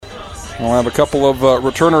We'll have a couple of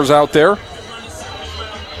returners out there.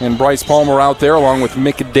 And Bryce Palmer out there along with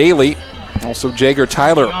Mick Daly. Also Jager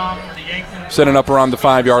Tyler setting up around the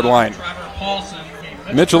 5-yard line.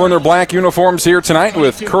 Mitchell in their black uniforms here tonight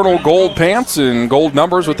with Colonel gold pants and gold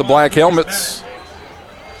numbers with the black helmets.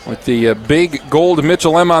 With the big gold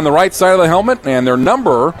Mitchell M on the right side of the helmet and their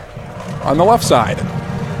number on the left side.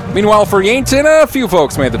 Meanwhile for Yankton, a few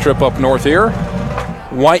folks made the trip up north here.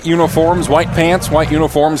 White uniforms, white pants, white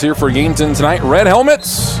uniforms here for Yankton tonight. Red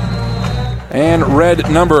helmets and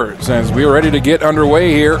red numbers as we are ready to get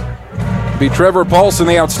underway here. Be Trevor Paulson,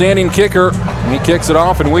 the outstanding kicker. He kicks it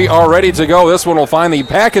off, and we are ready to go. This one will find the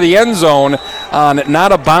back of the end zone on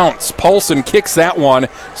not a bounce. Paulson kicks that one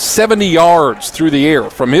 70 yards through the air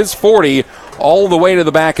from his 40 all the way to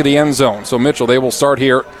the back of the end zone. So Mitchell, they will start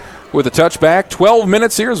here with a touchback. 12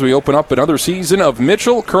 minutes here as we open up another season of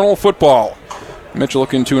Mitchell Colonel football. Mitchell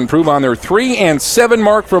looking to improve on their 3-7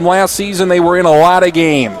 mark from last season. They were in a lot of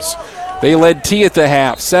games. They led T at the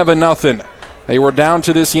half, 7-0. They were down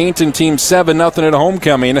to this Yankton team 7-0 at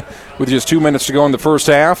homecoming with just 2 minutes to go in the first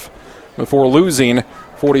half before losing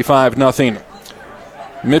 45-0.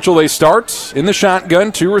 Mitchell, they start in the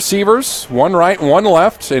shotgun, 2 receivers, 1 right, 1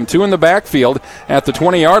 left, and 2 in the backfield at the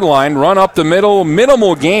 20-yard line. Run up the middle,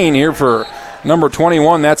 minimal gain here for number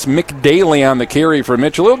 21. That's Mick Daly on the carry for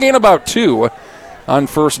Mitchell. He'll gain about 2 on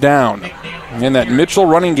first down. And that Mitchell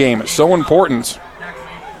running game is so important.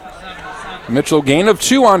 Mitchell gain of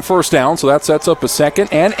 2 on first down, so that sets up a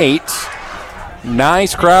 2nd and 8.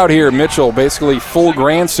 Nice crowd here. Mitchell, basically full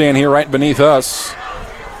grandstand here right beneath us.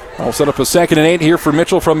 I'll set up a 2nd and 8 here for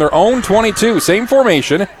Mitchell from their own 22. Same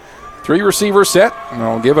formation. 3 receivers set. And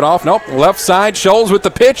I'll give it off. Nope. Left side. Scholes with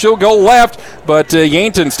the pitch. He'll go left, but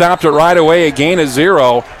Yankton stopped it right away. A gain of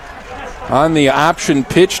 0 on the option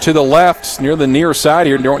pitch to the left near the near side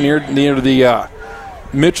here, near the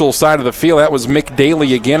Mitchell side of the field. That was Mick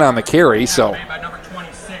Daly again on the carry. So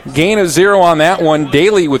gain of 0 on that one.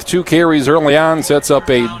 Daly with 2 carries early on sets up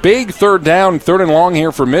a big 3rd down, 3rd and long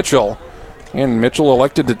here for Mitchell. And Mitchell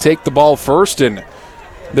elected to take the ball first. And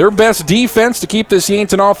their best defense to keep this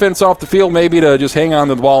Yankton offense off the field, maybe to just hang on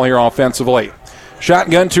to the ball here offensively.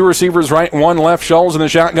 Shotgun, 2 receivers right, 1 left. Scholes in the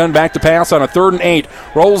shotgun, back to pass on a 3rd and 8.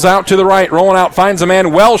 Rolls out to the right, rolling out, finds a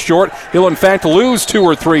man well short. He'll in fact lose 2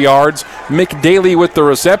 or 3 yards. Mick Daly with the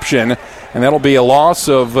reception, and that'll be a loss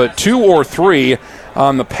of 2 or 3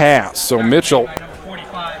 on the pass. So Mitchell,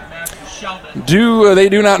 they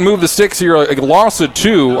do not move the sticks here. A loss of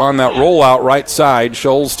 2 on that rollout right side.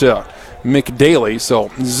 Scholes to Mick Daly.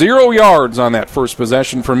 So 0 yards on that first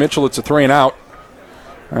possession for Mitchell. It's a 3 and out,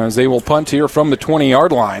 as they will punt here from the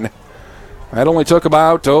 20-yard line. That only took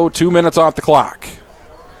about 2 minutes off the clock.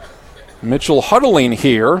 Mitchell huddling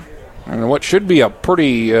here, and what should be a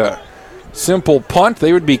pretty simple punt.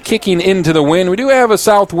 They would be kicking into the wind. We do have a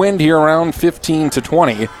south wind here around 15 to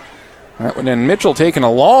 20. And Mitchell taking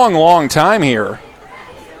a long, long time here.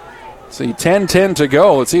 See, 10-10 to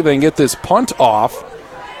go. Let's see if they can get this punt off,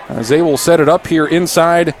 as they will set it up here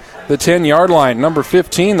inside the 10-yard line. Number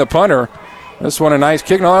 15, the punter. This one a nice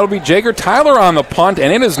kick. No, that'll be Jager Tyler on the punt,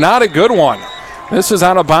 and it is not a good one. This is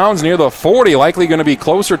out of bounds near the 40, likely going to be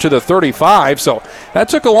closer to the 35. So that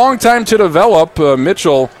took a long time to develop.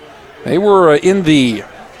 Mitchell, they were in the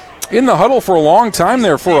huddle for a long time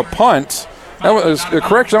there for a punt. That was a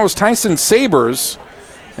correction. That was Tyson Sabers,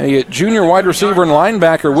 a junior wide receiver and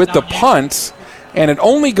linebacker, with the punt, and it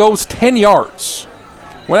only goes 10 yards.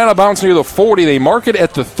 Went out of bounds near the 40. They mark it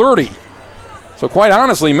at the 30. So quite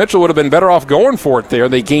honestly, Mitchell would have been better off going for it there.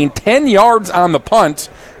 They gained 10 yards on the punt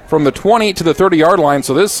from the 20 to the 30-yard line.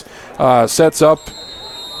 So this sets up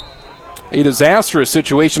a disastrous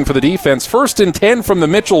situation for the defense. 1st and 10 from the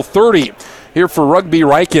Mitchell 30 here for Rugby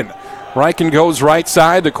Ryken. Ryken goes right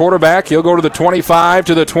side. The quarterback, he'll go to the 25,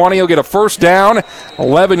 to the 20. He'll get a 1st down,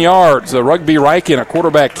 11 yards. Rugby Ryken, a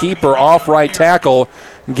quarterback keeper, off right tackle.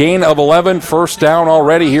 Gain of 11, 1st down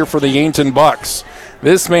already here for the Yankton Bucks.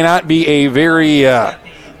 This may not be a very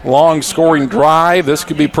long scoring drive. This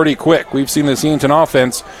could be pretty quick. We've seen this Yankton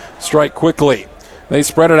offense strike quickly. They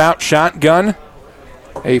spread it out, shotgun.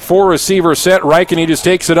 A 4 receiver set. Ryken, he just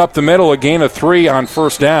takes it up the middle. A gain of 3 on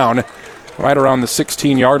 1st down, right around the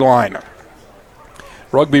 16-yard line.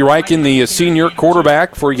 Rugby Ryken, the senior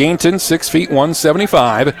quarterback for Yankton, 6 feet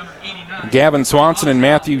 175. Gavin Swanson and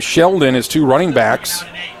Matthew Sheldon as 2 running backs.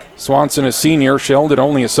 Swanson a senior, Sheldon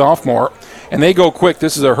only a sophomore. And they go quick.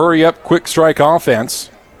 This is a hurry-up, quick strike offense.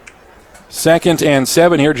 2nd and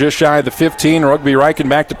 7 here, just shy of the 15. Rugby Ryken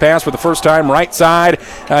back to pass for the first time, right side.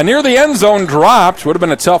 Near the end zone, dropped. Would have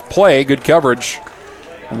been a tough play. Good coverage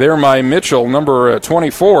there by Mitchell, number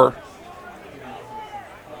 24.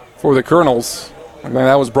 for the Colonels.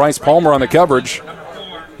 That was Bryce Palmer on the coverage.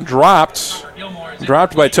 Dropped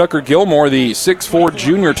by Tucker Gilmore, the 6'4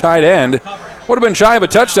 junior tight end. Would have been shy of a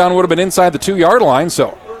touchdown, would have been inside the 2-yard line,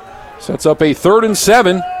 so sets up a 3rd and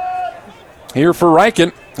 7 here for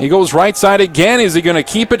Yankton. He goes right side again. Is he going to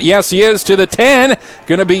keep it? Yes, he is, to the 10.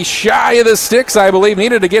 Going to be shy of the sticks, I believe.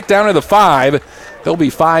 Needed to get down to the 5. They'll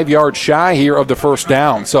be 5 yards shy here of the first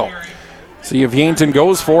down. So, see if Yankton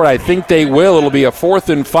goes for it. I think they will. It'll be a 4th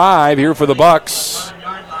and 5 here for the Bucks.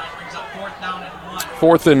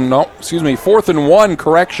 4th and 1,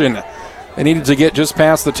 correction. They needed to get just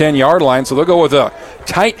past the 10-yard line, so they'll go with a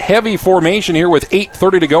tight, heavy formation here with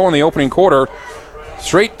 8:30 to go in the opening quarter.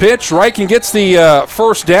 Straight pitch. Yankton gets the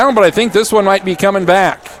first down, but I think this one might be coming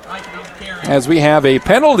back as we have a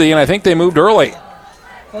penalty, and I think they moved early.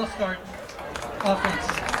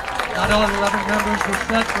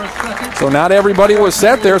 So not everybody was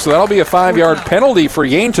set there, so that'll be a 5-yard penalty for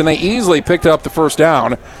Yankton. They easily picked up the first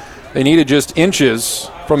down. They needed just inches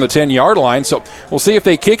from the 10-yard line, so we'll see if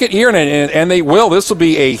they kick it here, and they will. This will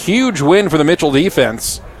be a huge win for the Mitchell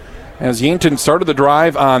defense. As Yankton started the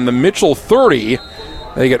drive on the Mitchell 30,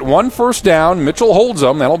 they get 1 first down. Mitchell holds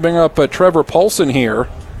them. That'll bring up Trevor Paulson here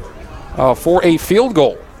for a field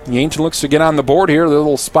goal. Yankton looks to get on the board here.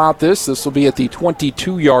 They'll spot this. This will be at the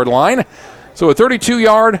 22-yard line. So a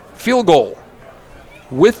 32-yard field goal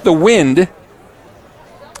with the wind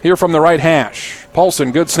here from the right hash.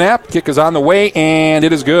 Paulson, good snap. Kick is on the way, and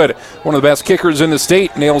it is good. One of the best kickers in the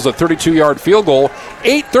state nails a 32-yard field goal.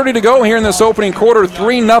 8:30 to go here in this opening quarter.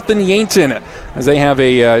 3-0 Yankton as they have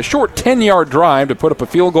a short 10-yard drive to put up a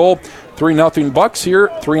field goal. 3-0 Bucks here,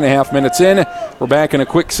 3.5 minutes in. We're back in a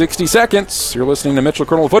quick 60 seconds. You're listening to Mitchell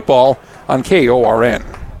Colonel Football on KORN.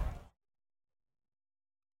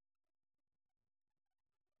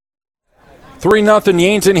 3-0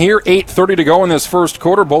 Yankton here, 8:30 to go in this first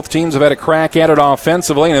quarter. Both teams have had a crack at it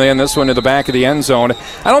offensively, and then this one to the back of the end zone.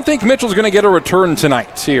 I don't think Mitchell's going to get a return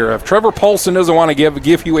tonight here. If Trevor Paulson doesn't want to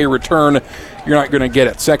give you a return, you're not going to get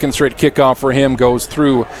it. Second straight kickoff for him goes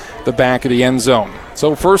through the back of the end zone.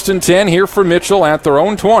 So 1st and 10 here for Mitchell at their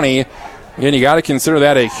own 20. Again, you got to consider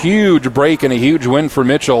that a huge break and a huge win for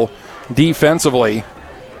Mitchell defensively.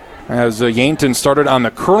 As Yankton started on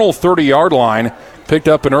the Colonel 30-yard line, picked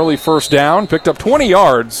up an early first down, picked up 20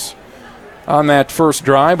 yards on that first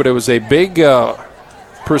drive, but it was a big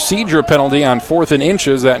procedure penalty on 4th and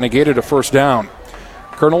inches that negated a first down.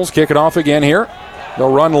 Colonels kick it off again here.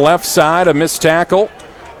 They'll run left side, a missed tackle.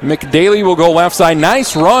 McDaly will go left side.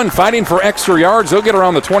 Nice run, fighting for extra yards. They'll get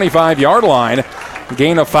around the 25-yard line.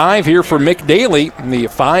 Gain of 5 here for McDaly, the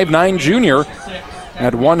 5'9 junior.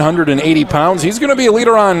 At 180 pounds. He's going to be a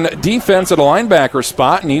leader on defense at a linebacker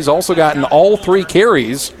spot, and he's also gotten all 3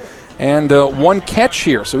 carries and 1 catch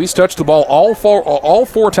here. So he's touched the ball all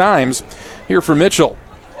four times here for Mitchell.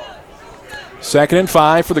 2nd and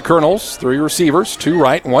 5 for the Colonels. 3 receivers, 2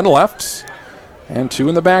 right, 1 left, and 2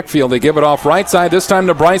 in the backfield. They give it off right side, this time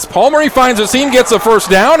to Bryce Palmer. He finds a seam, gets a first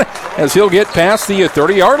down as he'll get past the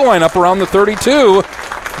 30-yard line up around the 32.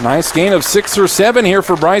 Nice gain of 6 or 7 here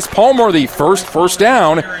for Bryce Palmer, the first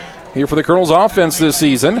down here for the Colonels offense this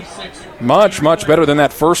season. Much, much better than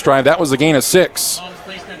that first drive. That was a gain of 6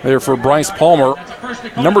 there for Bryce Palmer.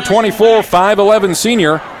 Number 24, 5'11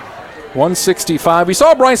 senior, 165. We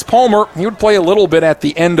saw Bryce Palmer. He would play a little bit at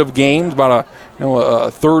the end of games, about a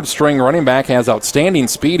third-string running back. Has outstanding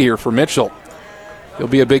speed here for Mitchell. He'll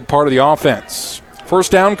be a big part of the offense.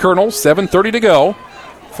 First down, Colonels, 7:30 to go.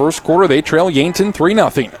 First quarter, they trail Yankton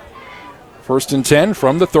 3-0. 1st and 10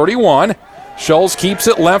 from the 31. Schulz keeps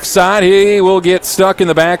it left side. He will get stuck in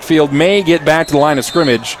the backfield. May get back to the line of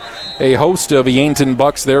scrimmage. A host of Yankton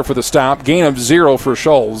Bucks there for the stop. Gain of 0 for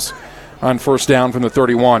Schulz on first down from the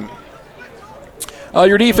 31.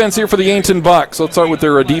 Your defense here for the Yankton Bucks. Let's start with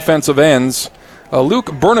their defensive ends. Luke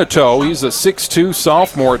Bernato, he's a 6'2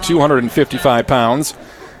 sophomore at 255 pounds.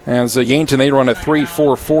 As Yankton, they run a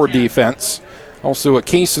 3-4-4 defense. Also a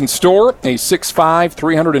Kaysen Storr, a 6'5",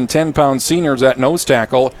 310-pound senior at nose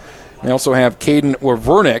tackle. They also have Caden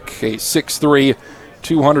Wavernick, a 6'3",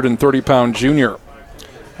 230-pound junior.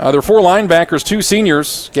 There are 4 linebackers, 2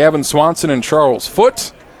 seniors, Gavin Swanson and Charles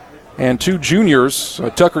Foote, and 2 juniors,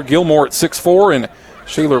 Tucker Gilmore at 6'4", and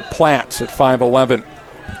Shaler Platt at 5'11".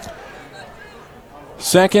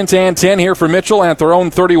 2nd and 10 here for Mitchell at their own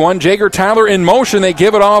 31. Jager Tyler in motion. They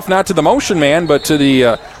give it off not to the motion man, but to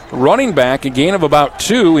the running back. A gain of about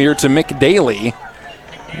 2 here to McDaly.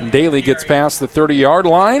 Daly gets past the 30-yard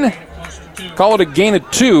line. Call it a gain of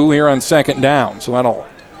 2 here on 2nd down. So that'll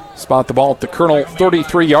spot the ball at the Colonel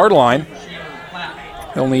 33-yard line.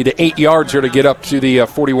 They'll need 8 yards here to get up to the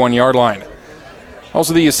 41-yard line.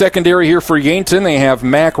 Also the secondary here for Yankton, they have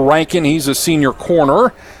Mac Ryken. He's a senior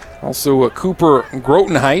corner. Also Cooper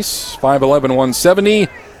Grotenheis, 5'11", 170.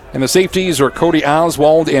 And the safeties are Cody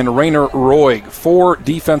Oswald and Rainer Roig. 4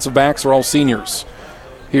 defensive backs are all seniors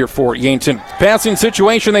here for Yankton. Passing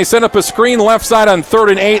situation, they set up a screen left side on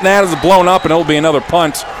 3rd and 8, and that is blown up, and it'll be another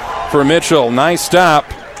punt for Mitchell. Nice stop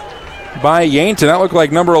by Yankton. That looked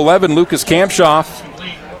like number 11, Lucas Kampshoff,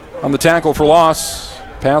 on the tackle for loss.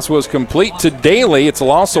 Pass was complete to Daly. It's a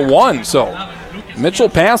loss of 1. So Mitchell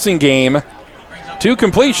passing game, 2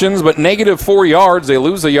 completions, but -4 yards. They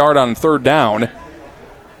lose a yard on 3rd down.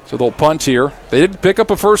 So they'll punt here. They did pick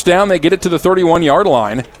up a first down. They get it to the 31-yard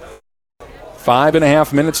line.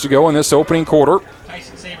 5.5 minutes to go in this opening quarter.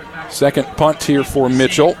 Second punt here for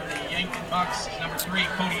Mitchell.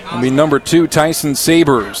 It'll be number 2, Tyson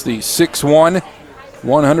Sabers, the 6'1",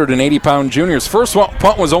 180-pound juniors. First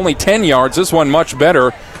punt was only 10 yards. This one much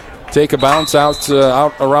better. Take a bounce out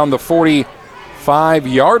around the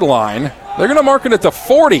 45-yard line. They're going to mark it at the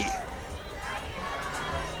 40.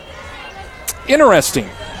 Interesting.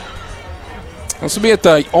 This will be at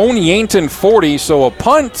the own Yankton 40, so a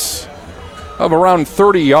punt of around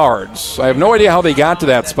 30 yards. I have no idea how they got to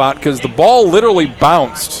that spot because the ball literally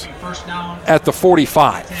bounced at the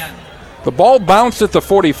 45. The ball bounced at the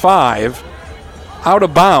 45, out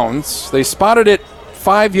of bounds. They spotted it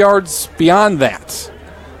 5 yards beyond that.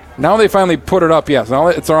 Now they finally put it up. Yes, now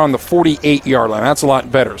it's around the 48-yard line. That's a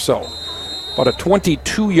lot better. So about a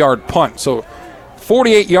 22-yard punt. So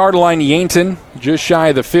 48-yard line Yankton, just shy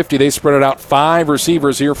of the 50. They spread it out. 5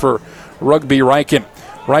 receivers here for Rugby Ryken.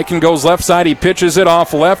 Ryken goes left side. He pitches it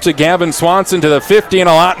off left to Gavin Swanson to the 50 and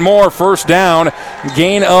a lot more. First down.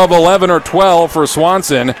 Gain of 11 or 12 for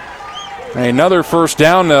Swanson. Another first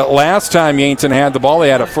down. Last time Yankton had the ball, they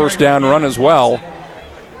had a first down run as well.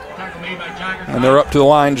 And they're up to the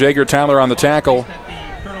line. Jager Tyler on the tackle.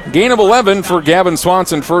 Gain of 11 for Gavin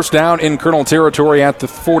Swanson. First down in Colonel territory at the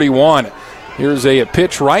 41. Here's a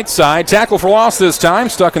pitch right side. Tackle for loss this time.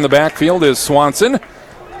 Stuck in the backfield is Swanson.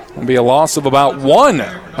 It'll be a loss of about 1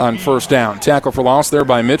 on first down. Tackle for loss there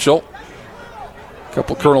by Mitchell. A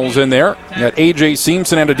couple Colonels in there. You got A.J.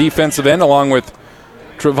 Seamson at a defensive end along with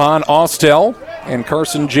Trevon Austell and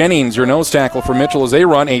Carson Jennings, your nose tackle for Mitchell, as they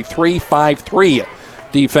run a 3-5-3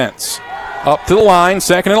 defense. Up to the line,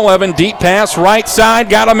 2nd and 11. Deep pass right side.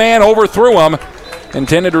 Got a man, overthrew him.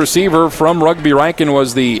 Intended receiver from Rugby Ryken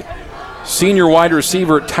was the senior wide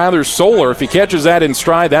receiver Tyler Solar. If he catches that in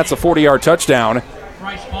stride, that's a 40-yard touchdown.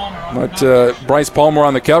 But Bryce Palmer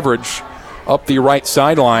on the coverage up the right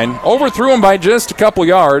sideline. Overthrew him by just a couple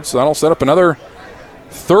yards. So that'll set up another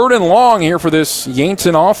 3rd and long here for this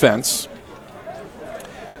Yankton offense.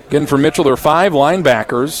 Again, for Mitchell, there are 5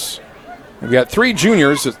 linebackers. We've got 3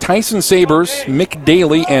 juniors, Tyson Sabers, Mick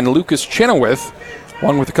Daly, and Lucas Chenoweth,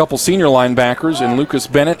 along with a couple senior linebackers in Lucas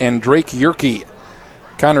Bennett and Drake Yerke.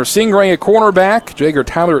 Connor Singray, a cornerback, Jager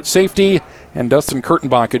Tyler at safety, and Dustin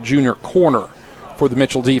Kurtenbach, a junior corner for the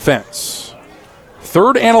Mitchell defense.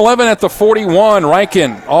 3rd and 11 at the 41.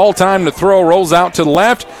 Ryken, all time to throw, rolls out to the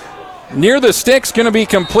left. Near the sticks, going to be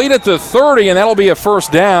complete at the 30, and that'll be a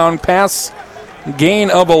first down. Pass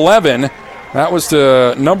gain of 11. That was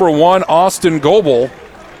to number 1, Austin Goebel,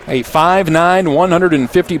 a 5'9",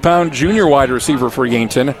 150-pound junior wide receiver for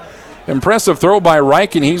Yankton. Impressive throw by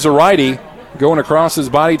Ryken. He's a righty, going across his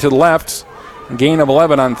body to the left. Gain of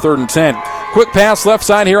 11 on 3rd and 10. Quick pass left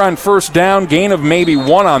side here on first down. Gain of maybe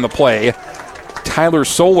 1 on the play. Tyler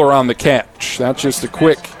Solar on the catch. That's just a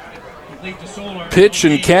quick pitch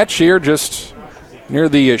and catch here just near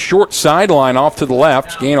the short sideline off to the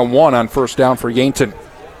left. Gain of 1 on first down for Yankton.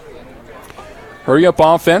 Hurry up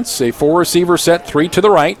offense. A 4-receiver set, 3 to the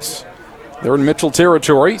right. They're in Mitchell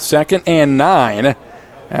territory. 2nd and 9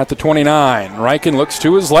 at the 29. Ryken looks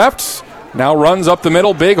to his left. Now runs up the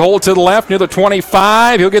middle. Big hole to the left near the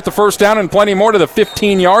 25. He'll get the first down and plenty more to the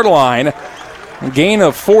 15-yard line. Gain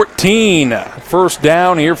of 14. First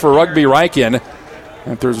down here for Rugby Ryken.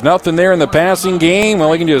 If there's nothing there in the passing game,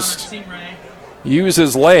 well, he can just use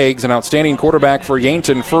his legs. An outstanding quarterback for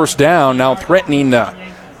Yankton. First down, now threatening to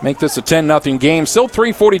make this a 10-0 game. Still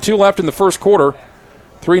 3:42 left in the first quarter.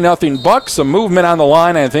 3-0 Bucks. Some movement on the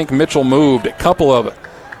line. I think Mitchell moved. A couple of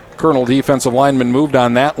Colonel defensive linemen moved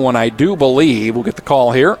on that one, I do believe. We'll get the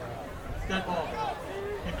call here. Dead ball.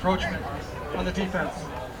 Encroachment on the defense.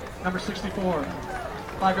 Number 64.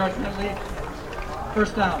 5-yard penalty.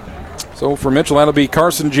 First down. So for Mitchell, that'll be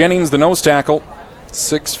Carson Jennings, the nose tackle.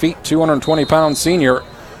 6 feet, 220-pound senior.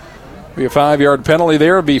 Be a 5-yard penalty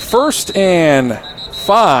there. It'll be 1st and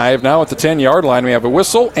 5. Now at the 10-yard line, we have a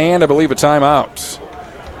whistle and I believe a timeout.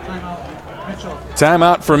 Timeout. Mitchell.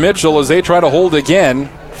 Timeout for Mitchell as they try to hold again.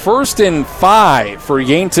 1st and 5 for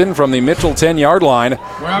Yankton from the Mitchell 10-yard line.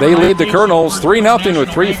 They lead the Colonels 3-0 with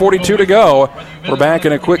 3:42 to go. We're back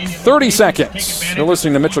in a quick 30 seconds. You're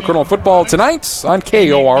listening to Mitchell Colonel football tonight on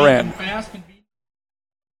KORN.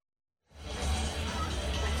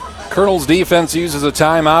 Colonel's defense uses a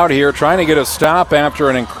timeout here, trying to get a stop after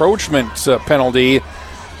an encroachment penalty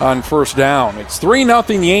on first down. It's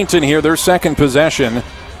 3-0 Yankton here, their second possession.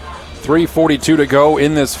 3:42 to go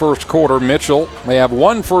in this first quarter. Mitchell, they have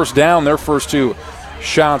 1 first down, their first 2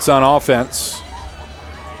 shots on offense.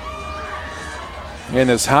 And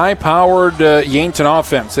this high-powered Yankton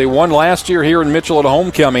offense, they won last year here in Mitchell at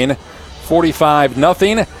homecoming,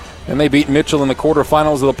 45-0. And they beat Mitchell in the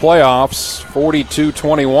quarterfinals of the playoffs,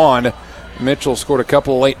 42-21. Mitchell scored a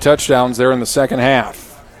couple of late touchdowns there in the second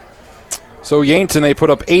half. So Yankton, they put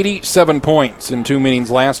up 87 points in 2 meetings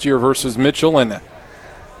last year versus Mitchell, and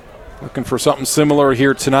looking for something similar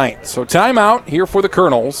here tonight. So timeout here for the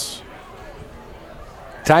Colonels.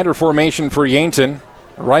 Tighter formation for Yankton.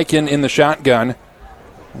 Reichen in the shotgun.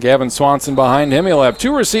 Gavin Swanson behind him. He'll have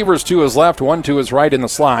 2 receivers to his left, 1 to his right in the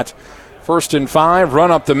slot. 1st and 5, run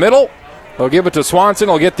up the middle. They'll give it to Swanson.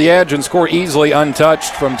 He'll get the edge and score easily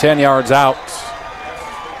untouched from 10 yards out.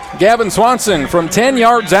 Gavin Swanson from 10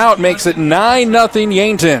 yards out makes it 9-0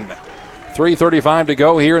 Yankton. 3:35 to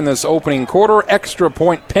go here in this opening quarter. Extra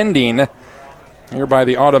point pending here by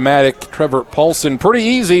the automatic Trevor Paulson. Pretty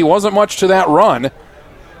easy. Wasn't much to that run.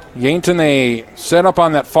 Yankton, they set up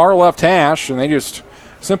on that far left hash, and they just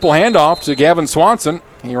simple handoff to Gavin Swanson.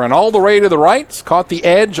 He ran all the way to the right, caught the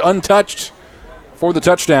edge untouched for the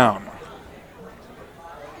touchdown.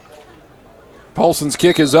 Paulson's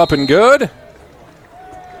kick is up and good.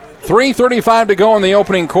 3:35 to go in the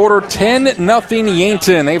opening quarter. 10-0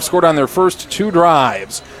 Yankton. They've scored on their first 2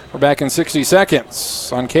 drives. We're back in 60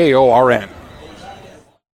 seconds on KORN.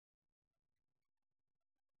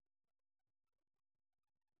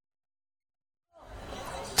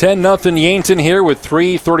 (10-0) Yankton here with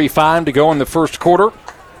 3:35 to go in the first quarter.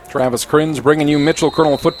 Travis Krins bringing you Mitchell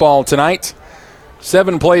Colonel football tonight.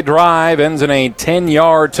 7-play drive ends in a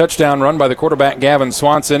 10-yard touchdown run by the quarterback Gavin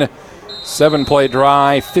Swanson. 7-play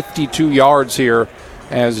drive, 52 yards here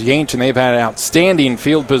as Yankton, they've had an outstanding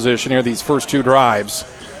field position here these first 2 drives.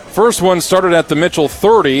 First one started at the Mitchell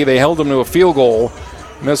 30. They held them to a field goal.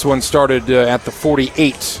 And this one started at the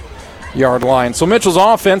 48-yard line. So Mitchell's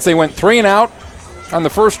offense, they went 3 and out on the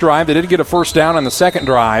first drive. They did get a first down on the second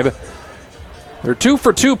drive. They're 2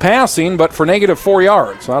 for 2 passing, but for -4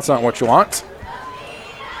 yards. So that's not what you want.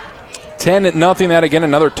 10-0. That again,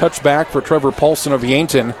 another touchback for Trevor Paulson of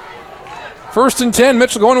Yankton. 1st and 10.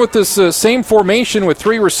 Mitchell going with this same formation with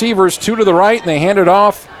 3 receivers, 2 to the right, and they hand it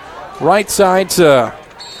off right side to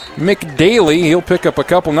McDaly. He'll pick up a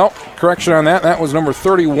couple. Nope, correction on that. That was number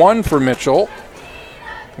 31 for Mitchell.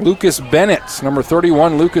 Lucas Bennett, number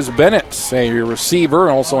 31, Lucas Bennett, a receiver,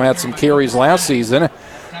 also had some carries last season.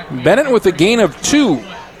 Bennett with a gain of 2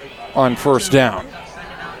 on first down.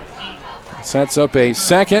 Sets up a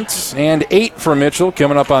 2nd and 8 for Mitchell,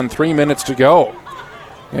 coming up on 3 minutes to go.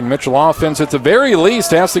 And Mitchell offense, at the very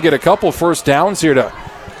least, has to get a couple first downs here to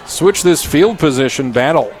switch this field position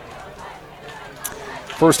battle.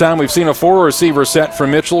 First time we've seen a 4-receiver set for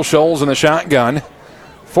Mitchell. Scholes in the shotgun.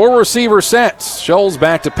 4-receiver sets. Scholes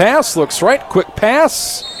back to pass. Looks right. Quick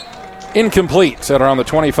pass. Incomplete at around the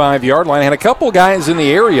 25-yard line. Had a couple guys in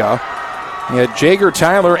the area. He had Jager,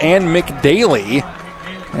 Tyler, and McDaly.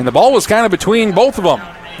 And the ball was kind of between both of them.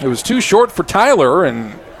 It was too short for Tyler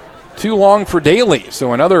and too long for Daly.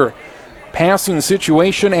 So another passing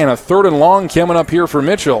situation and a 3rd and long coming up here for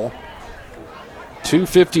Mitchell.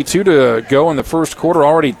 2:52 to go in the first quarter.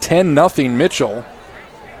 Already 10-0 Mitchell.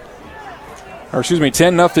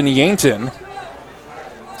 10-0 Yankton.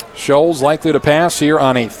 Scholes likely to pass here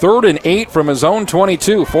on a 3rd and 8 from his own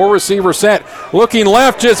 22. 4-receiver set. Looking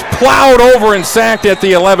left, just plowed over and sacked at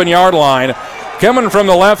the 11-yard line. Coming from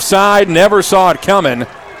the left side, never saw it coming.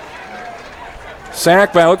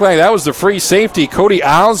 Sacked by, looked like that was the free safety. Cody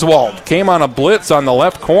Oswald came on a blitz on the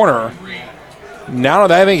left corner. Now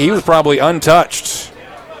that I think he was probably untouched.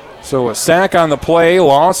 So a sack on the play,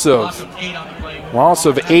 loss of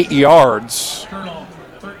 8 yards.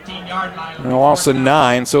 And a loss of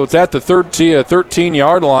 9. So it's at the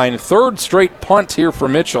 13-yard line. 3rd straight punt here for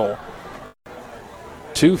Mitchell.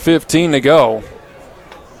 2:15 to go.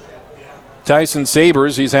 Tyson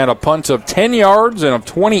Sabers, he's had a punt of 10 yards and of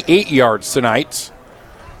 28 yards tonight.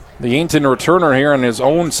 The Yankton returner here on his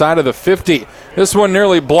own side of the 50. This one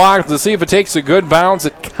nearly blocked. Let's see if it takes a good bounce.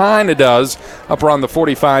 It kind of does up around the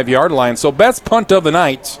 45-yard line. So best punt of the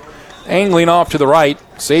night angling off to the right.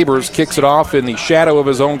 Sabers kicks it off in the shadow of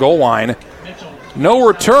his own goal line. No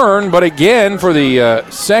return, but again, for the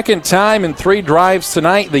second time in 3 drives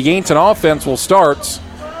tonight, the Yankton offense will start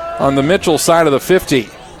on the Mitchell side of the 50.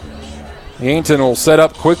 Yankton will set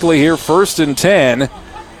up quickly here, 1st and 10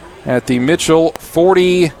 at the Mitchell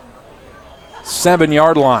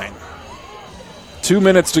 47-yard line. 2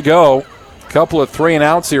 minutes to go. Couple of 3 and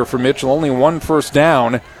outs here for Mitchell. Only 1 first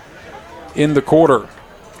down in the quarter.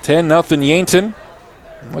 10-0 Yankton.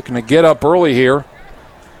 Looking to get up early here.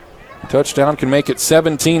 Touchdown can make it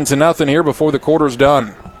 17-0 here before the quarter's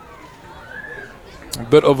done. A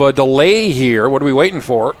bit of a delay here. What are we waiting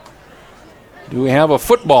for? Do we have a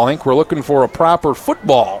football? I think we're looking for a proper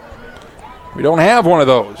football. We don't have one of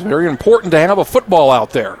those. Very important to have a football out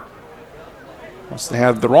there. Must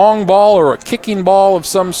have the wrong ball or a kicking ball of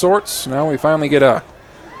some sorts. Now we finally get a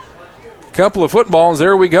couple of footballs.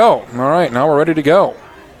 There we go. All right, now we're ready to go.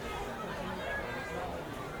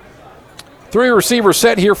 3 receivers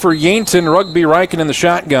set here for Yankton. Rugby Riken in the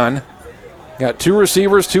shotgun. Got 2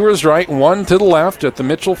 receivers to his right, 1 to the left at the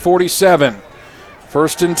Mitchell 47.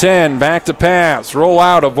 1st and 10, back to pass. Roll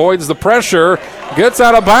out, avoids the pressure. Gets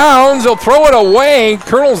out of bounds. He'll throw it away.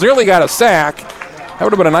 Colonel's nearly got a sack. That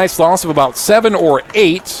would have been a nice loss of about 7 or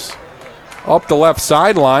 8 up the left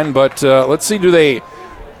sideline. But let's see, do they...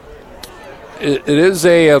 It is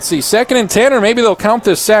a, let's see, 2nd and 10, or maybe they'll count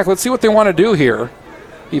this sack. Let's see what they want to do here.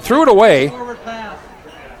 He threw it away. Forward pass.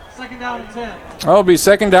 2nd down and 10. It'll be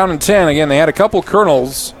 2nd down and 10. Again, they had a couple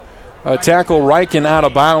Colonels tackle Riken out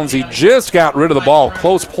of bounds. He just got rid of the ball.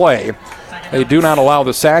 Close play. They do not allow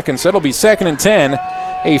the sack. Instead, it'll be 2nd and 10.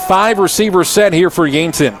 A 5-receiver set here for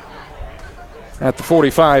Yankton. At the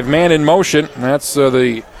 45, man in motion. That's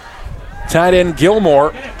the tight end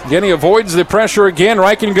Gilmore. Again, he avoids the pressure again.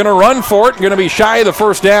 Riken going to run for it. Going to be shy of the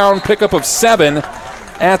first down. Pickup of 7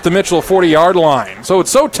 at the Mitchell 40-yard line. So it's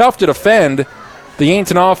so tough to defend the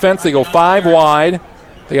Yankton offense. They go 5 wide.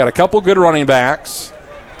 They got a couple good running backs.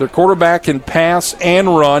 Their quarterback can pass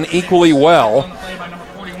and run equally well.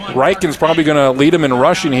 Riken's probably going to lead them in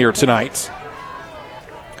rushing here tonight.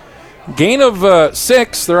 Gain of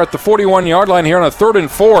 6. They're at the 41-yard line here on a 3rd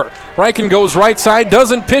and 4. Riken goes right side,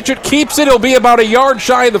 doesn't pitch it, keeps it. It'll be about a yard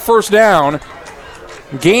shy of the first down.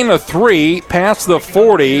 Gain of 3 past the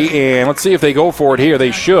 40, and let's see if they go for it here.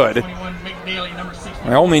 They should.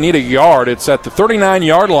 I only need a yard. It's at the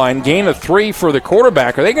 39-yard line. Gain of 3 for the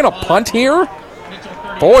quarterback. Are they going to punt here?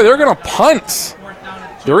 Boy, they're going to punt.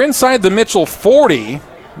 They're inside the Mitchell 40.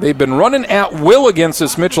 They've been running at will against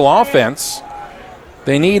this Mitchell offense.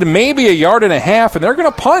 They need maybe a yard and a half, and they're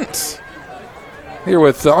going to punt. Here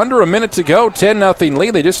with under a minute to go, 10-0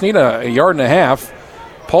 lead. They just need a yard and a half.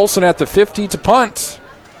 Paulson at the 50 to punt.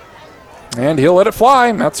 And he'll let it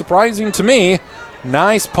fly. Not surprising to me.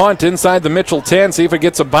 Nice punt inside the Mitchell 10. See if it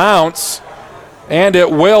gets a bounce. And it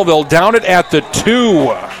will. They'll down it at the 2.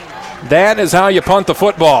 That is how you punt the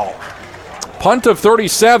football. Punt of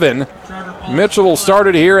 37. Mitchell will start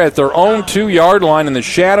it here at their own 2-yard line in the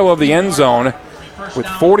shadow of the end zone with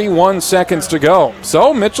 41 seconds to go.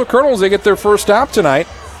 So Mitchell Colonels, they get their first stop tonight.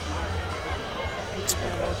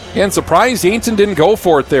 Again, surprised Yankton didn't go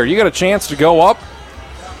for it there. You got a chance to go up,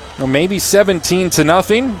 maybe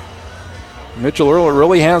 17-0. Mitchell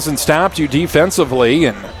really hasn't stopped you defensively,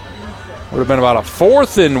 and would have been about a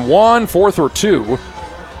 4th and 1, 4th or 2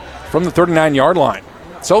 from the 39-yard line.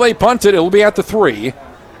 So they punt it. It'll be at the 3.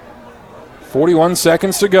 41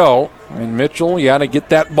 seconds to go. And Mitchell, you got to get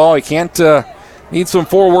that ball. You can't need some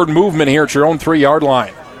forward movement here at your own 3-yard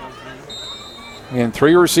line. And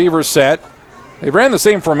 3 receivers set. They ran the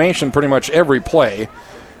same formation pretty much every play.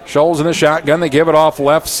 Scholes in the shotgun. They give it off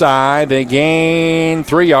left side. They gain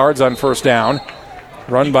 3 yards on first down.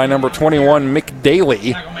 Run by number 21, Mick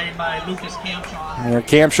Daly.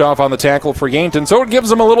 Kampshoff on the tackle for Yankton. So it gives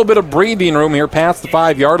them a little bit of breathing room here past the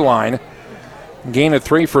 5-yard line. Gain of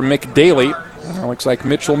 3 for Mick Daly. Looks like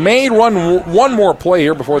Mitchell may run one more play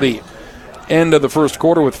here before the end of the first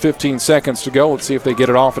quarter with 15 seconds to go. Let's see if they get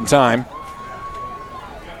it off in time.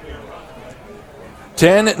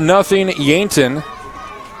 10-0 Yankton.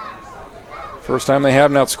 First time they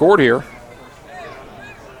haven't outscored here.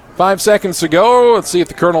 5 seconds to go. Let's see if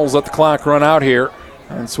the Colonels let the clock run out here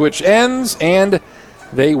and switch ends, and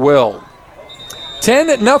they will.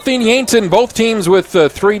 10-0 Yankton. Both teams with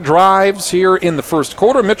 3 drives here in the first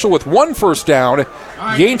quarter. Mitchell with 1 first down.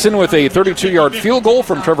 Yankton with a 32-yard field goal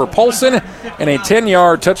from Trevor Paulson and a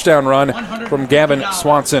 10-yard touchdown run from Gavin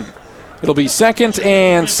Swanson. It'll be 2nd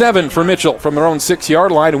and 7 for Mitchell from their own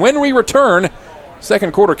 6-yard line. When we return,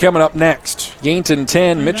 second quarter coming up next. Yankton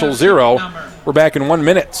 10, Mitchell 0. We're back in 1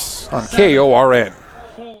 minute on KORN.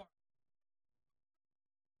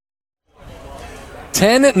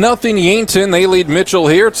 10-0 Yankton. They lead Mitchell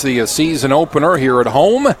here. It's the season opener here at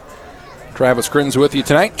home. Travis Critten's with you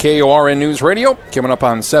tonight. KORN News Radio coming up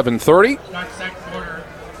on 7:30.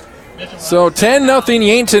 So 10-0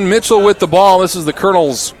 Yankton. Mitchell with the ball. This is the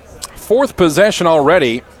Colonels' fourth possession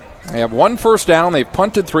already. They have one first down. They've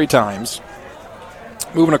punted 3 times.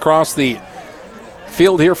 Moving across the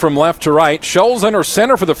field here from left to right. Scholes under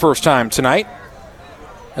center for the first time tonight.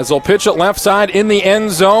 As they'll pitch it left side in the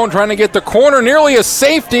end zone, trying to get the corner, nearly a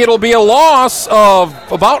safety. It'll be a loss of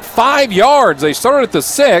about 5 yards. They started at the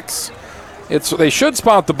 6. They should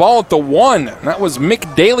spot the ball at the 1. That was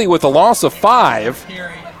Mick Daly with a loss of 5.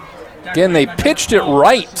 Again, they pitched it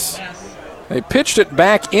right. They pitched it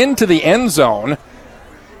back into the end zone.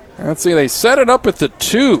 Let's see, they set it up at the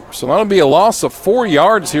 2. So that'll be a loss of 4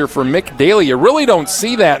 yards here for Mick Daly. You really don't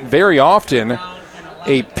see that very often.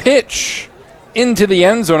 A pitch into the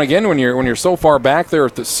end zone again when you're so far back there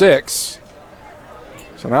at the 6.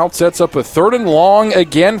 So now it sets up a 3rd and long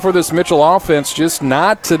again for this Mitchell offense, just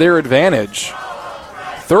not to their advantage.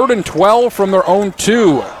 3rd and 12 from their own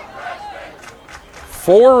 2.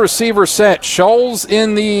 4 receiver set. Scholes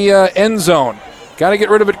in the end zone. Got to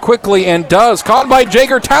get rid of it quickly, and does. Caught by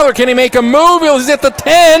Jager Tyler. Can he make a move? He's at the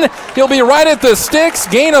 10. He'll be right at the sticks.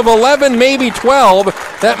 Gain of 11, maybe 12.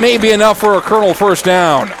 That may be enough for a Colonel first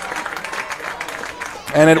down.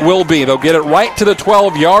 And it will be. They'll get it right to the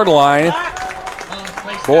 12-yard line.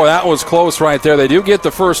 Boy, that was close right there. They do get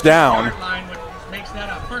the first down.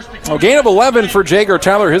 Gain of 11 for Jager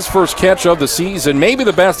Tyler, his first catch of the season. Maybe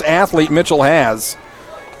the best athlete Mitchell has.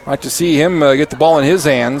 Like to see him get the ball in his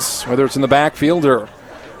hands, whether it's in the backfield or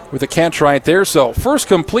with a catch right there. So first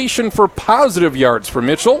completion for positive yards for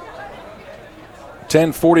Mitchell.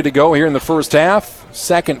 10:40 to go here in the first half.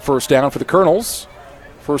 Second first down for the Colonels.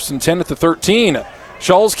 1st and 10 at the 13.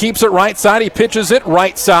 Scholes keeps it right side. He pitches it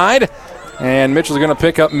right side. And Mitchell's going to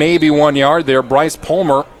pick up maybe 1 yard there. Bryce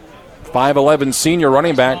Palmer, 5'11 senior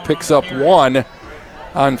running back, picks up 1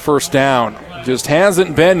 on first down. Just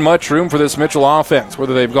hasn't been much room for this Mitchell offense,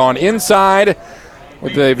 whether they've gone inside,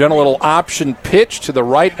 whether they've done a little option pitch to the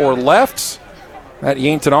right or left. That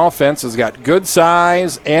Yankton offense has got good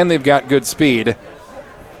size and they've got good speed.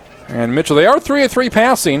 And Mitchell, they are 3 of 3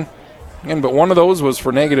 passing. Again, but one of those was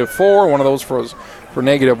for -4, one of those was for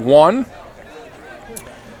 -1.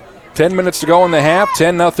 10 minutes to go in the half,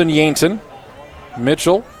 10-0 Yankton.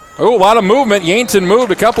 Mitchell. Oh, a lot of movement. Yankton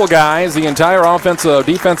moved a couple guys. The entire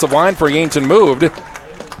defensive line for Yankton moved.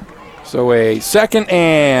 So a 2nd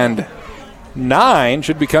and 9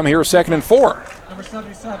 should become here a 2nd and 4. Number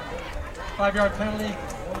 77, 5-yard penalty,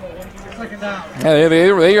 2nd down. Yeah,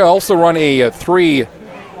 they also run a 3.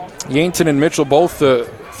 Yankton and Mitchell, both the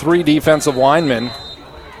 3 defensive linemen.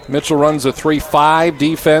 Mitchell runs a 3-5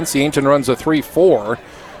 defense. Yankton runs a 3-4.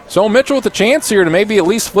 So Mitchell with a chance here to maybe at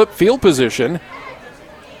least flip field position.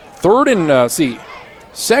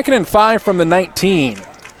 2nd and 5 from the 19.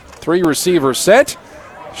 3 receivers set.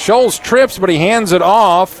 Scholes trips, but he hands it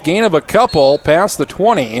off. Gain of a couple past the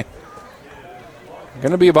 20.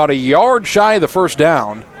 Going to be about a yard shy of the first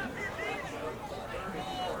down.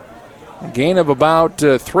 A gain of about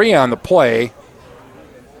 3 on the play.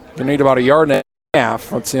 Going to need about a yard and a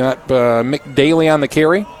half. Let's see that. Mick Daly on the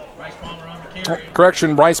carry.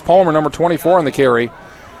 Bryce Palmer, number 24 on the carry.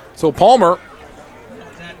 So Palmer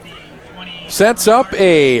sets up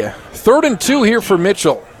a 3rd and 2 here for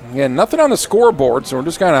Mitchell. Again, nothing on the scoreboard, so we're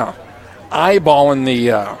just kind of eyeballing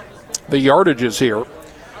the yardages here.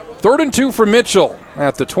 3rd and 2 for Mitchell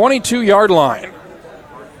at the 22-yard line.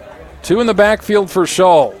 2 in the backfield for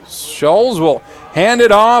Scholes. Scholes will hand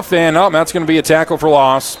it off, and that's going to be a tackle for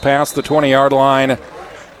loss past the 20-yard line.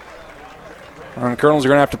 And the Colonels are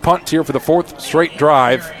going to have to punt here for the 4th straight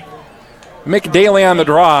drive. Mick Daly on the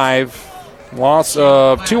drive. Loss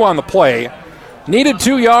of 2 on the play. Needed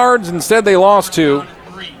 2 yards. Instead, they lost 2.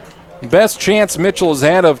 Best chance Mitchell has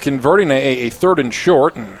had of converting a 3rd and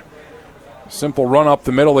short. And simple run up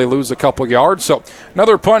the middle. They lose a couple yards. So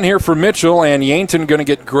another punt here for Mitchell. And Yankton going to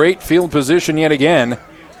get great field position yet again.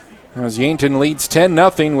 As Yankton leads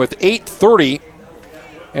 10-0 with 8:30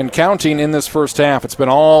 and counting in this first half. It's been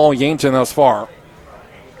all Yankton thus far.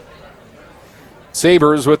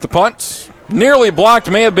 Sabres with the punt. Nearly blocked,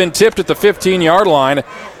 may have been tipped at the 15-yard line.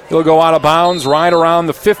 It'll go out of bounds right around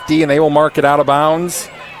the 50, and they will mark it out of bounds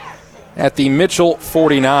at the Mitchell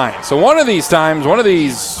 49. So one of these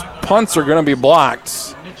punts are going to be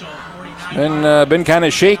blocked. Been kind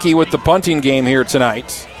of shaky with the punting game here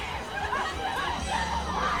tonight.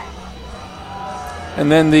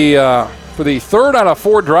 And then for the 3rd out of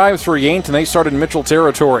 4 drives for Yankton, they started Mitchell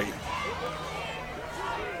territory.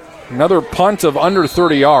 Another punt of under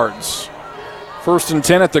 30 yards. First and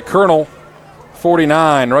 10 at the Colonel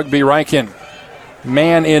 49. Rugby Riken.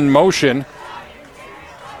 Man in motion.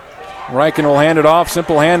 Riken will hand it off.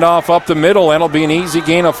 Simple handoff up the middle. That'll be an easy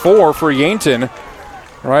gain of 4 for Yankton.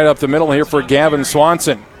 Right up the middle here for Gavin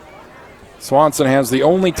Swanson. Swanson has the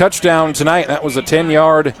only touchdown tonight. That was a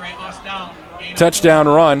 10-yard touchdown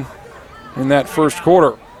run in that first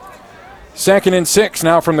quarter. Second and 6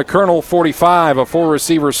 now from the Colonel 45. A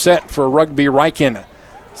 4-receiver set for Rugby Riken.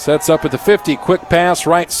 Sets up at the 50. Quick pass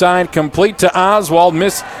right side. Complete to Oswald.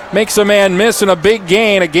 Makes a man miss and a big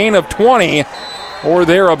gain. A gain of 20 or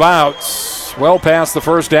thereabouts. Well past the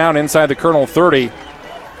first down inside the Colonel 30.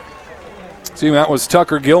 See, that was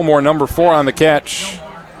Tucker Gilmore, number 4 on the catch.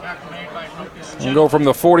 We'll go from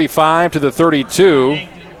the 45 to the 32.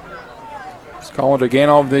 Let's call it a gain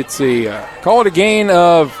of, call it a gain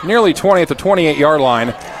of nearly 20 at the 28-yard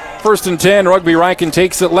line. First and 10, Rugby Riken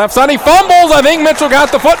takes it left side. He fumbles. I think Mitchell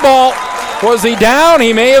got the football. Was he down?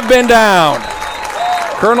 He may have been down.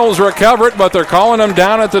 Colonels recover it, but they're calling him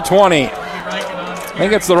down at the 20. I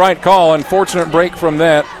think it's the right call. Unfortunate break from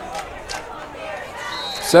that.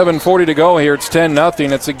 7:40 to go here. It's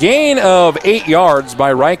 10-0. It's a gain of 8 yards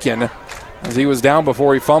by Riken as he was down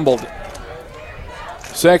before he fumbled.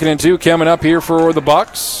 Second and 2 coming up here for the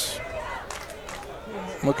Bucks.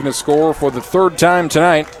 Looking to score for the third time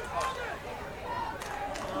tonight.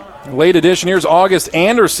 Late addition, here's August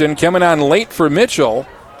Anderson coming on late for Mitchell.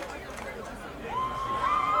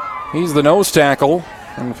 He's the nose tackle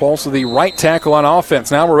and also the right tackle on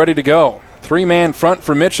offense. Now we're ready to go. 3-man front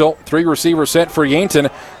for Mitchell. 3-receiver set for Yankton.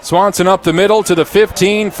 Swanson up the middle to the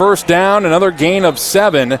 15. First down. Another gain of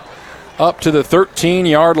 7 up to the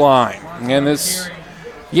 13-yard line. And this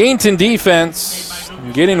Yankton defense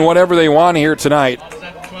getting whatever they want here tonight.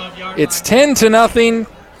 It's 10-0.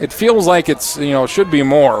 It feels like it's, should be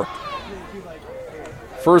more.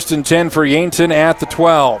 First and 10 for Yankton at the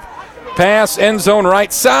 12. Pass, end zone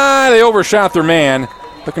right side. They overshot their man.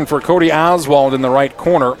 Looking for Cody Oswald in the right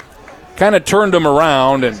corner. Kind of turned him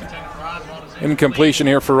around, and incompletion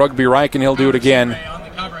here for Rugby Riken. He'll do it again.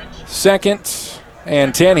 Second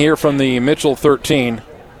and 10 here from the Mitchell 13.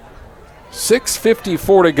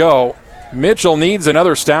 6:54 to go. Mitchell needs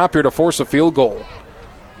another stop here to force a field goal.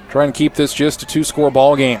 Try and keep this just a 2-score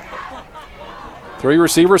ball game.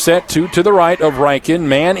 3-receiver set, 2 to the right of Riken.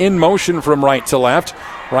 Man in motion from right to left.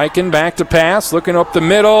 Riken back to pass, looking up the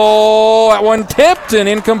middle. That one tipped and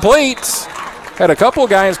incomplete. Had a couple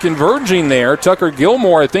guys converging there. Tucker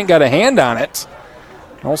Gilmore, I think, got a hand on it.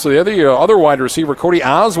 Also, the other wide receiver, Cody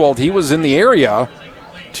Oswald, he was in the area.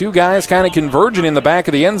 2 guys kind of converging in the back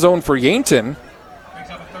of the end zone for Yankton.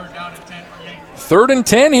 Third and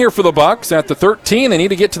 10 here for the Bucks at the 13. They need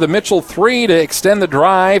to get to the Mitchell 3 to extend the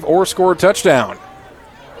drive or score a touchdown.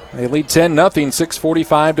 They lead 10-0,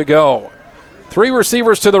 6:45 to go. 3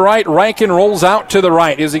 receivers to the right. Riken rolls out to the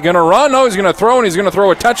right. Is he going to run? No, he's going to throw, and he's going to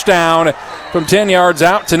throw a touchdown from 10 yards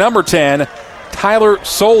out to number 10, Tyler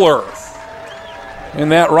Solar. In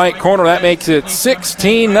that right corner, that makes it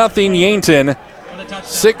 16-0 Yankton.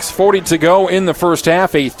 6:40 to go in the first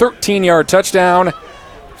half. A 13-yard touchdown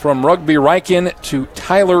from Rugby Riken to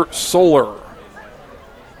Tyler Solar.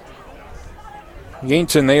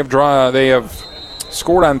 Yankton, they have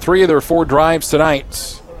scored on 3 of their 4 drives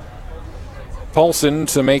tonight. Paulson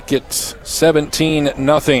to make it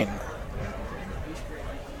 17-0.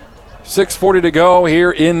 6:40 to go here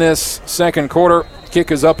in this second quarter. Kick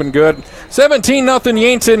is up and good. 17-0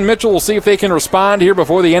 Yankton. Mitchell will see if they can respond here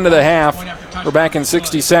before the end of the half. We're back in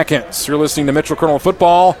 60 seconds. You're listening to Mitchell Colonel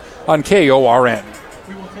Football on KORN.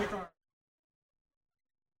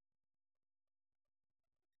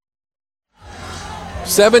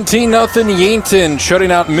 17-0 Yankton,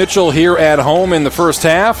 shutting out Mitchell here at home in the first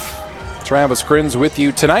half. Travis Krins with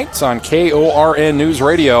you tonight on KORN News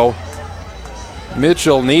Radio.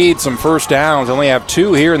 Mitchell needs some first downs. Only have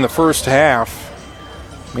 2 here in the first half.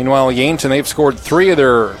 Meanwhile, Yankton, they've scored 3 of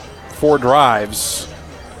their 4 drives.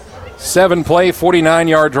 7-play,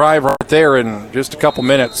 49-yard drive right there in just a couple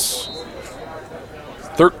minutes.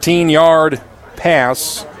 13-yard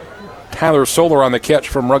pass. Tyler Solar on the catch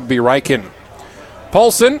from Rugby Riken.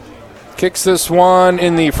 Paulson kicks this one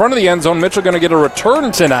in the front of the end zone. Mitchell going to get a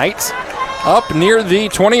return tonight. Up near the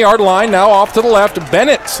 20-yard line, now off to the left.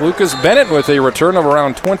 Lucas Bennett with a return of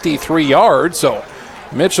around 23 yards. So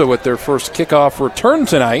Mitchell with their first kickoff return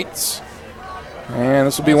tonight. And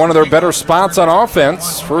this will be one of their better spots on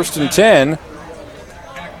offense. First and 10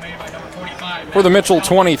 for the Mitchell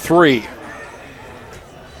 23.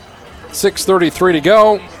 6:33 to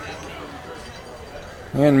go.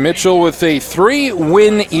 And Mitchell with a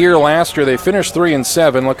 3-win year last year. They finished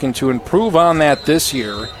 3-7, looking to improve on that this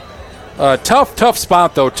year. Tough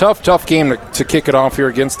spot, though. Tough game to kick it off here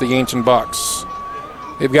against the Yankton Bucks.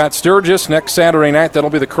 They've got Sturgis next Saturday night. That'll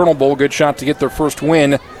be the Colonel Bowl. Good shot to get their first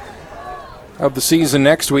win of the season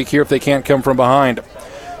next week here if they can't come from behind.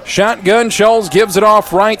 Shotgun, Schulz gives it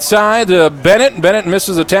off right side to Bennett. Bennett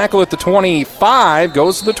misses a tackle at the 25,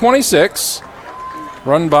 goes to the 26.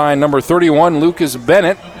 Run by number 31, Lucas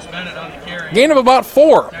Bennett. Gain of about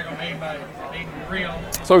 4.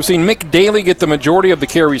 So we've seen Mick Daly get the majority of the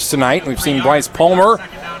carries tonight. We've seen Bryce Palmer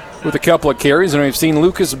with a couple of carries, and we've seen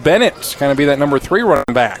Lucas Bennett kind of be that number 3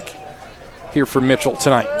 running back here for Mitchell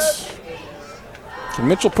tonight. Can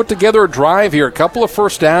Mitchell put together a drive here? A couple of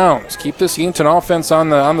first downs. Keep this Yankton offense on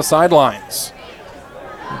the sidelines.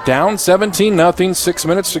 Down 17-0, 6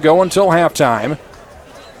 minutes to go until halftime.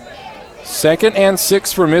 2nd and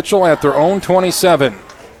 6 for Mitchell at their own 27.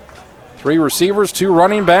 3 receivers, 2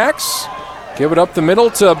 running backs. Give it up the middle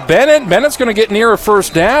to Bennett. Bennett's going to get near a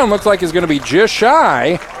first down. Looks like he's going to be just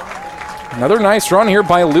shy. Another nice run here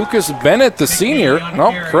by Lucas Bennett, the senior.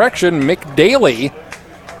 Correction, Mick Daly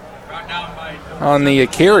on the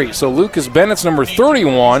carry. So Lucas Bennett's number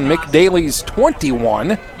 31, Mick Daly's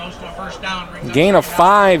 21. Gain of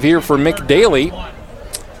 5 here for Mick Daly.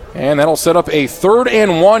 And that'll set up a 3rd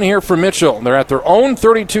and 1 here for Mitchell. They're at their own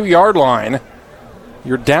 32-yard line.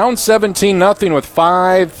 You're down 17-0 with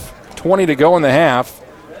 5:20 to go in the half.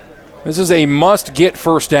 This is a must-get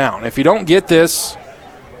first down. If you don't get this,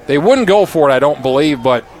 they wouldn't go for it, I don't believe,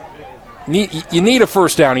 but you need a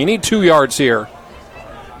first down. You need 2 yards here.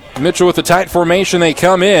 Mitchell with the tight formation. They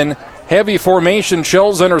come in. Heavy formation.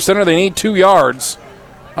 Schulz under center. They need 2 yards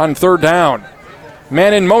on 3rd down.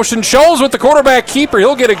 Man in motion. Schulz with the quarterback keeper.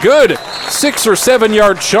 He'll get a good 6 or 7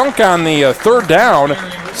 yard chunk on the 3rd down.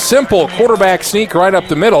 Simple quarterback sneak right up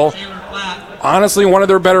the middle. Honestly, one of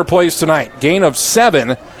their better plays tonight. Gain of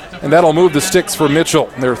 7, and that'll move the sticks for Mitchell.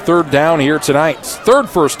 Their 3rd down here tonight. 3rd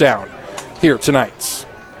first down here tonight.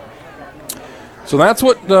 So that's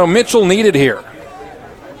what Mitchell needed here.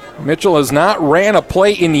 Mitchell has not ran a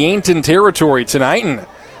play in Yankton territory tonight, and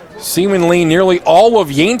seemingly nearly all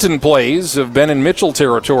of Yankton plays have been in Mitchell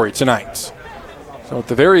territory tonight. So at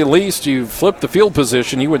the very least, you've flipped the field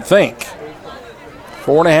position, you would think.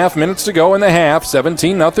 4.5 minutes to go in the half,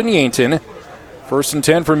 17-0 Yankton. 1st and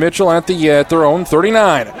 10 for Mitchell at their own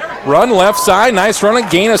 39. Run left side, nice run, a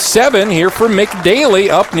gain of 7 here for Mick Daly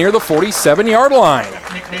up near the 47-yard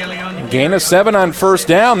line. Gain of 7 on first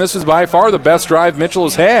down. This is by far the best drive Mitchell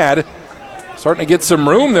has had. Starting to get some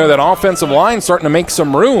room there. That offensive line starting to make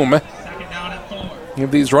some room.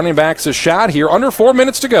 Give these running backs a shot here. Under 4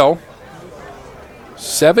 minutes to go.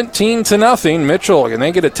 17-0. Mitchell, can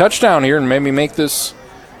they get a touchdown here and maybe make this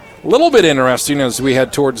a little bit interesting as we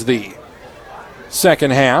head towards the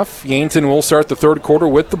second half? Yankton will start the 3rd quarter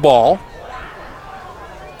with the ball.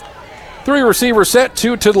 3 receivers set,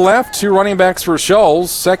 2 to the left, 2 running backs for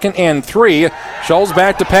Schulz. 2nd and 3. Schulz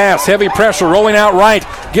back to pass. Heavy pressure rolling out right.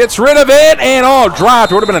 Gets rid of it and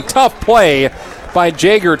dropped. Would have been a tough play by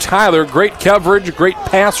Jager Tyler. Great coverage, great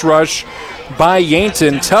pass rush by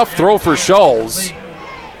Yankton. Tough throw for Schulz.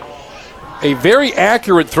 A very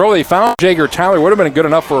accurate throw. They found Jager Tyler. Would have been good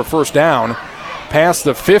enough for a first down. Past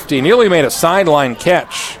the 50. Nearly made a sideline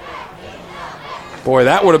catch. Boy,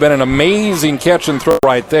 that would have been an amazing catch and throw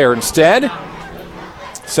right there. Instead,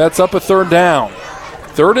 sets up a 3rd down.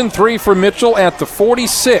 3rd and 3 for Mitchell at the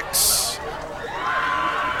 46.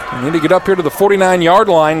 They need to get up here to the 49-yard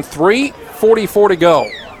line. 3:44 to go.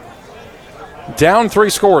 Down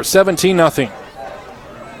 3 scores, 17-0.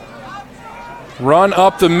 Run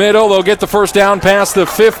up the middle. They'll get the first down past the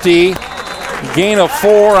 50. Gain of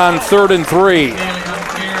 4 on 3rd and 3.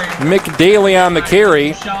 Mick Daly on the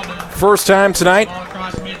carry. First time tonight,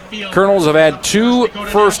 Colonels have had 2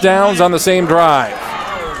 first downs on the same drive.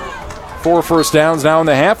 4 first downs now in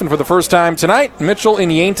the half, and for the first time tonight, Mitchell in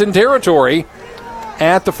Yankton territory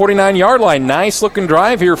at the 49-yard line. Nice looking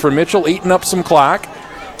drive here for Mitchell, eating up some clock.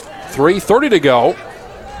 3:30 to go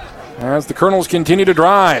as the Colonels continue to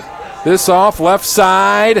drive. This off left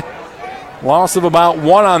side. Loss of about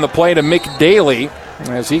 1 on the play to Mick Daly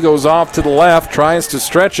as he goes off to the left, tries to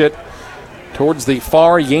stretch it towards the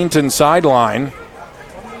far Yankton sideline.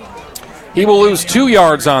 He will lose 2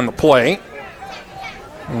 yards on the play.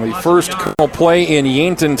 And the first Colonel play in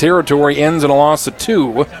Yankton territory ends in a loss of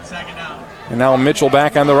 2. And now Mitchell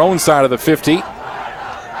back on their own side of the 50.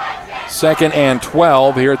 2nd and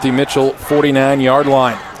 12 here at the Mitchell 49-yard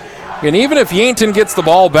line. And even if Yankton gets the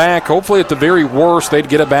ball back, hopefully at the very worst, they'd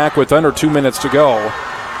get it back with under 2 minutes to go.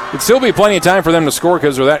 It'd still be plenty of time for them to score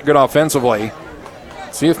because they're that good offensively.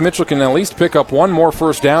 See if Mitchell can at least pick up 1 more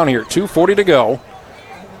first down here. 2:40 to go.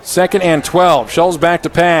 2nd and 12. Schulz back to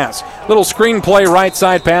pass. Little screenplay right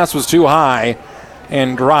side pass was too high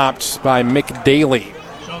and dropped by McDaly.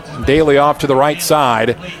 Daly off to the right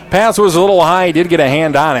side. Pass was a little high. He did get a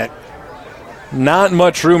hand on it. Not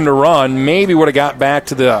much room to run. Maybe would have got back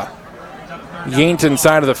to the Yankton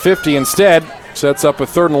side of the 50 instead. Sets up a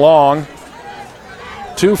 3rd and long.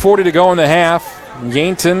 2:40 to go in the half.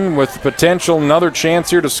 Yankton with potential another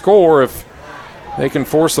chance here to score if they can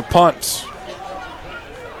force a punt.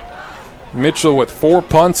 Mitchell with 4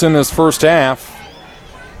 punts in this first half.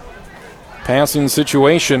 Passing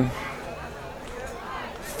situation.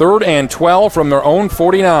 3rd and 12 from their own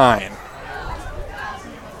 49.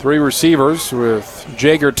 3 receivers with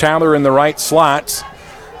Jager Tyler in the right slot.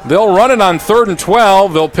 They'll run it on 3rd and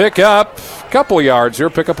 12. They'll pick up a couple yards here,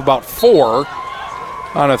 pick up about 4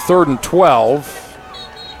 on a 3rd and 12.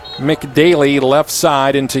 McDaly left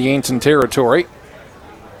side into Yankton territory.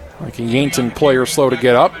 Like a Yankton player slow to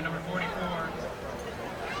get up.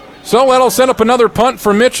 So that'll set up another punt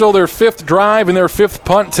for Mitchell, their 5th drive and their 5th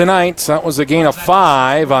punt tonight. That was a gain of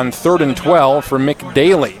 5 on 3rd and 12 for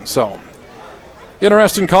McDaly. So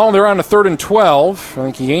interesting call. They're on a 3rd and 12.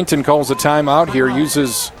 I think Yankton calls a timeout here,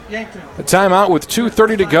 uses a timeout with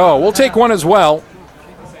 2:30 to go. We'll take one as well.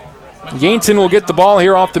 Yankton will get the ball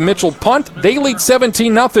here off the Mitchell punt. They lead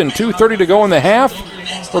 17-0, 2:30 to go in the half.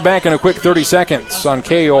 We're back in a quick 30 seconds on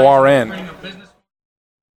KORN.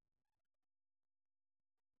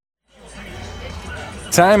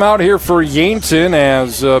 Timeout here for Yankton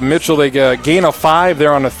as Mitchell, they gain of 5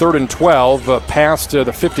 there on a 3rd and 12, past the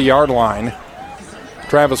 50-yard line.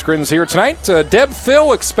 Travis Grin's here tonight. Deb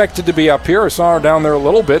Thill expected to be up here. I saw her down there a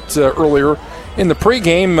little bit earlier in the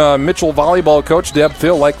pregame. Mitchell volleyball coach Deb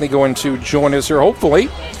Thill likely going to join us here, hopefully,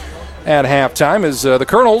 at halftime as the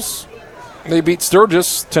Colonels, they beat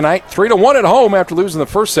Sturgis tonight 3-1 at home after losing the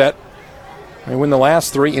first set. They win the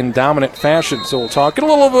last 3 in dominant fashion. So we'll talk a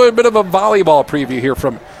little bit of a volleyball preview here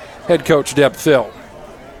from head coach Deb Thill.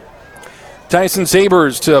 Tyson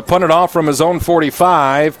Sabers to punt it off from his own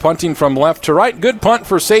 45, punting from left to right. Good punt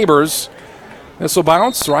for Sabers. This will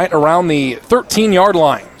bounce right around the 13-yard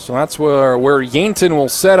line. So that's where Yankton will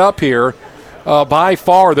set up here. By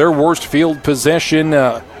far their worst field position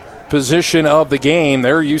of the game.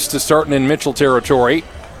 They're used to starting in Mitchell territory.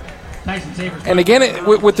 And again,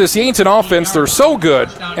 with this Yankton offense, they're so good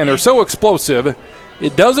and they're so explosive,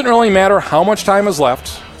 it doesn't really matter how much time is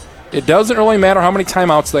left. It doesn't really matter how many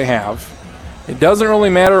timeouts they have. It doesn't really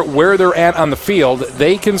matter where they're at on the field.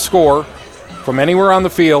 They can score from anywhere on the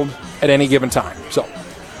field at any given time. So,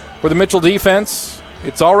 for the Mitchell defense,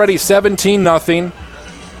 it's already 17-0.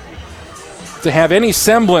 To have any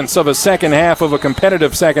semblance of a second half, of a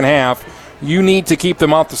competitive second half, you need to keep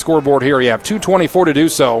them off the scoreboard here. You have 2:24 to do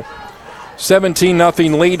so.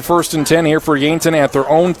 17-0 lead, 1st and 10 here for Yankton at their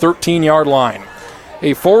own 13-yard line.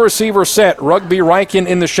 A 4-receiver set. Rugby Riken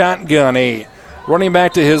in the shotgun. A running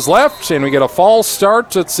back to his left, and we get a false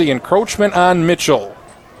start. Let's see, encroachment on Mitchell.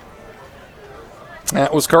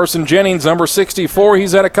 That was Carson Jennings, number 64.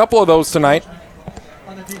 He's had a couple of those tonight.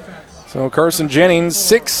 So Carson Jennings,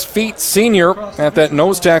 6 feet senior at that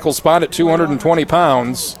nose tackle spot at 220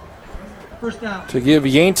 pounds. To give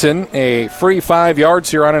Yankton a free 5 yards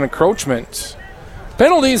here on an encroachment.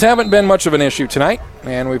 Penalties haven't been much of an issue tonight,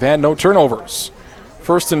 and we've had no turnovers.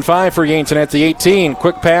 1st and 5 for Yankton at the 18.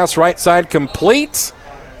 Quick pass, right side complete.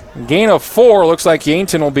 Gain of 4. Looks like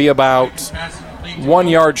Yankton will be about 1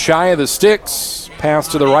 yard shy of the sticks. Pass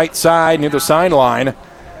to the right side near the sideline.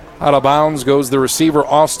 Out of bounds goes the receiver,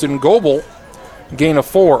 Austin Goebel. Gain of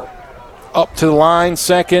 4. Up to the line,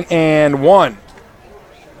 2nd and 1.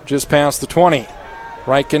 Just past the 20.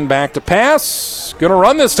 Riken back to pass. Going to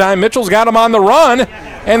run this time. Mitchell's got him on the run,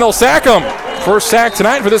 and they'll sack him. First sack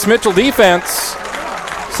tonight for this Mitchell defense.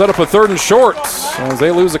 Set up a 3rd and short as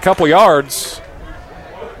they lose a couple yards.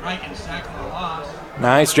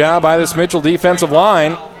 Nice job by this Mitchell defensive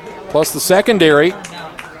line, plus the secondary,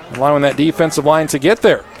 allowing that defensive line to get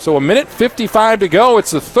there. So 1:55 to go.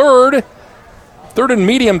 It's the 3rd and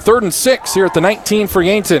medium, 3rd and 6 here at the 19 for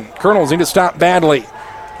Yankton. Colonels need to stop badly.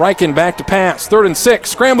 Riken back to pass. 3rd and 6.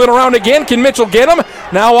 Scrambling around again. Can Mitchell get him?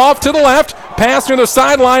 Now off to the left. Pass near the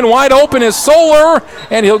sideline. Wide open is Solar,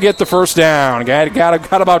 and he'll get the first down.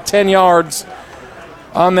 Got about 10 yards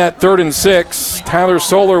on that 3rd and 6. Tyler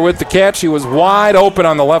Solar with the catch. He was wide open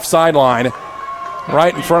on the left sideline,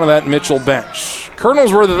 right in front of that Mitchell bench.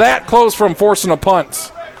 Colonels were that close from forcing a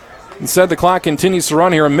punt. Instead, the clock continues to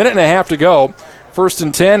run here. 1.5 to go. 1st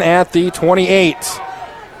and 10 at the 28.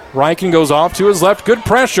 Riken goes off to his left. Good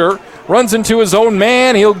pressure. Runs into his own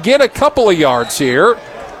man. He'll get a couple of yards here.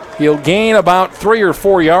 He'll gain about 3 or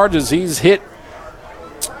 4 yards as he's hit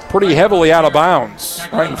pretty heavily out of bounds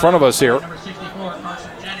right in front of us here.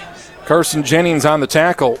 Carson Jennings on the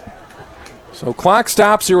tackle. So clock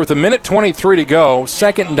stops here with 1:23 to go.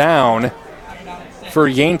 Second down for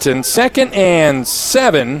Yankton. 2nd and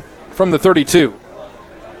 7 from the 32.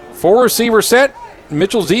 4 receiver set.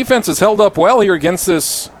 Mitchell's defense has held up well here against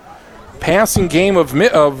this passing game of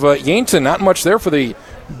Yankton. Not much there for the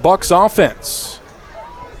Bucks offense.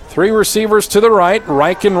 3 receivers to the right.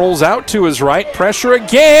 Reichen rolls out to his right. Pressure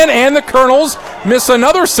again, and the Colonels miss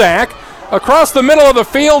another sack. Across the middle of the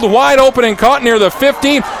field, wide open and caught near the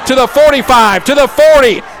 50, to the 45, to the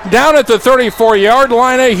 40, down at the 34-yard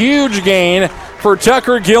line. A huge gain for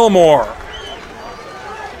Tucker Gilmore.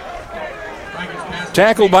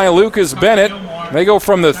 Tackled by Lucas Bennett. They go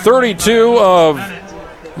from the 32 of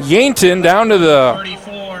Yankton down to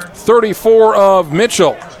the 34 of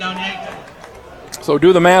Mitchell. So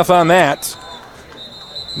do the math on that.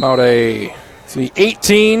 About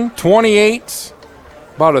 18, 28,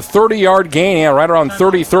 about a 30-yard gain. Yeah, right around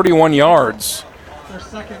 30, 31 yards.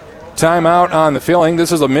 Timeout on the field. I think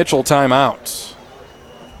this is a Mitchell timeout.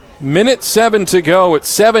 1:07 to go.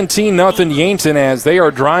 It's 17-0 Yankton as they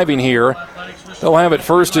are driving here. They'll have it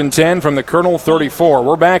 1st and 10 from the Colonel 34.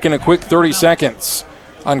 We're back in a quick 30 seconds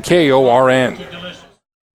on KORN.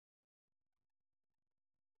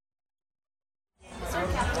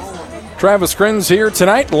 Travis Krenz here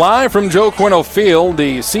tonight, live from Joe Quinto Field,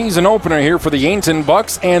 the season opener here for the Yankton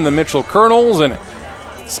Bucks and the Mitchell Colonels. And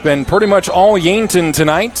it's been pretty much all Yankton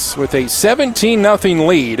tonight with a 17-0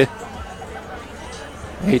 lead.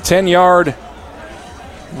 A 10-yard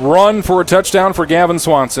run for a touchdown for Gavin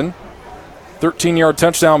Swanson. 13-yard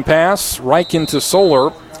touchdown pass, Reichen to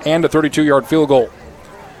Solar, and a 32-yard field goal.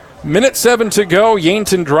 1:07 to go,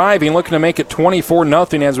 Yankton driving, looking to make it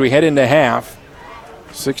 24-0 as we head into half.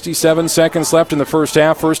 67 seconds left in the first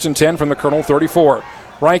half, 1st and 10 from the Colonel 34.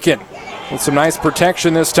 Reichen with some nice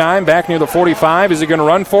protection this time, back near the 45. Is he going to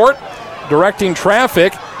run for it? Directing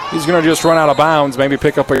traffic. He's going to just run out of bounds, maybe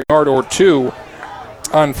pick up a yard or 2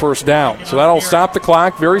 on 1st down. So that'll stop the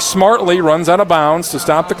clock. Very smartly runs out of bounds to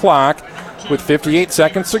stop the clock with 58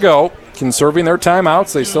 seconds to go. Conserving their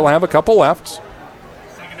timeouts. They still have a couple left.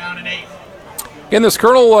 In this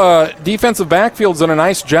Colonel defensive backfield's done a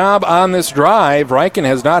nice job on this drive. Reichen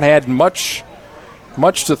has not had much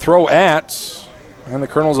to throw at. And the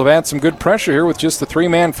Colonels have had some good pressure here with just the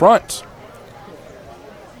 3-man front.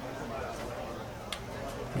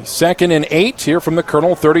 2nd and 8 here from the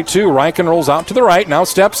Colonel 32. Reichen rolls out to the right, now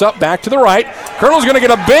steps up back to the right. Colonel's going to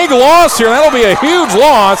get a big loss here. That'll be a huge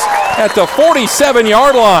loss at the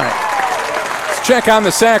 47-yard line. Let's check on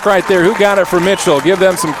the sack right there. Who got it for Mitchell? Give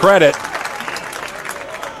them some credit.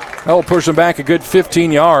 That'll push them back a good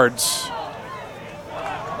 15 yards.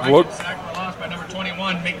 Look.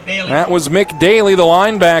 That was Mick Daly, the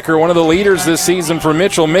linebacker, one of the leaders this season for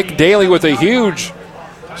Mitchell. Mick Daly with a huge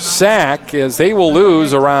sack as they will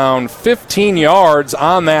lose around 15 yards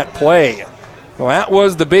on that play. Well, that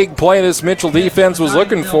was the big play this Mitchell defense was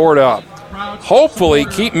looking for to hopefully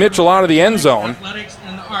keep Mitchell out of the end zone.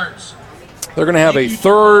 They're going to have a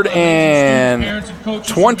 3rd and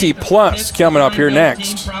 20-plus coming up here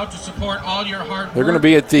next. They're going to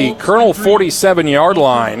be at the Colonel 47-yard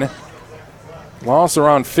line. Loss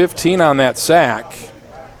around 15 on that sack.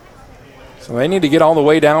 So they need to get all the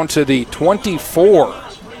way down to the 24.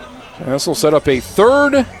 And this will set up a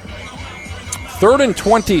 3rd and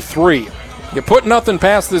 23. You put nothing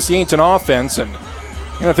past this Yankton offense, and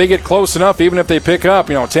if they get close enough, even if they pick up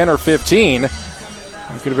 10 or 15, you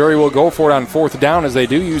could very well go for it on 4th down as they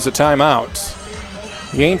do use a timeout.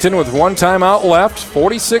 Yankton with 1 timeout left,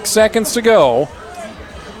 46 seconds to go.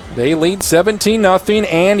 They lead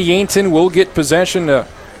 17-0, and Yankton will get possession to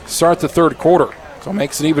start the 3rd quarter. So it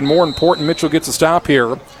makes it even more important Mitchell gets a stop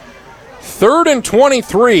here. 3rd and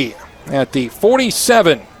 23 at the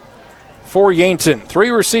 47 for Yankton. 3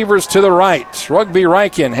 receivers to the right. Rugby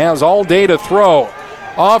Reichen has all day to throw.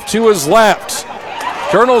 Off to his left.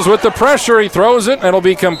 Colonels with the pressure. He throws it. It'll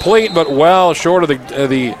be complete, but well short of the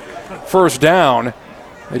 1st down.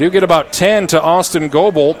 They do get about 10 to Austin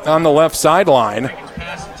Goebel on the left sideline.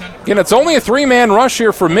 Again, it's only a 3-man rush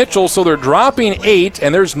here for Mitchell, so they're dropping 8,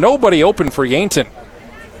 and there's nobody open for Yankton.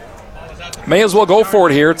 May as well go for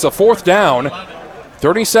it here. It's a 4th down.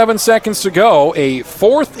 37 seconds to go. A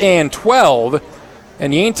 4th and 12.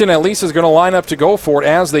 And Yankton at least is going to line up to go for it,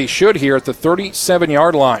 as they should here at the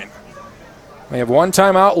 37-yard line. They have 1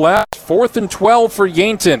 timeout left. 4th and 12 for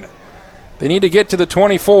Yankton. They need to get to the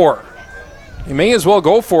 24. They may as well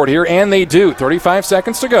go for it here, and they do. 35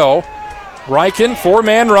 seconds to go. Reichen,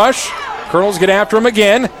 4-man rush. Colonels get after him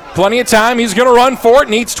again. Plenty of time. He's going to run for it.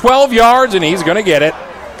 Needs 12 yards, and he's going to get it.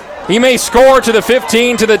 He may score to the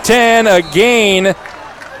 15, to the 10, a gain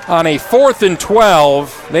on a 4th and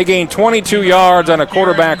 12. They gain 22 yards on a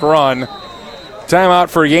quarterback run. Timeout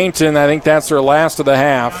for Yankton. I think that's their last of the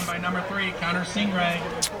half.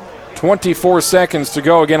 24 seconds to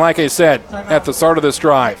go. Again, like I said, at the start of this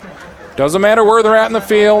drive. Doesn't matter where they're at in the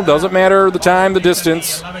field. Doesn't matter the time, the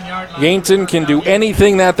distance. Yankton can do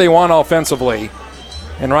anything that they want offensively.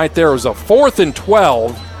 And right there was a 4th and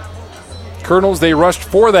 12. Colonels, they rushed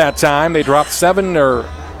 4 that time. They dropped 7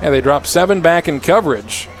 back in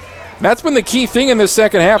coverage. That's been the key thing in this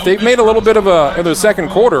second half. They've made a little bit of in the second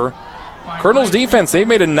quarter. Colonels defense, they've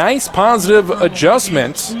made a nice positive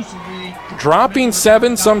adjustment, dropping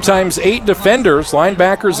 7, sometimes 8 defenders,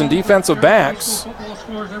 linebackers and defensive backs.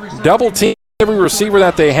 Double team every receiver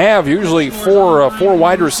that they have, usually four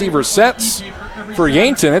wide receiver sets for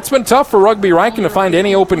Yankton. It's been tough for Rugby Riken to find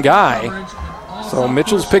any open guy. So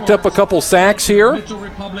Mitchell's picked up a couple sacks here.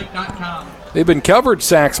 They've been covered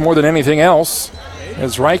sacks more than anything else,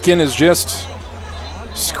 as Riken is just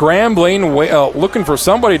scrambling, looking for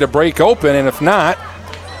somebody to break open, and if not,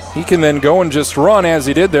 he can then go and just run as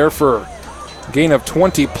he did there for a gain of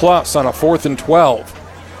 20-plus on a 4th and 12.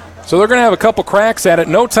 So they're going to have a couple cracks at it.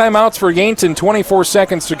 No timeouts for Yankton, 24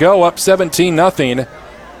 seconds to go, up 17-0.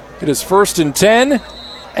 It is 1st and 10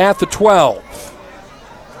 at the 12.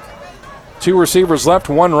 2 receivers left,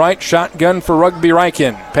 1 right, shotgun for Rugby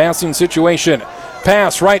Riken. Passing situation,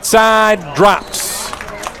 pass right side, dropped.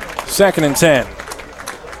 2nd and 10.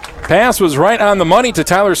 Pass was right on the money to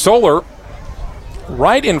Tyler Soler,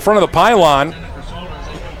 right in front of the pylon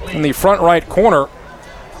in the front right corner.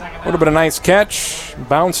 Would have been a nice catch,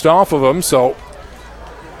 bounced off of him. So,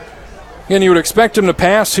 again, you would expect him to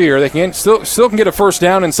pass here. They can still can get a first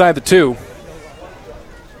down inside the 2.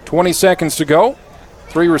 20 seconds to go.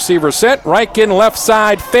 3 receivers set. Riken left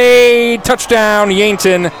side fade. Touchdown,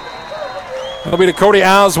 Yankton. That'll be to Cody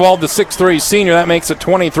Oswald, the 6'3 senior. That makes it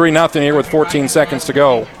 23-0 here with 14 seconds to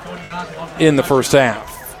go in the first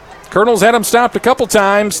half. Colonels had him stopped a couple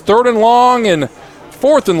times. 3rd and long and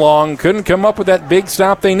 4th and long. Couldn't come up with that big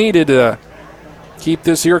stop they needed to keep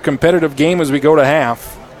this here competitive game as we go to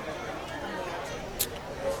half.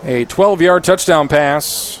 A 12-yard touchdown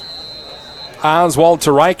pass. Oswald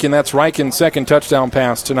to Riken. That's Riken's 2nd touchdown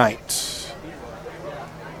pass tonight.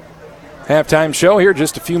 Halftime show here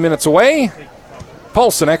just a few minutes away.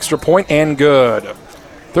 Pulse an extra point and good.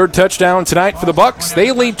 3rd touchdown tonight for the Bucks.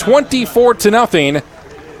 They lead 24-0.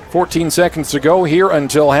 14 seconds to go here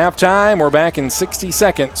until halftime. We're back in 60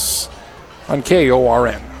 seconds on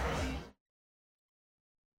KORN.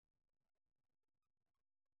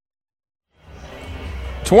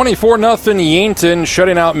 (24-0) Yankton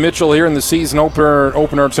shutting out Mitchell here in the season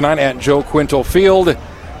opener tonight at Joe Quintal Field.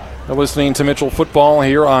 You're listening to Mitchell football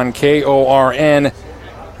here on KORN.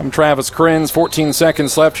 I'm Travis Krenz. 14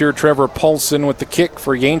 seconds left here. Trevor Paulson with the kick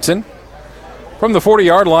for Yankton. From the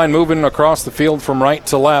 40-yard line, moving across the field from right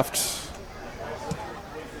to left.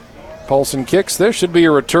 Paulson kicks. There should be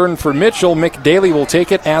a return for Mitchell. McDaly will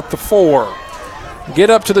take it at the 4. Get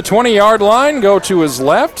up to the 20-yard line, go to his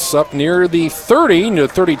left, up near the 30 to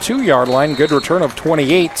 32-yard line. Good return of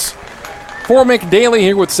 28 for McDaly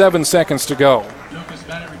here with 7 seconds to go.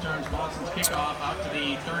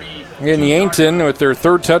 In Yankton with their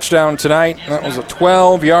 3rd touchdown tonight. That was a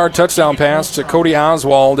 12-yard touchdown pass to Cody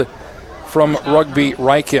Oswald from Rugby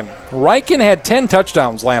Riken. Riken had 10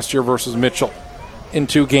 touchdowns last year versus Mitchell in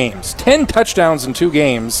 2 games. 10 touchdowns in 2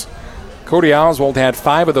 games. Cody Oswald had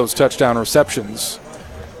 5 of those touchdown receptions.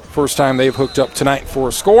 First time they've hooked up tonight for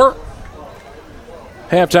a score.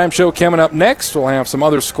 Halftime show coming up next. We'll have some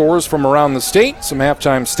other scores from around the state, some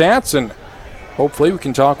halftime stats, and hopefully we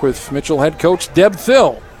can talk with Mitchell head coach Deb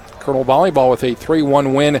Thill. Colonel Volleyball with a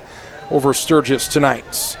 3-1 win over Sturgis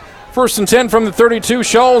tonight. 1st and 10 from the 32.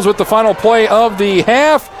 Scholes with the final play of the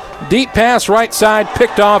half. Deep pass right side,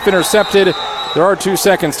 picked off, intercepted. There are 2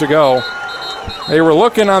 seconds to go. They were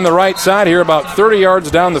looking on the right side here about 30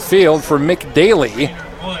 yards down the field for McDaly.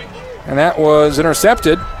 And that was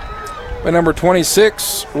intercepted by number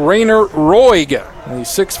 26, Rainer Roig, the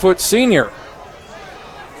 6-foot senior.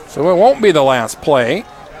 So it won't be the last play.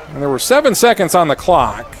 And there were 7 seconds on the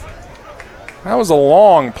clock. That was a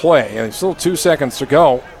long play. There's still 2 seconds to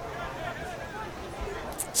go.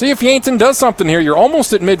 See if Yankton does something here. You're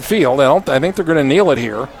almost at midfield. I think they're going to kneel it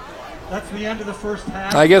here. That's the end of the first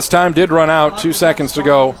half. I guess time did run out. 2 seconds to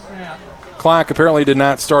go. Clock apparently did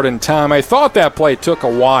not start in time. I thought that play took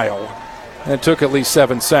a while, and it took at least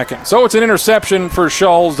 7 seconds. So it's an interception for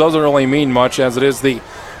Scholes. Doesn't really mean much, as it is the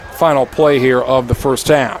final play here of the first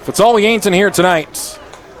half. It's all Yankton here tonight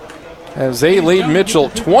as they lead Mitchell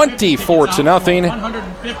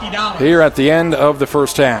 24-0 here at the end of the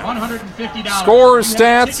first half. Scores,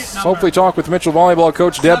 stats, hopefully talk with Mitchell volleyball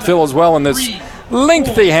coach Deb Phil as well in this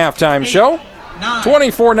lengthy halftime show.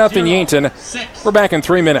 24-0 Yankton. We're back in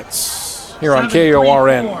 3 minutes here on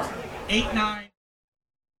KORN.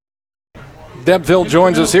 Deb Phil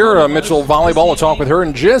joins us here. Mitchell volleyball. We'll talk with her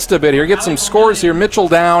in just a bit here. Get some scores here. Mitchell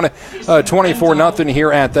down 24-0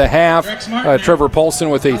 here at the half. Trevor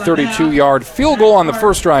Paulson with a 32-yard field goal on the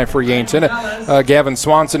first drive for Yankton. Gavin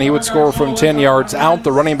Swanson, he would score from 10 yards out,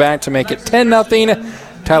 the running back, to make it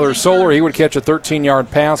 10-0. Tyler Soler, he would catch a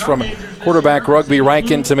 13-yard pass from quarterback Rugby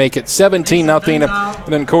Ryken to make it 17-0.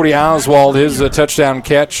 And then Cody Oswald, his touchdown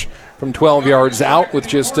catch from 12 yards out with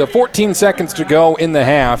just 14 seconds to go in the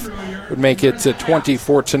half would make it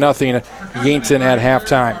 24-0 Yankton at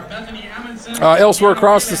halftime. Elsewhere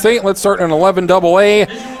across the state, let's start in 11 AA.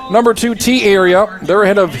 Number 2 T area, they're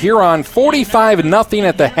ahead of Huron 45-0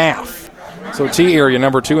 at the half. So T area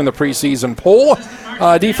number 2 in the preseason poll.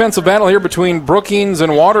 Defensive battle here between Brookings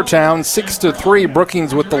and Watertown. 6-3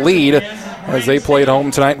 Brookings with the lead as they played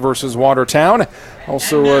home tonight versus Watertown.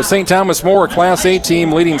 Also St. Thomas More, a Class A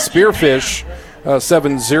team, leading Spearfish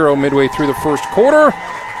 7-0 midway through the first quarter.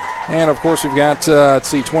 And, of course, we've got,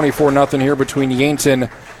 24-0 here between Yankton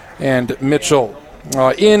and Mitchell.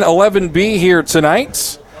 In 11B here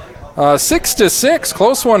tonight, 6-6,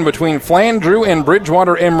 close one between Flandreau and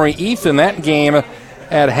Bridgewater Emory East in that game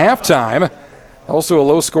at halftime. Also a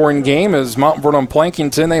low-scoring game as Mount Vernon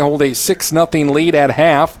Plankington, they hold a 6-0 lead at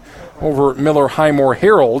half over Miller Highmore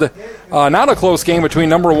Herald. Not a close game between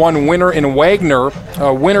number 1 Winner and Wagner.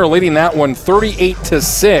 Winner leading that one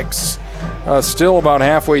 38-6. Still about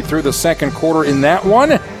halfway through the second quarter in that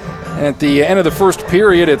one. And at the end of the first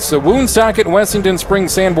period, it's Woonsocket, Wessington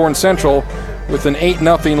Springs, Sanborn Central with an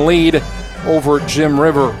 8-0 lead over Jim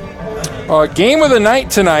River. Game of the night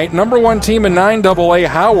tonight, number 1 team in 9AA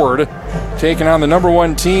Howard taking on the number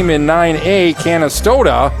 1 team in 9A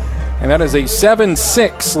Canastota. And that is a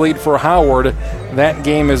 7-6 lead for Howard. That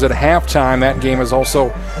game is at halftime. That game is also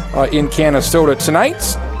in Canastota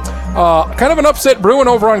tonight. Kind of an upset brewing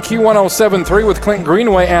over on Q1073 with Clint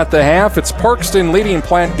Greenway at the half. It's Parkston leading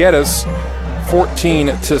Plant Geddes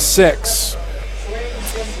 14-6.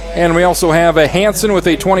 And we also have a Hanson with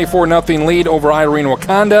a 24-0 lead over Irene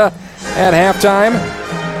Wakanda at halftime.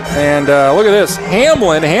 And look at this.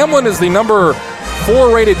 Hamlin is the number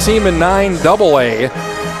 4 rated team in 9AA.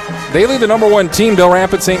 They lead the number 1 team, Del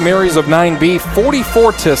Rapids St. Mary's of 9B,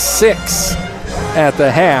 44-6 at the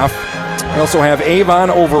half. We also have Avon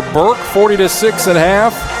over Burke, 40-6 at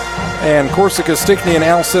half. And Corsica Stickney and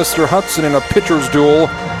Alcester Hudson in a pitcher's duel.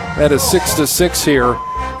 That is 6-6 here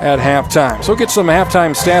at halftime. So we'll get some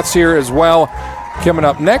halftime stats here as well. Coming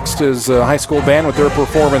up next is a high school band with their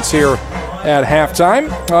performance here at halftime.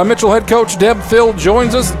 Mitchell head coach Deb Phil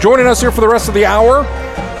joining us here for the rest of the hour.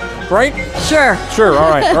 Right? Sure. All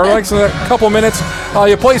right. Our next couple minutes.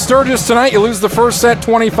 You play Sturgis tonight. You lose the first set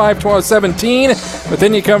 25-17, but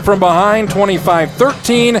then you come from behind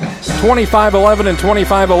 25-13, 25-11, and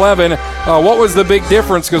 25-11. What was the big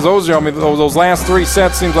difference? Because those last 3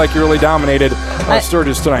 sets seems like you really dominated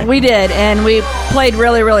Sturgis tonight. We did, and we played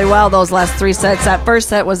really, really well those last 3 sets. That first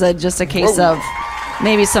set was just a case of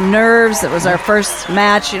maybe some nerves. It was our first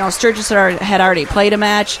match. Sturgis had already played a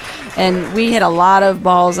match, and we hit a lot of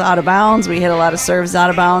balls out of bounds. We hit a lot of serves out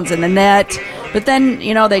of bounds in the net. But then,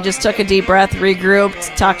 they just took a deep breath,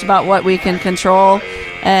 regrouped, talked about what we can control,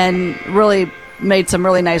 and really made some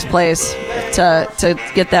really nice plays to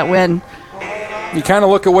get that win. You kind of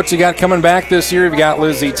look at what you got coming back this year. You've got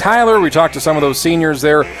Lizzie Tyler. We talked to some of those seniors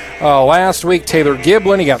there last week. Taylor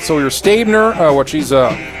Giblin. You got Sawyer Stabner. She's a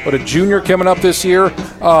junior coming up this year.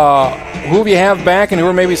 Who do you have back, and who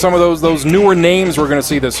are maybe some of those newer names we're going to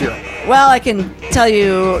see this year? Well, I can tell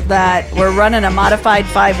you that we're running a modified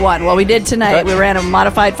 5-1. Well, we did tonight. Okay. We ran a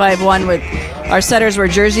modified 5-1 with our setters were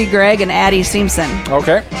Jersey Gregg and Addie Simpson.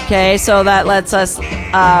 Okay, so that lets us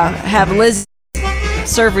have Liz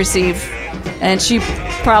serve receive. And she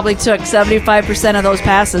probably took 75% of those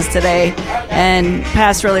passes today and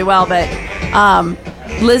passed really well. But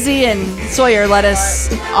Lizzie and Sawyer led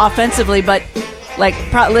us offensively, but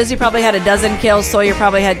Lizzie probably had a dozen kills, Sawyer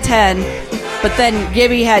probably had 10. But then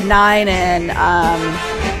Gibby had 9, and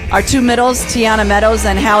our 2 middles, Tiana Meadows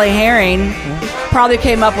and Hallie Herring, probably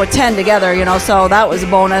came up with 10 together, so that was a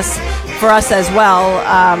bonus for us as well.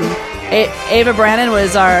 Ava Brannon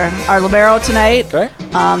was our libero tonight. Okay.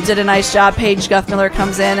 Did a nice job. Paige Guthmiller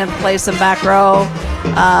comes in and plays some back row.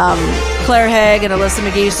 Claire Haig and Alyssa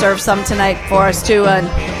McGee served some tonight for us too. And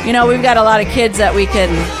we've got a lot of kids that we can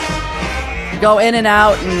go in and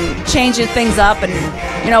out and changing things up. And,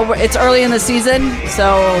 it's early in the season.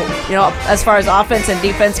 So, as far as offense and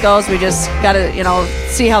defense goes, we just got to,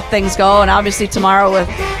 see how things go. And obviously tomorrow with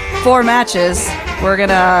 4 matches, we're going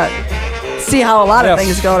to see how a lot of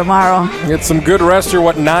things go tomorrow. Get some good rest here.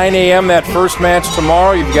 9 a.m. that first match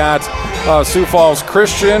tomorrow. You've got Sioux Falls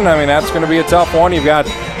Christian. I mean, that's going to be a tough one. You've got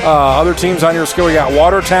other teams on your schedule. You got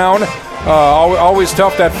Watertown. Always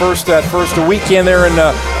tough that first weekend there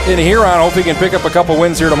in Huron. Hope you can pick up a couple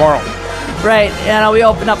wins here tomorrow. Right. We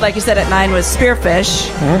opened up, like you said, at 9 with Spearfish.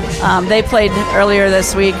 Mm-hmm. They played earlier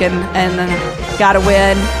this week and got a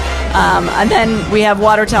win. And then we have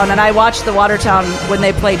Watertown, and I watched the Watertown when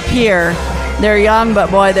they played Pierre. They're young,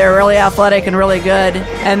 but boy, they're really athletic and really good.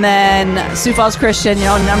 And then Sioux Falls Christian,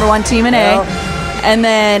 number 1 team in A. And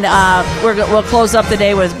then we'll close up the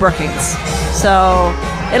day with Brookings. So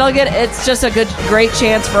it's just a great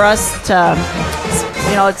chance for us to,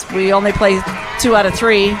 we only play 2 out of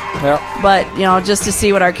 3. Yeah. But just to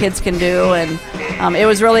see what our kids can do, and it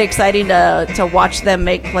was really exciting to watch them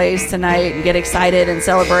make plays tonight and get excited and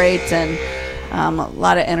celebrate, and a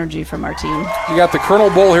lot of energy from our team. You got the Colonel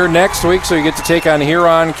Bowl here next week, so you get to take on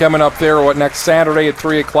Huron coming up there, next Saturday at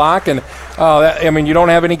 3 o'clock. And, you don't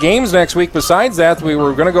have any games next week besides that. We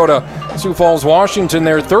were going to go to Sioux Falls, Washington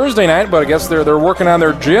there Thursday night, but I guess they're working on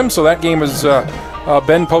their gym, so that game has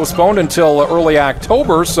been postponed until early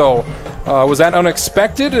October. So was that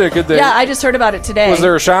unexpected? I just heard about it today. Was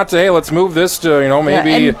there a shot to, hey, let's move this to,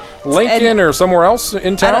 maybe Lincoln or somewhere else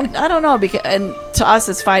in town? I don't know, because, and to us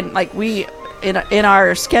it's fine. Like in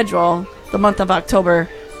our schedule, the month of October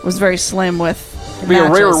was very slim with It'd be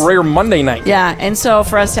matches. A rare Monday night. Yeah, and so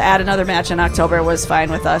for us to add another match in October was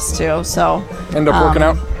fine with us too. So end up working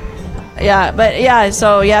out. Yeah,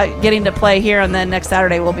 so getting to play here, and then next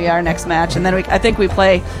Saturday will be our next match, and then I think we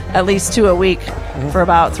play at least 2 a week for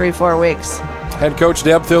about 3-4 weeks. Head coach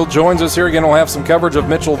Deb Thill joins us here again. We'll have some coverage of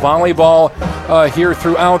Mitchell volleyball here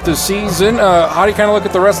throughout the season. How do you kind of look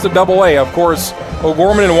at the rest of AA? Of course,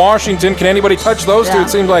 O'Gorman and Washington. Can anybody touch those two? It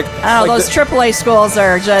seems like those AAA schools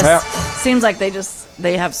are just seems like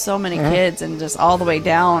they have so many kids and just all the way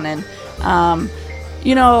down, and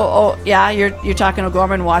you're talking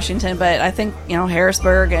O'Gorman, Washington, but I think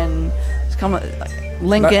Harrisburg and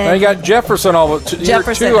Lincoln. Now you got Jefferson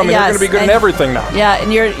Jefferson too. I mean, they're going to be good in everything now. Yeah,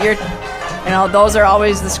 and you're those are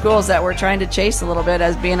always the schools that we're trying to chase a little bit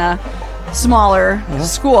as being a smaller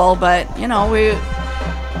school, but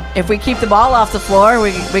if we keep the ball off the floor,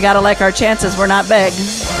 we got to like our chances. We're not big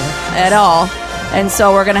at all, and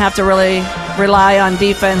so we're going to have to really rely on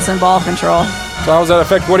defense and ball control. So how does that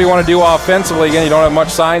affect what do you want to do offensively? Again, you don't have much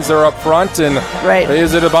size there up front, and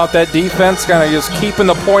is it about that defense kind of just keeping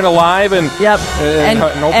the point alive and running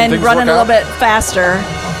a little bit faster?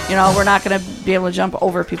 We're not going to be able to jump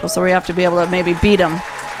over people, so we have to be able to maybe beat them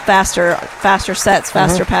faster sets,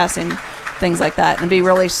 faster passing, things like that, and be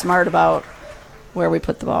really smart about where we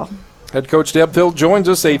put the ball. Head coach Deb Thill joins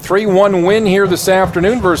us. A 3-1 win here this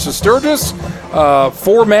afternoon versus Sturgis.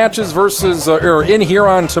 4 matches in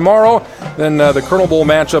Huron tomorrow. Then the Colonel Bowl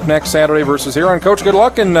matchup next Saturday versus Huron. Coach, good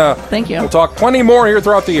luck, and thank you. We'll talk plenty more here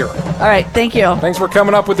throughout the year. All right, thank you. Thanks for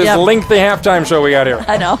coming up with this lengthy halftime show we got here.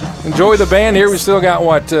 I know. Enjoy the band here. We still got,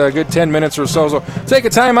 a good 10 minutes or so. So take a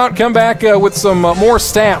timeout, come back with some more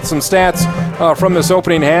stats. Some stats from this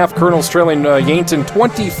opening half. Colonel's trailing Yankton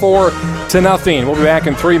 24-0. We'll be back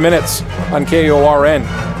in 3 minutes on KORN.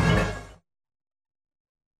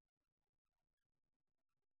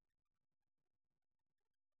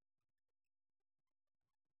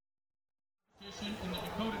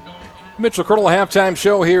 Mitchell Colonel halftime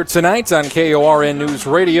show here tonight on KORN News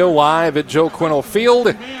Radio, live at Joe Quinnell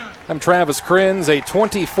Field. I'm Travis Krenz. A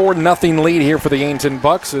 24-0 lead here for the Yankton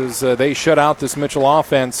Bucks as they shut out this Mitchell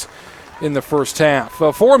offense in the first half.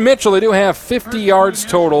 For Mitchell, they do have 50 yards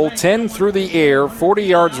total, 10 through the air, 40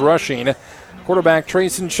 yards rushing. Quarterback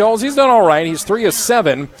Trayson Schultz, he's done all right. He's 3 of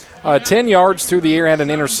 7, 10 yards through the air, had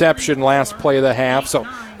an interception last play of the half, so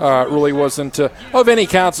really wasn't of any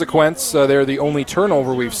consequence. They're the only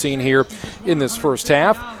turnover we've seen here in this first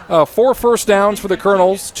half. 4 first downs for the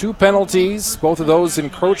Colonels, 2 penalties, both of those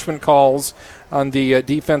encroachment calls on the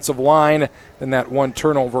defensive line, and that 1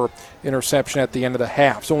 turnover interception at the end of the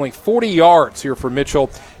half. So only 40 yards here for Mitchell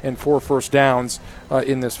and 4 first downs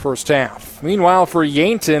in this first half. Meanwhile, for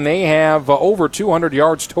Yankton, they have over 200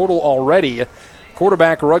 yards total already.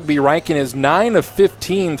 Quarterback Rugby Riken is 9 of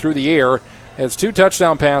 15 through the air, has 2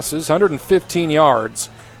 touchdown passes, 115 yards,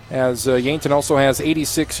 as Yankton also has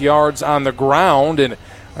 86 yards on the ground, and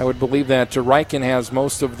I would believe that Riken has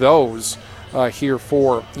most of those. here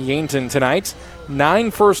for Yankton tonight.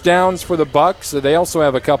 9 first downs for the Bucks. They also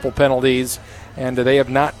have a couple penalties, and they have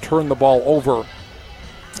not turned the ball over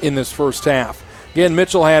in this first half. Again,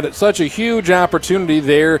 Mitchell had such a huge opportunity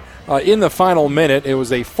there in the final minute. It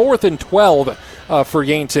was a 4th and 12 for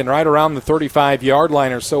Yankton, right around the 35-yard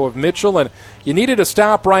line or so of Mitchell, and you needed a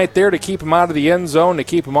stop right there to keep him out of the end zone, to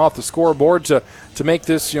keep him off the scoreboard, to make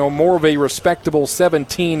this more of a respectable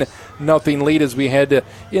 17-0 lead as we head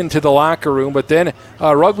into the locker room. But then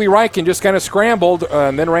Rugby Riken just kind of scrambled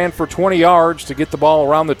and then ran for 20 yards to get the ball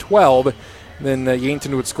around the 12. Then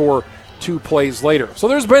Yankton would score 2 plays later. So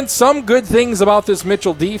there's been some good things about this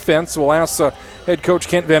Mitchell defense. We'll ask head coach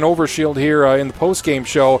Kent Van Overshield here in the postgame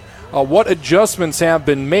show what adjustments have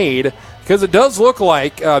been made, because it does look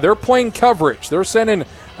like they're playing coverage. They're sending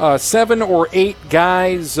 7 or 8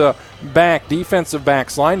 guys back, defensive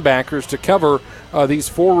backs, linebackers, to cover these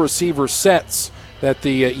 4 receiver sets that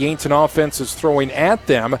the Yankton offense is throwing at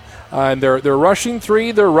them. And they're rushing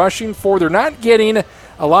 3, they're rushing 4. They're not getting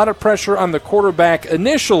a lot of pressure on the quarterback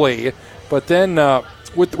initially, but then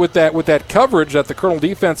with that coverage that the Colonel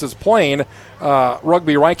defense is playing,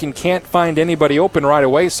 Rugby Riken can't find anybody open right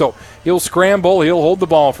away, so he'll scramble, he'll hold the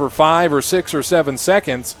ball for 5 or 6 or 7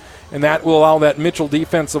 seconds, and that will allow that Mitchell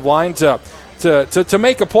defensive line to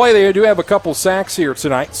make a play. They do have a couple sacks here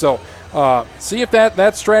tonight, so see if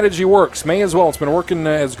that strategy works. May as well. It's been working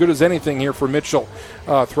as good as anything here for Mitchell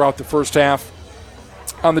throughout the first half.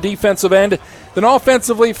 On the defensive end, then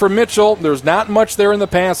offensively for Mitchell, there's not much there in the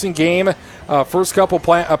passing game. First couple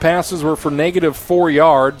passes were for -4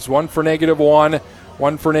 yards, 1 for -1,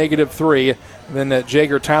 1 for -3. And then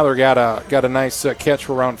Jager Tyler got a nice catch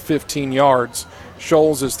for around 15 yards.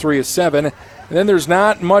 Scholes is 3 of 7. And then there's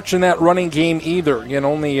not much in that running game either. Again,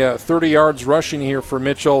 only 30 yards rushing here for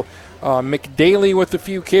Mitchell. McDaly with a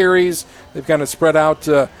few carries. They've kind of spread out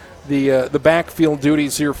the backfield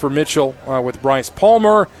duties here for Mitchell with Bryce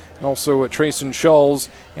Palmer and also Trayson Scholes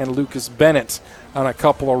and Lucas Bennett on a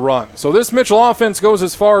couple of runs. So this Mitchell offense goes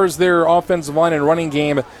as far as their offensive line and running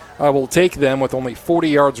game will take them, with only 40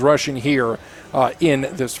 yards rushing here in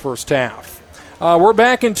this first half. We're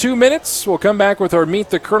back in 2 minutes. We'll come back with our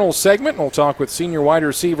Meet the Colonel segment, and we'll talk with senior wide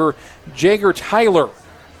receiver Jager Tyler.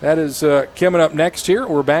 That is coming up next here.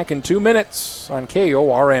 We're back in 2 minutes on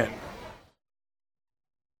KORN.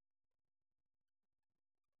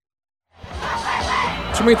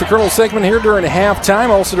 To Meet the Colonel segment here during halftime,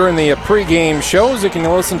 also during the pregame shows. You can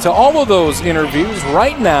listen to all of those interviews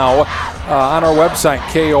right now on our website,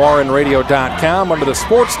 KORNradio.com, under the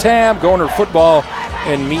sports tab, go under football,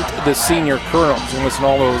 and Meet the Senior Colonels. You can listen to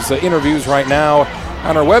all those interviews right now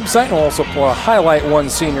on our website, and we'll also highlight one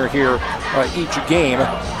senior here each game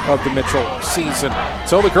of the Mitchell season.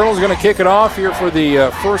 So the Colonels are going to kick it off here for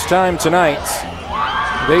the first time tonight.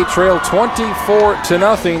 They trail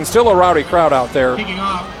 24-0. Still a rowdy crowd out there.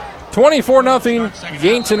 24-0.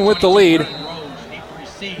 Yankton with the lead.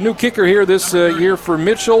 New kicker here this year for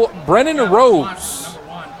Mitchell, Brennan Rose.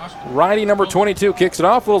 Righty number 22 kicks it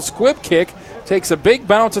off. A little squib kick. Takes a big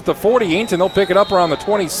bounce at the 40. Yankton, they'll pick it up around the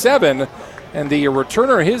 27. And the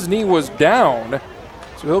returner, his knee was down.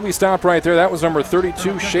 So he'll be stopped right there. That was number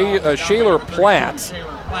 32, Shaler Platt.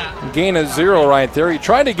 Gain of 0 right there. He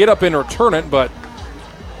tried to get up and return it, but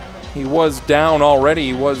he was down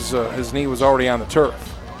already. His knee was already on the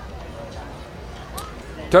turf.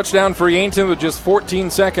 Touchdown for Yankton with just 14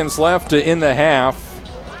 seconds left in the half.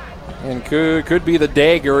 And could be the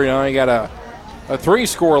dagger. You got a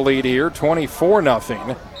 3-score lead here,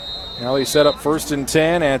 24-0. Now they set up 1st and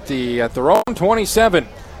 10 at their own 27.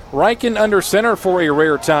 Riken under center for a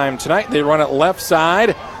rare time tonight. They run it left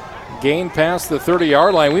side. Gain past the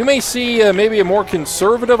 30-yard line. We may see maybe a more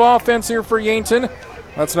conservative offense here for Yankton.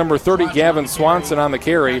 That's number 30, Gavin Swanson on the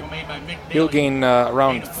carry. He'll gain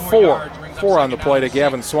around 4 on the play to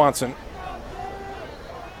Gavin Swanson.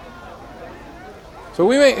 So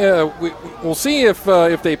we'll see if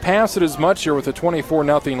they pass it as much here with a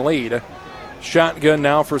 24-0 lead. Shotgun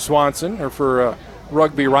now for Swanson, or for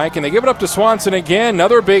Rugby Riken. They give it up to Swanson again.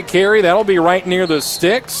 Another big carry. That'll be right near the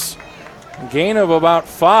sticks. Gain of about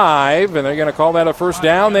 5, and they're going to call that a first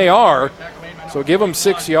down. They are. So give them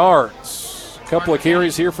 6 yards. Couple of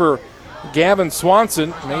carries here for Gavin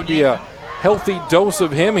Swanson. Maybe a healthy dose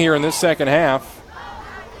of him here in this second half.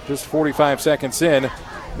 Just 45 seconds in.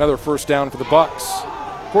 Another first down for the Bucks.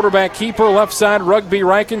 Quarterback keeper, left side, Rugby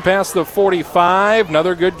Riken past the 45.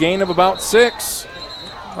 Another good gain of about 6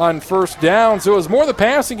 on first down. So it was more the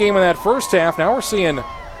passing game in that first half. Now we're seeing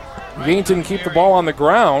Yankton keep the ball on the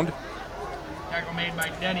ground.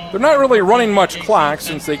 They're not really running much clock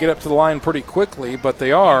since they get up to the line pretty quickly, but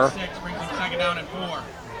they are.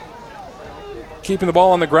 keeping the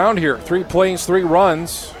ball on the ground here. 3 plays, 3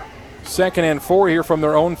 runs. 2nd and 4 here from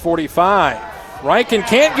their own 45. Riken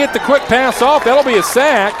can't get the quick pass off. That'll be a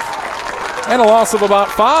sack and a loss of about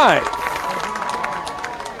 5.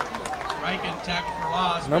 Riken tackled for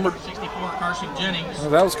loss. Number 64, Carson Jennings. Well,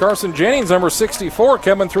 that was Carson Jennings, number 64,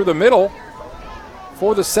 coming through the middle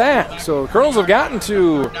for the sack. So the Colonels have gotten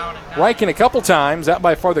to Riken a couple times. That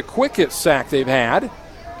by far the quickest sack they've had.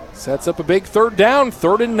 Sets up a big 3rd down,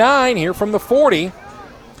 3rd and 9 here from the 40.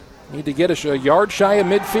 Need to get a yard shy of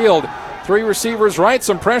midfield. 3 receivers right,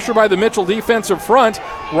 some pressure by the Mitchell defensive front.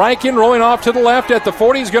 Riken rolling off to the left at the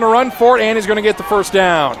 40. He's going to run for it, and he's going to get the 1st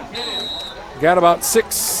down. Got about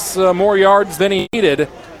 6 more yards than he needed.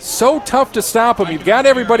 So tough to stop him. You've got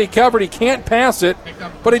everybody covered. He can't pass it,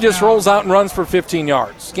 but he just rolls out and runs for 15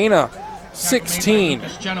 yards. Gain of 16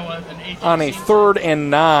 on a 3rd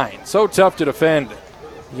and 9. So tough to defend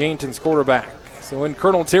Yankton's quarterback. So in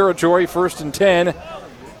Colonel territory, 1st and 10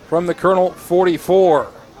 from the Colonel 44.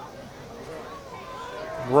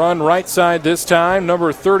 Run right side this time,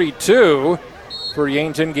 number 32 for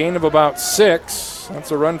Yankton. Gain of about 6.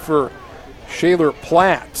 That's a run for Shaler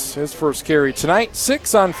Platt, his first carry tonight.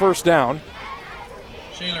 6 on 1st down.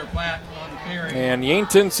 Shaler Platt on carry. And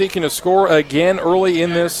Yankton seeking to score again early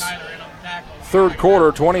in this 3rd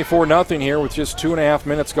quarter. 24-0 here with just 2.5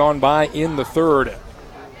 minutes gone by in the 3rd.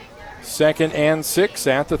 2nd and 6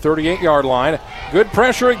 at the 38-yard line. Good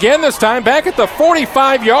pressure again this time. Back at the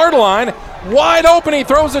 45-yard line. Wide open. He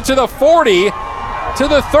throws it to the 40, to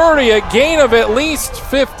the 30. A gain of at least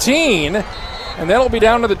 15. And that'll be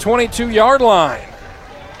down to the 22-yard line.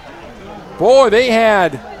 Boy, they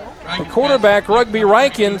had the quarterback, Rugby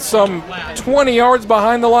Riken, some 20 yards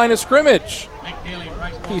behind the line of scrimmage.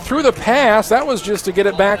 He threw the pass. That was just to get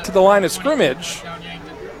it back to the line of scrimmage.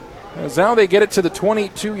 As now they get it to the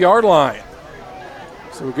 22-yard line.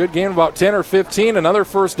 So a good game of about 10 or 15. Another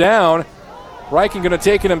 1st down. Riken going to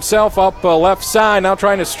take it himself up left side. Now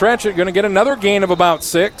trying to stretch it. Going to get another gain of about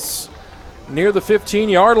 6 near the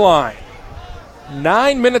 15-yard line.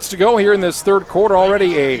 9 minutes to go here in this 3rd quarter.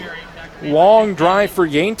 Already a long drive for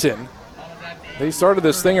Yankton. They started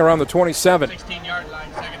this thing around the 27. 16-yard line,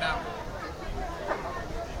 2nd down.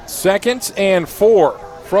 2nd and 4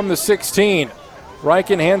 from the 16.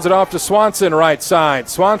 Riken hands it off to Swanson right side.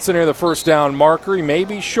 Swanson near the 1st down marker. He may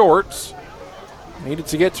be short. Needed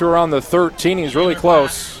to get to around the 13. He's really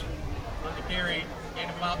close.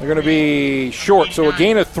 They're going to be short. So a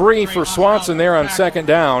gain of 3 for Swanson there on 2nd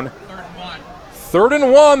down. 3rd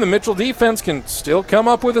and 1. The Mitchell defense can still come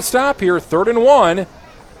up with a stop here. 3rd and 1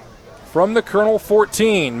 from the Colonel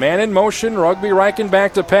 14. Man in motion. Rugby Riken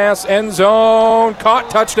back to pass. End zone.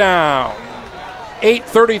 Caught. Touchdown.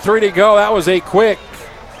 8:33 to go. That was a quick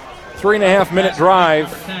 3.5-minute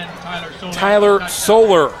drive. Tyler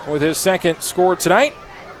Solar with his 2nd score tonight.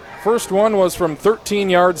 First one was from 13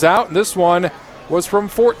 yards out, and this one was from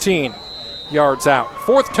 14 yards out.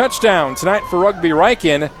 4th touchdown tonight for Rugby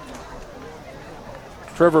Riken.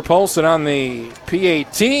 Trevor Polson on the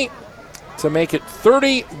PAT to make it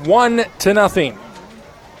 31-0.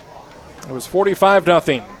 It was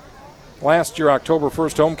 45-0 last year, October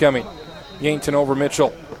 1st homecoming. Yankton over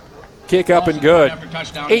Mitchell. Kick up and good.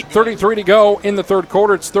 8:33 to go in the 3rd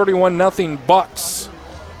quarter. It's 31-0 Bucks.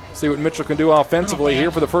 See what Mitchell can do offensively here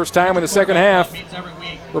for the first time in the 2nd half.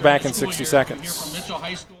 We're back in 60 seconds.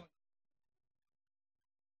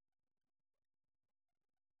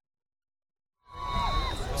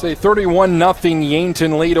 It's a 31-0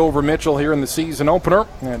 Yankton lead over Mitchell here in the season opener.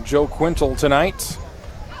 And Joe Quintal tonight.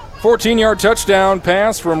 14-yard touchdown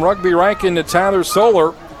pass from Rugby Riken to Tyler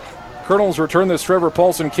Solar. Colonels return this Trevor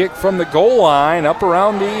Paulson kick from the goal line up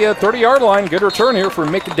around the 30-yard line. Good return here for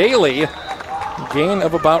Mick Daly. Gain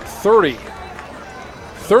of about 30.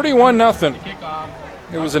 31-0.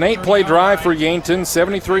 It was an 8-play drive for Yankton,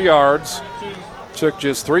 73 yards. Took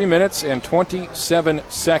just 3 minutes and 27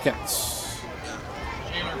 seconds.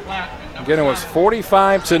 Again, it was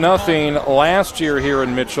 45-0 last year here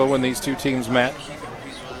in Mitchell when these two teams met.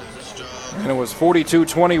 And it was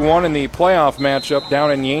 42-21 in the playoff matchup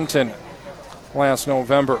down in Yankton last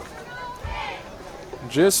November.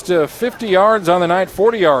 Just 50 yards on the night,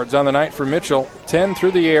 40 yards on the night for Mitchell. 10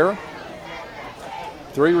 through the air.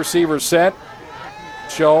 3 receivers set.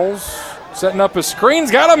 Scholes setting up his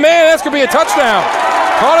screens. Got a man. That's going to be a touchdown.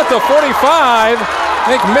 Caught at the 45. I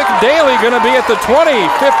think Mick Daly going to be at the 20.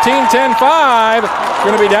 15-10-5.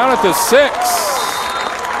 Going to be down at the 6.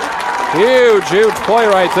 Huge play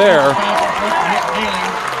right there.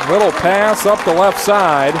 Little pass up the left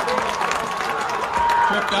side.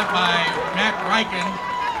 Tripped up by Matt Riken.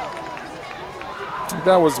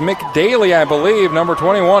 That was Mick Daly, I believe, number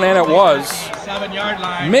 21, and it was. 7-yard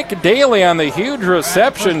line. Mick Daly on the huge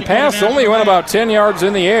reception. Pass only went about 10 yards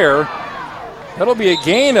in the air. That'll be a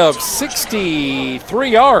gain of 63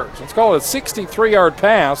 yards. Let's call it a 63-yard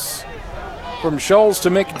pass from Scholes to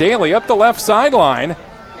Mick Daly up the left sideline.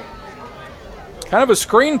 Kind of a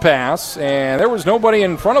screen pass, and there was nobody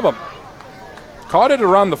in front of him. Caught it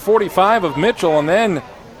around the 45 of Mitchell, and then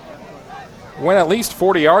went at least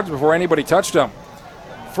 40 yards before anybody touched him.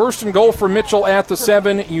 First and goal for Mitchell at the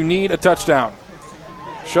 7. You need a touchdown.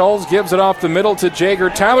 Scholes gives it off the middle to Jager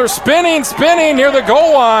Tyler. Spinning near the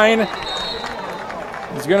goal line.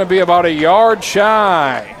 He's going to be about a yard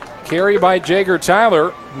shy. Carry by Jager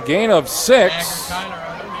Tyler. Gain of 6.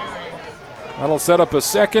 That'll set up a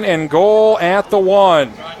second and goal at the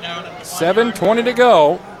 1. 7:20 to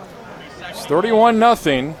go. It's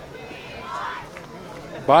 31-0.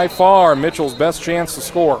 By far, Mitchell's best chance to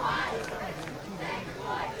score.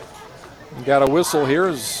 Got a whistle here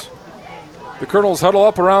as the Colonels huddle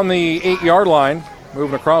up around the 8-yard line,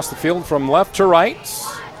 moving across the field from left to right.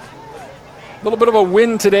 A little bit of a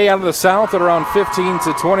wind today out of the south at around 15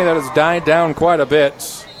 to 20. That has died down quite a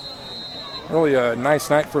bit. Really a nice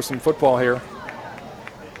night for some football here.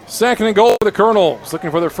 Second and goal for the Colonels, looking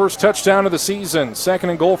for their first touchdown of the season. Second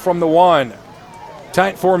and goal from the 1.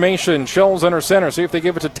 Tight formation, Scholes under center. See if they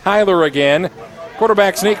give it to Tyler again.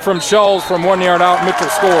 Quarterback sneak from Scholes from 1 yard out. Mitchell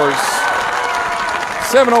scores.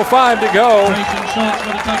 7:05 to go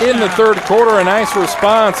in the third quarter. A nice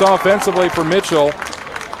response offensively for Mitchell.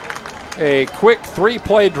 A quick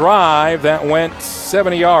 3-play drive that went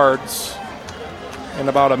 70 yards in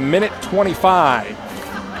about a minute 25.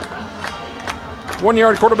 1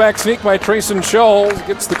 yard quarterback sneak by Trayson Scholes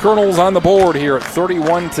gets the Colonels on the board here at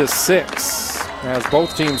 31-6 as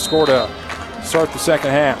both teams score to start the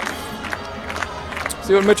second half.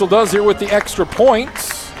 See what Mitchell does here with the extra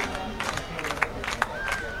points.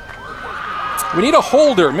 We need a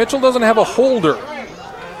holder. Mitchell doesn't have a holder.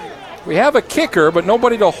 We have a kicker, but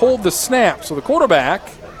nobody to hold the snap. So the quarterback,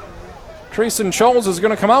 Trayson Scholes, is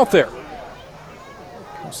going to come out there.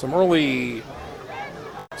 Some early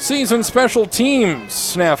season special teams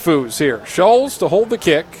snafus here. Scholes to hold the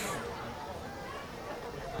kick.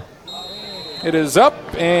 It is up,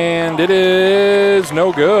 and it is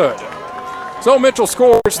no good. So Mitchell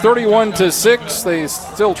scores 31-6. They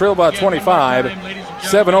still trail by 25.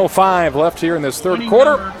 7:05 left here in this third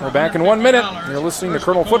quarter. We're back in 1 minute. You're listening to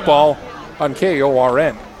Colonel Football on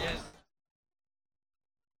KORN.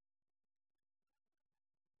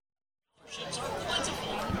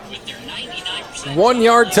 1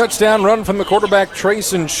 yard touchdown run from the quarterback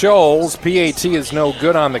Trayson Scholes. PAT is no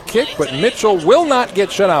good on the kick, but Mitchell will not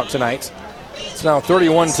get shut out tonight. It's now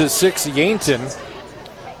 31-6 Yankton.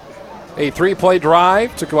 A 3-play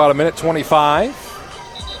drive, took about a minute 25.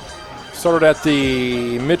 Started at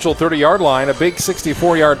the Mitchell 30-yard line. A big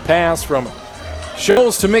 64-yard pass from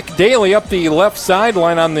Scholes to Mick Daly up the left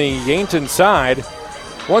sideline on the Yankton side.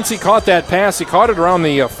 Once he caught that pass, he caught it around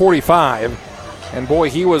the 45. And boy,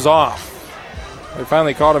 he was off. They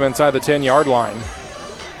finally caught him inside the 10-yard line.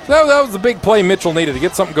 So that was the big play Mitchell needed to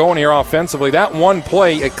get something going here offensively. That one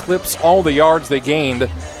play eclipsed all the yards they gained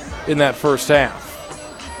in that first half.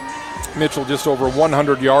 Mitchell just over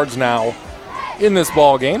 100 yards now in this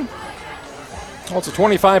ball game. Well, it's a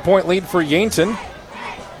 25-point lead for Yankton.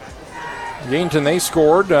 Yankton, they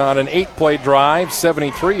scored on an 8-play drive,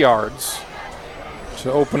 73 yards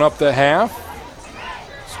to open up the half.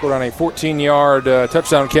 Scored on a 14-yard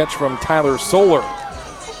touchdown catch from Tyler Solar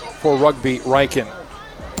for Rugby Riken.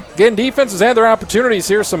 Again, defense has had their opportunities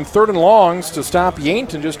here. Some third and longs to stop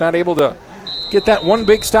Yankton, just not able to get that one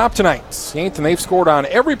big stop tonight. Yankton, they've scored on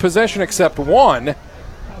every possession except one.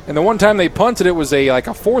 And the one time they punted, it was like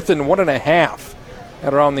a 4th and 1.5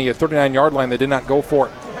 at around the 39-yard line. They did not go for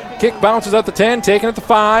it. Kick bounces at the 10, taken at the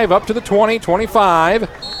 5, up to the 20, 25.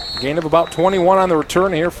 Gain of about 21 on the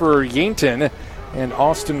return here for Yankton and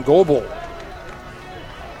Austin Goebel.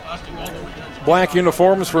 Black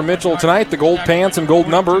uniforms for Mitchell tonight, the gold pants and gold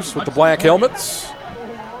numbers with the black helmets.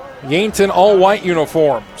 Yankton all white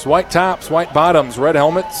uniforms, white tops, white bottoms, red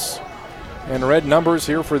helmets, and red numbers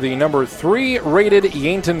here for the number 3 rated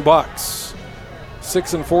Yankton Bucks.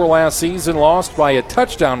 6-4 last season, lost by a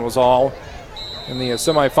touchdown was all in the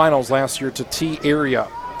semifinals last year to T-Area.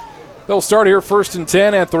 They'll start here 1st and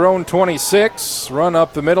 10 at their own 26. Run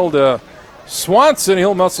up the middle to Swanson.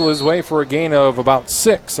 He'll muscle his way for a gain of about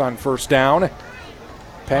 6 on first down.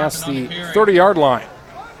 Past the 30-yard line.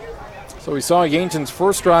 So we saw Yankton's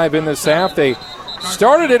first drive in this half. They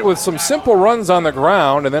started it with some simple runs on the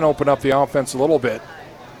ground and then opened up the offense a little bit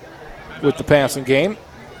with the passing game.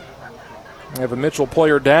 We have a Mitchell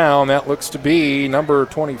player down. That looks to be number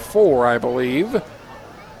 24, I believe.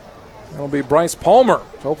 That'll be Bryce Palmer.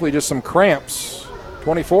 Hopefully just some cramps.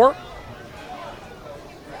 24?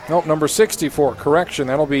 Nope, number 64. Correction.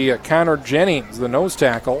 That'll be Connor Jennings, the nose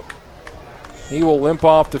tackle. He will limp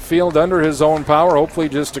off the field under his own power. Hopefully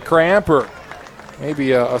just a cramp or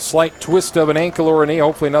maybe a slight twist of an ankle or a knee.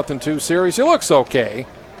 Hopefully nothing too serious. He looks okay.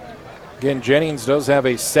 Again, Jennings does have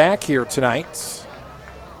a sack here tonight.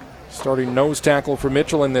 Starting nose tackle for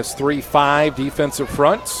Mitchell in this 3-5 defensive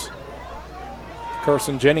front.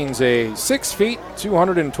 Carson Jennings, a 6 feet,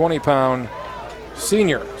 220-pound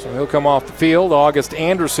senior. So he'll come off the field. August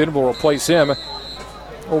Anderson will replace him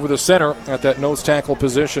over the center at that nose tackle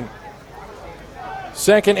position.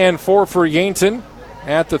 2nd and 4 for Yankton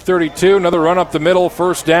at the 32. Another run up the middle.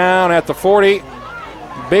 First down at the 40.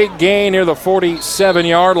 Big gain near the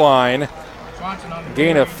 47-yard line.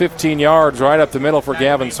 Gain of 15 yards right up the middle for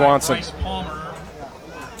Gavin Swanson.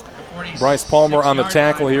 Bryce Palmer on the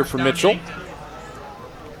tackle here for Mitchell.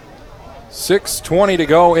 6:20 to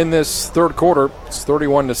go in this third quarter. It's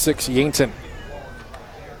 31-6 Yankton.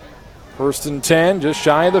 1st and 10, just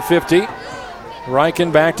shy of the 50.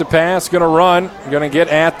 Reichen back to pass, going to run. Going to get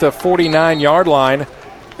at the 49-yard line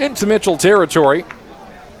into Mitchell territory.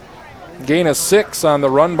 Gain of 6 on the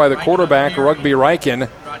run by the quarterback, Rugby Reichen.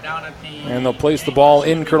 And they'll place the ball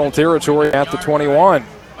in Colonel territory at the 21.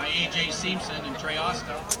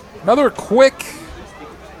 Another quick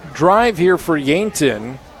drive here for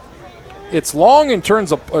Yankton. It's long in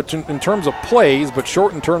terms of plays, but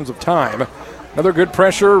short in terms of time. Another good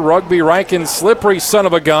pressure. Rugby Reichen, slippery son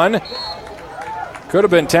of a gun. Could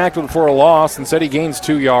have been tackled for a loss. Instead, he gains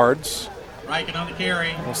 2 yards. Reichen on the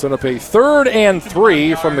carry. We'll set up a 3rd and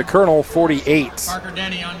 3 from the Colonel 48.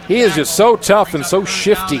 He is just so tough and so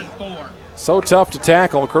shifty. So tough to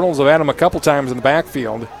tackle. Colonels have had him a couple times in the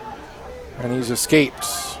backfield, and he's escaped.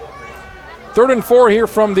 3rd and 4 here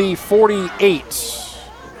from the 48.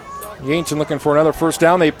 Yankton looking for another first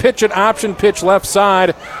down. They pitch an option pitch left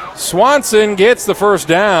side. Swanson gets the first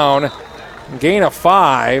down. Gain of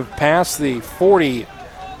 5 past the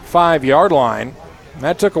 45-yard line. And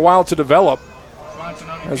that took a while to develop.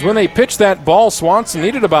 As when they pitched that ball, Swanson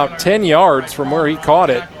needed about 10 yards from where he caught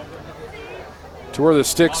it to where the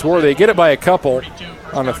sticks were. They get it by a couple.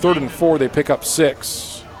 On a 3rd and 4, they pick up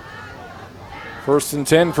 6. 1st and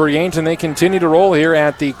 10 for Yankton. They continue to roll here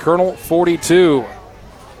at the Colonel 42.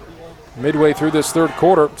 Midway through this third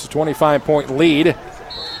quarter, it's a 25-point lead.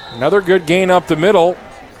 Another good gain up the middle.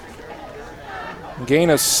 Gain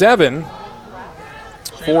of 7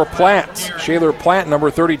 for Platt. Shaler Platt,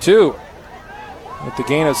 number 32. With the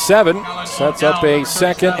gain of 7, sets up a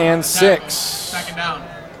 2nd and 6.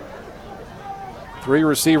 3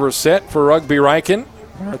 receivers set for Rugby Reichen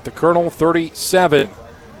at the Colonel 37.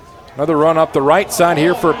 Another run up the right side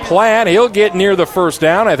here for Platt. He'll get near the first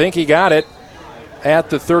down. I think he got it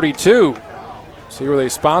at the 32. See where they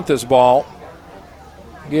spot this ball.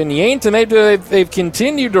 Again, Yankton, they've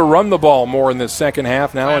continued to run the ball more in this second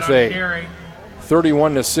half. Now it's a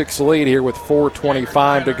 31-6 lead here with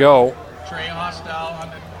 4:25 to go.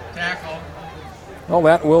 Well,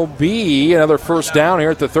 that will be another first down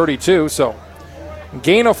here at the 32. So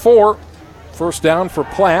gain of 4. First down for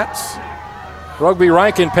Platt. Rugby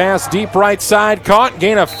Reichen pass deep right side. Caught.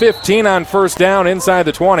 Gain of 15 on first down inside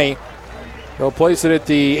the 20. They'll place it at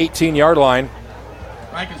the 18-yard line.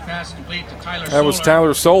 Reichen's pass complete to Tyler That was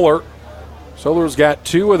Tyler Solar. Solar's got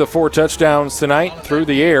 2 of the 4 touchdowns tonight through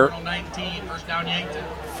the air. 19, first down Yankton.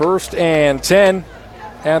 1st and 10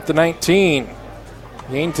 at the 19.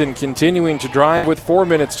 Yankton continuing to drive with 4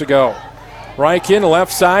 minutes to go. Reichen,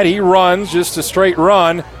 left side, he runs, just a straight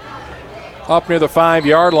run. Up near the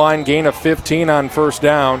 5-yard line, gain of 15 on first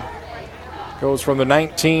down. Goes from the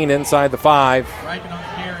 19 inside the 5. Reichen on the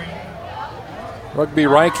carry. Rugby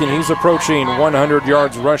Reichen, he's approaching 100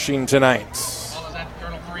 yards rushing tonight. Ball is at the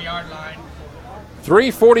Colonel 3-yard line.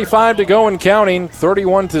 3:45 to go and counting.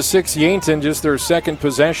 31-6 Yankton, just their second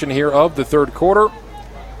possession here of the third quarter.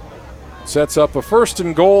 Sets up a 1st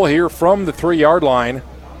and goal here from the 3-yard line.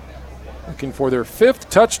 Looking for their 5th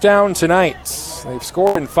touchdown tonight. They've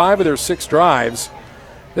scored in 5 of their 6 drives.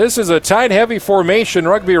 This is a tight, heavy formation.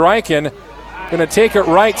 Rugby Reichen going to take it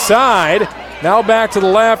right side. Now back to the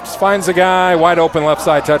left. Finds a guy wide open left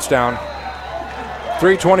side touchdown.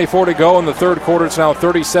 3:24 to go in the third quarter. It's now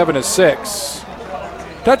 37-6.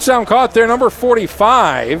 Touchdown caught there, number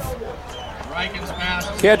 45.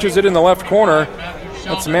 Catches it in the left corner.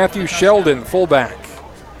 That's Matthew Sheldon, fullback.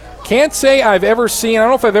 Can't say I've ever seen, I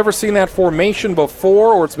don't know if I've ever seen that formation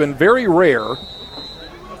before, or it's been very rare.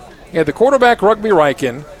 Yeah, the quarterback, Rugby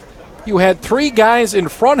Reichen. you had three guys in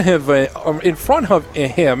front of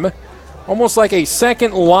him, almost like a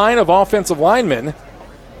second line of offensive linemen.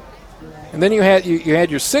 And then you had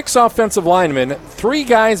your 6 offensive linemen, 3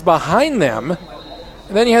 guys behind them,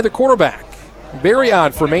 and then you had the quarterback. Very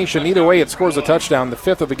odd formation. Either way, it scores a touchdown, the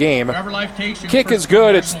 5th of the game. Kick is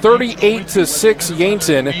good. It's 38-6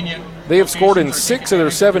 Yankton. They have scored in 6 of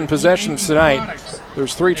their 7 possessions tonight.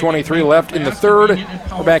 There's 3:23 left in the third.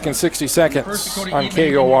 We're back in 60 seconds on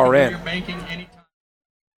KORN.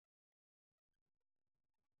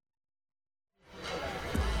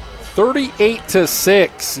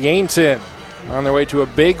 38-6, Yankton on their way to a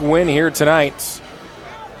big win here tonight.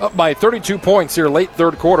 Up by 32 points here late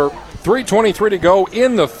third quarter. 3:23 to go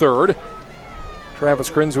in the third. Travis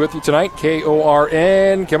Krinz with you tonight.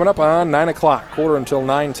 KORN coming up on 9 o'clock. Quarter until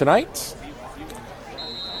 9 tonight.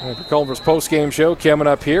 And for Culver's post-game show coming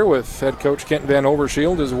up here with head coach Kent Van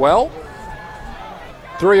Overshield as well.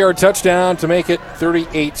 3-yard touchdown to make it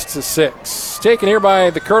 38-6. Taken here by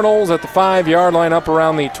the Colonels at the 5-yard line up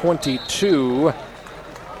around the 22.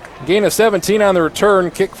 Gain of 17 on the return.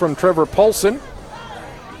 Kick from Trevor Paulson.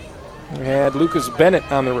 We had Lucas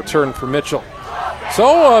Bennett on the return for Mitchell.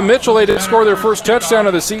 So Mitchell, they did score their first touchdown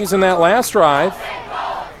of the season that last drive.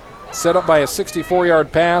 Set up by a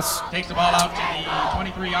 64-yard pass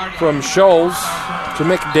from Scholes to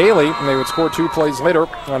Mick Daly, and they would score 2 plays later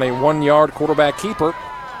on a 1-yard quarterback keeper.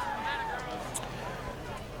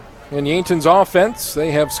 In Yankton's offense,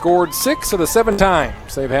 they have scored 6 of the 7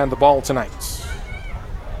 times they've had the ball tonight.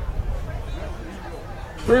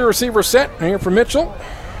 3 receiver set here for Mitchell.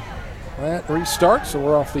 That restarts, so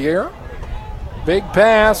we're off the air. Big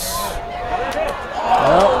pass.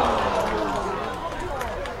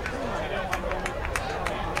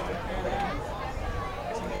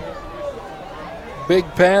 Big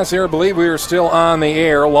pass here. I believe we are still on the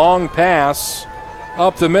air. Long pass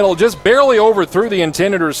up the middle. Just barely overthrew the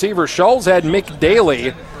intended receiver. Scholes had Mick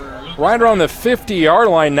Daly right around the 50-yard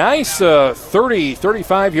line. Nice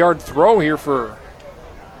 35-yard throw here for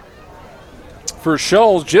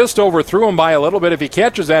Scholes. Just overthrew him by a little bit. If he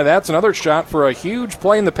catches that, that's another shot for a huge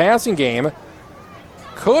play in the passing game.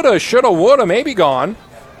 Coulda, shoulda, woulda, maybe gone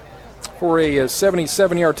for a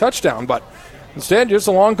 77-yard touchdown, but instead just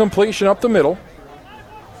a long completion up the middle.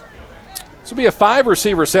 This will be a 5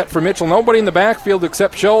 receiver set for Mitchell. Nobody in the backfield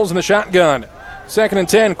except Scholes in the shotgun. 2nd and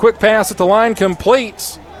 10. Quick pass at the line.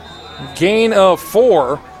 Completes. Gain of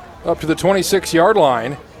 4 up to the 26-yard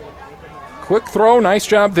line. Quick throw. Nice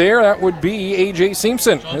job there. That would be A.J.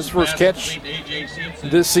 Simpson. His first catch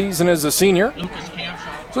this season as a senior.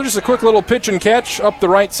 So just a quick little pitch and catch up the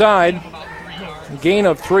right side. Gain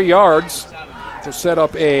of 3 yards to set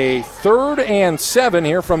up a 3rd and 7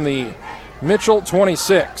 here from the Mitchell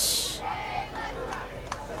 26.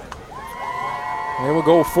 They will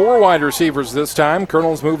go 4 wide receivers this time.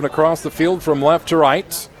 Colonel's moving across the field from left to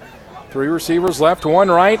right. 3 receivers left,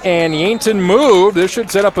 1 right, and Yankton moved. This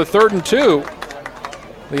should set up a 3rd and 2.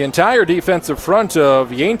 The entire defensive front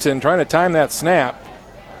of Yankton trying to time that snap.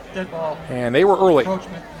 Dead ball. And they were early.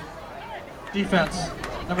 Encroachment. Defense,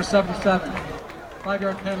 number 77.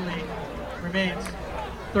 5-yard penalty remains.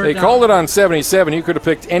 They called it on 77. You could have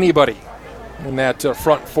picked anybody in that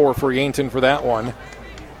front 4 for Yankton for that one.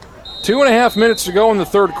 2.5 minutes to go in the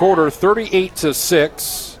third quarter,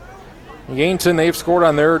 38-6. Yankton, they've scored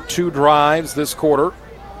on their 2 drives this quarter.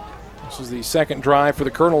 This is the 2nd drive for the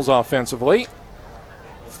Colonels offensively.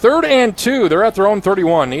 3rd and 2, they're at their own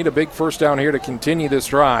 31. Need a big first down here to continue this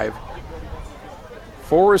drive.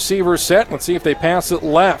 4 receivers set. Let's see if they pass it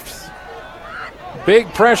left.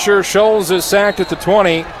 Big pressure. Scholes is sacked at the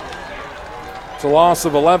 20. It's a loss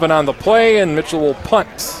of 11 on the play, and Mitchell will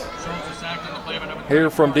punt here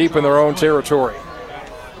from deep in their own territory.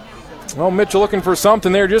 Well, Mitchell looking for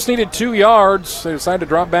something there. Just needed 2 yards. They decided to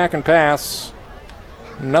drop back and pass.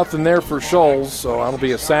 Nothing there for Scholes, so that'll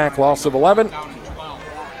be a sack, loss of 11.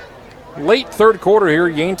 Late third quarter here.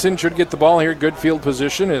 Yankton should get the ball here. Good field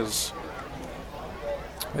position is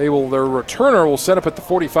their returner will set up at the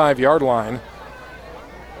 45-yard line.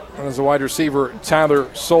 And as a wide receiver,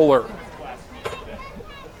 Tyler Soler.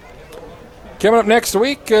 Coming up next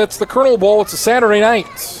week, it's the Colonel Bowl. It's a Saturday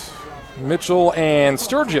night. Mitchell and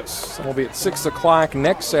Sturgis. It'll be at 6 o'clock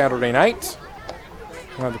next Saturday night.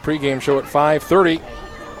 We'll have the pregame show at 5:30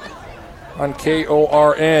 on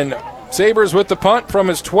KORN. Sabres with the punt from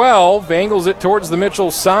his 12. Angles it towards the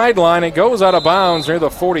Mitchell sideline. It goes out of bounds near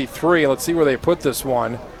the 43. Let's see where they put this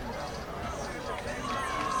one.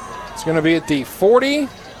 It's going to be at the 40.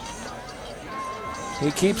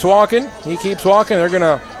 He keeps walking. They're going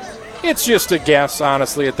to... It's just a guess,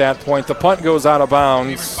 honestly, at that point. The punt goes out of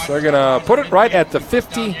bounds. They're going to put it right at the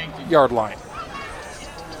 50 8-yard line.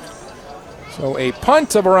 So a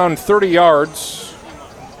punt of around 30 yards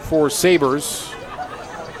for Sabres.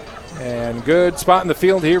 And good spot in the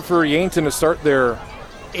field here for Yankton to start their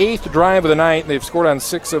 8th drive of the night. They've scored on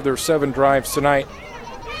 6 of their 7 drives tonight.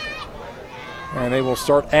 And they will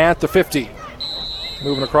start at the 50.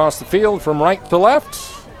 Moving across the field from right to left.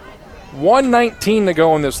 1:19 to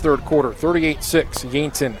go in this third quarter. 38-6,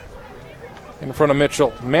 Yankton in front of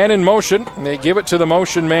Mitchell. Man in motion. And they give it to the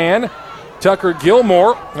motion man. Tucker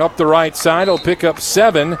Gilmore up the right side. He'll pick up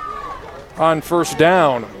 7 on first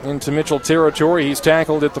down into Mitchell territory. He's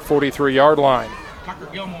tackled at the 43-yard line. Tucker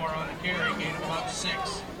Gilmore on the carry, gain about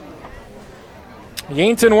 6.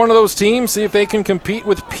 Yankton, one of those teams, see if they can compete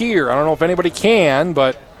with Pierre. I don't know if anybody can,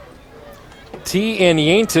 but T in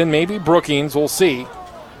Yankton, maybe Brookings, we'll see.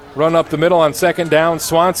 Run up the middle on second down.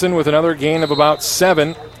 Swanson with another gain of about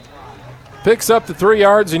 7. Picks up the 3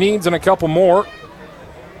 yards he needs and a couple more.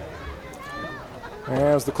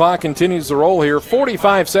 As the clock continues to roll here,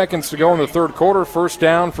 45 seconds to go in the third quarter. First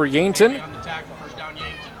down for Yankton.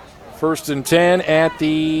 First and 10 at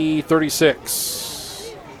the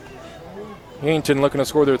 36. Yankton looking to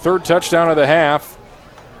score their 3rd touchdown of the half.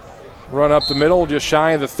 Run up the middle, just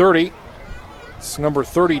shy of the 30. It's number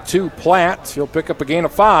 32, Platt. He'll pick up a gain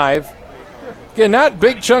of 5. Again, not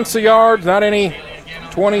big chunks of yards, not any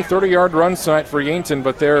 20, 30-yard runs tonight for Yankton,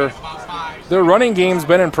 but their running game's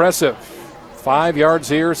been impressive. 5 yards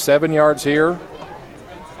here, 7 yards here.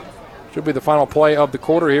 Should be the final play of the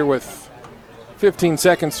quarter here with 15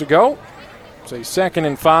 seconds to go. It's a 2nd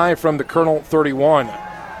and 5 from the Colonel 31.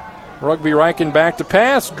 Rugby Riken back to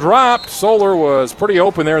pass, dropped. Solar was pretty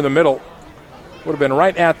open there in the middle. Would have been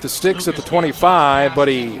right at the sticks at the 25, but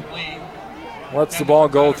he lets the ball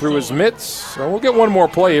go through his mitts. So we'll get one more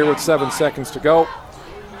play here with 7 seconds to go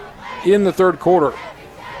in the third quarter.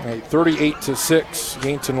 A 38-6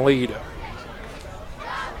 Yankton lead.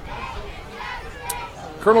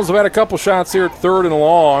 Colonels have had a couple shots here at 3rd and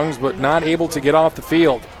longs, but not able to get off the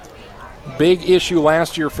field. Big issue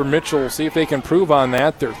last year for Mitchell. See if they can improve on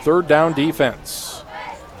that. Their 3rd down defense.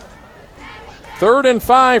 3rd and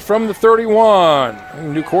 5 from the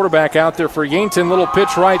 31. New quarterback out there for Yankton. Little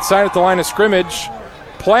pitch right side at the line of scrimmage.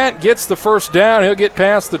 Platt gets the first down. He'll get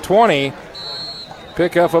past the 20.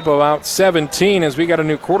 Pick up about 17 as we got a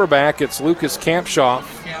new quarterback. It's Lucas Kampshoff.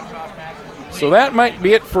 So that might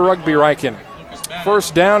be it for Rugby Riken.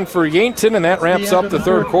 First down for Yankton, and that wraps up the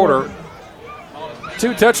third quarter.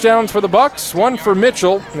 2 touchdowns for the Bucks, 1 for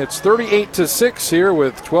Mitchell. It's 38-6 here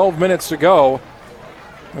with 12 minutes to go.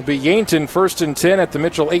 It'll be Yankton 1st and 10 at the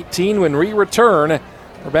Mitchell 18 when we return.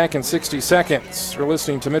 We're back in 60 seconds. You're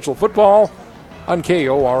listening to Mitchell Football on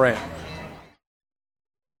KORN.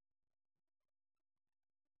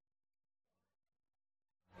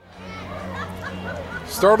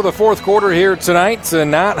 Start of the fourth quarter here tonight,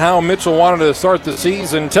 and not how Mitchell wanted to start the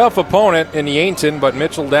season. Tough opponent in Yankton, but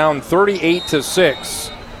Mitchell down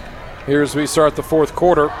 38-6. Here's we start the fourth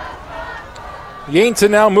quarter.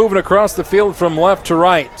 Yankton now moving across the field from left to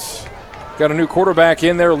right. Got a new quarterback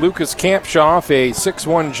in there, Lucas Kampshoff, a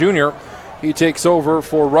 6'1 junior. He takes over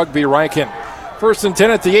for Rugby Riken. 1st and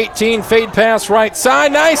 10 at the 18, fade pass right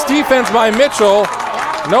side. Nice defense by Mitchell.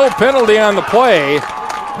 No penalty on the play.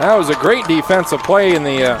 That was a great defensive play in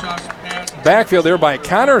the backfield there by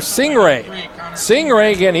Connor Singray.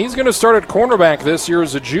 Singray, again, he's going to start at cornerback this year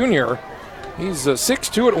as a junior. He's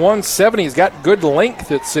 6'2 at 170. He's got good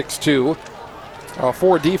length at 6'2.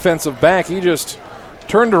 For defensive back, he just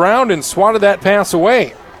turned around and swatted that pass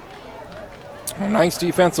away. A nice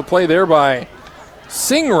defensive play there by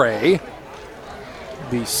Singray.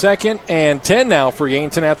 The 2nd and 10 now for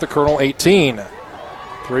Yankton at the Colonel 18.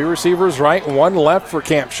 3 receivers right, 1 left for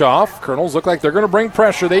Kampshoff. Colonels look like they're going to bring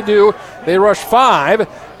pressure. They do. They rush 5,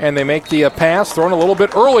 and they make the pass, thrown a little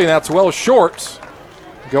bit early, and that's well short.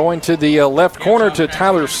 Going to the left corner to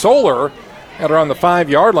Tyler Solar at around the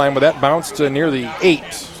 5-yard line, but that bounced near the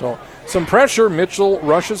 8. So some pressure. Mitchell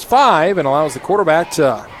rushes 5 and allows the quarterback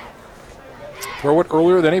to throw it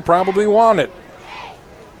earlier than he probably wanted.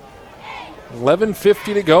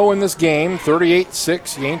 11:50 to go in this game.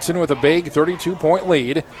 38-6. Yankton with a big 32-point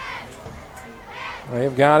lead.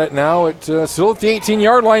 They've got it now at still at the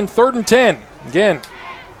 18-yard line. 3rd and 10. Again,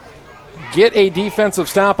 get a defensive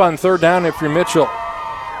stop on 3rd down if you're Mitchell.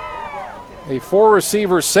 A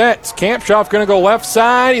 4-receiver set. Kampshoff going to go left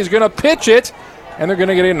side. He's going to pitch it, and they're going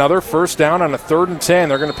to get another first down on a 3rd and 10.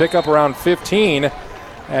 They're going to pick up around 15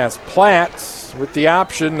 as Platt with the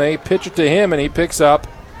option. They pitch it to him, and he picks up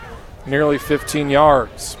nearly 15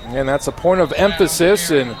 yards. And that's a point of emphasis,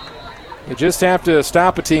 and you just have to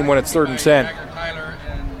stop a team when it's 3rd and 10.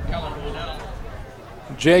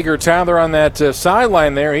 Jagger Tyler on that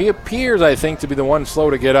sideline there. He appears, I think, to be the one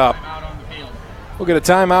slow to get up. We'll get a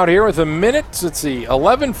timeout here with a minute. Let's see,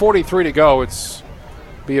 11:43 to go. It's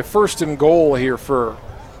be a first and goal here for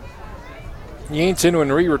Yankton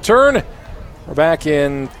when we return. We're back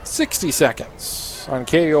in 60 seconds on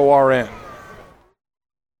KORN.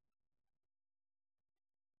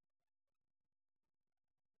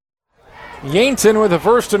 Yankton with a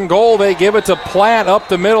first and goal. They give it to Platt up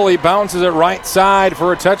the middle. He bounces it right side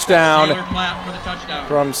for a touchdown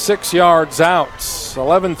from 6 yards out.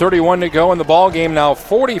 11:31 to go in the ball game. Now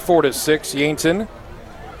 44-6 Yankton.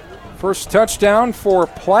 First touchdown for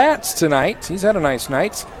Platt tonight. He's had a nice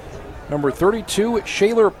night. Number 32,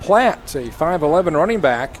 Shaler Platt, a 5'11 running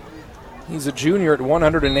back. He's a junior at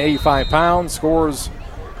 185 pounds. Scores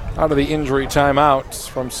out of the injury timeout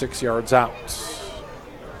from 6 yards out.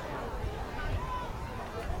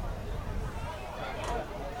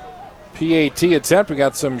 PAT attempt. We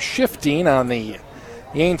got some shifting on the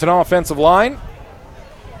Yankton offensive line.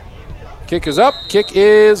 Kick is up. Kick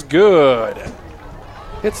is good.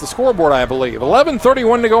 Hits the scoreboard, I believe.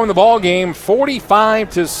 11:31 to go in the ball game.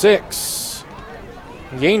 45-6.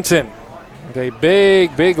 Yankton with a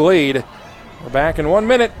big, big lead. We're back in 1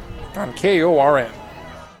 minute on KORN.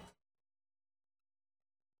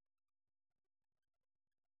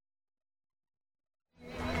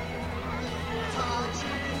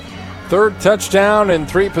 Third touchdown and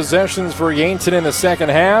 3 possessions for Yankton in the second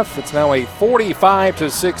half. It's now a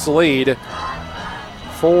 45-6 lead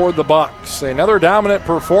for the Bucks. Another dominant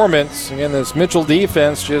performance. Again, this Mitchell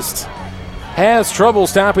defense just has trouble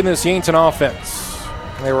stopping this Yankton offense.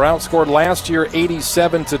 They were outscored last year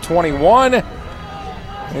 87-21.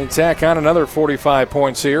 They tack on another 45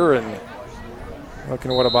 points here and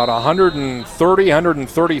looking at what, about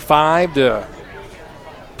 135 to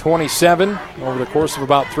 27 over the course of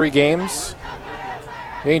about 3 games.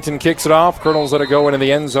 Yankton kicks it off. Colonels let it go into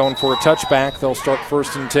the end zone for a touchback. They'll start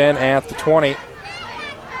first and 10 at the 20.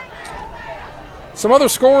 Some other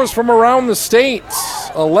scores from around the state.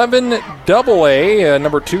 11 AA,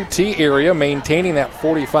 number 2T area, maintaining that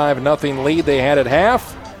 45-0 lead they had at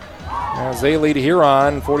half, as they lead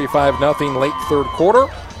Huron 45-0 late third quarter.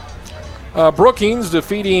 Brookings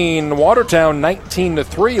defeating Watertown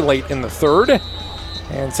 19-3 late in the third.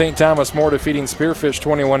 And St. Thomas More defeating Spearfish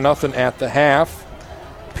 21-0 at the half.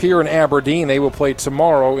 Pierre and Aberdeen, they will play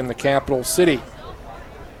tomorrow in the capital city.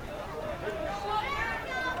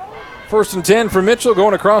 First and 10 for Mitchell,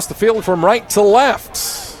 going across the field from right to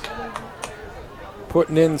left.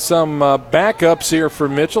 Putting in some backups here for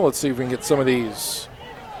Mitchell. Let's see if we can get some of these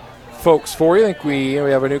folks for you. I think we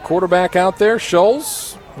have a new quarterback out there,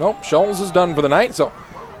 Scholes. Nope, Scholes is done for the night, so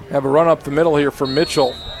have a run up the middle here for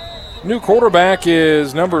Mitchell. New quarterback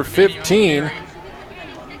is number 15,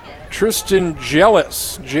 Tristan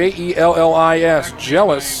Jellis, Jellis,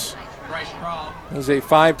 Jellis. He's a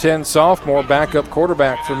 5'10 sophomore backup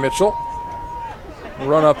quarterback for Mitchell.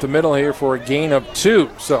 Run up the middle here for a gain of 2.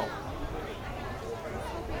 So,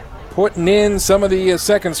 putting in some of the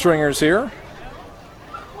second stringers here.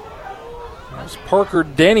 There's Parker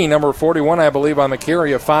Denny, number 41, I believe, on the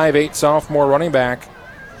carry, a 5'8 sophomore running back.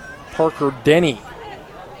 Parker Denny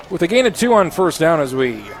with a gain of 2 on first down as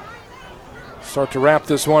we start to wrap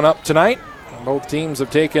this one up tonight. Both teams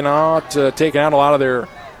have taken out a lot of their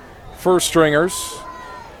first stringers.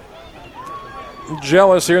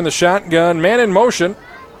 Jellis here in the shotgun. Man in motion.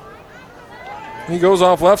 He goes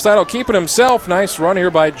off left side. He'll keep it himself. Nice run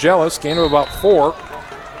here by Jellis. Gain of about 4.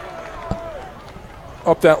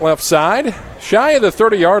 Up that left side. Shy of the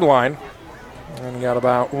 30-yard line. And got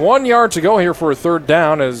about 1 yard to go here for a third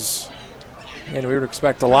down, and we would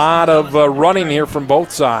expect a lot of running here from both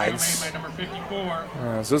sides.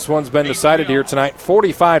 As this one's been decided here tonight,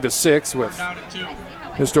 45-6 with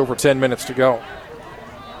just over 10 minutes to go.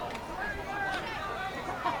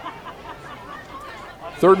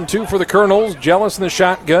 Third and 2 for the Colonels. Jellis in the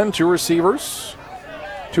shotgun, 2 receivers.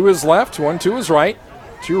 To his left, 1 to his right.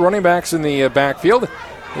 2 running backs in the backfield.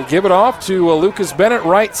 They give it off to Lucas Bennett,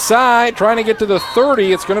 right side, trying to get to the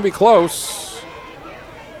 30. It's going to be close.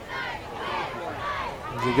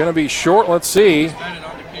 Is he going to be short? Let's see.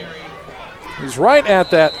 He's right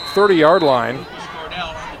at that 30-yard line.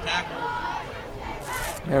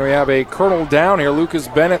 And we have a Colonel down here. Lucas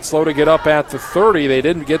Bennett slow to get up at the 30. They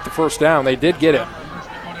didn't get the first down. They did get it.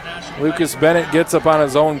 Lucas Bennett gets up on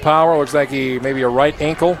his own power. Looks like he maybe a right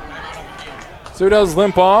ankle. So he does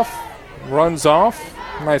limp off, runs off.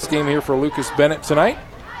 Nice game here for Lucas Bennett tonight.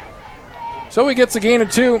 So he gets a gain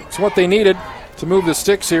of 2. It's what they needed to move the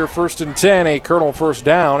sticks here. First and 10, a Colonel first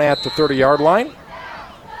down at the 30-yard line.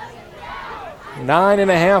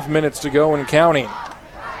 9.5 minutes to go and counting.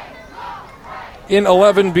 in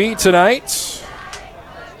 11B tonight.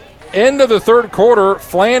 End of the third quarter,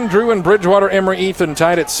 Flandreau and Bridgewater Emory Ethan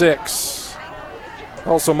tied at 6.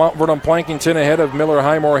 Also, Mount Vernon Plankington ahead of Miller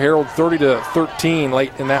Highmore Herald 30-13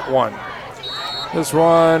 late in that one. This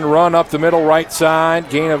one, run up the middle right side,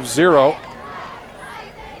 gain of 0.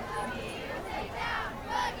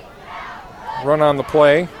 Run on the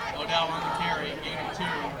play. Odell on the carry, gain of 2,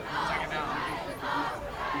 second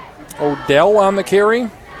down. Odell on the carry.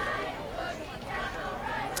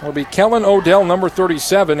 It'll be Kellen Odell, number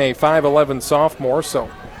 37, a 5'11 sophomore. So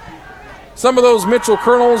some of those Mitchell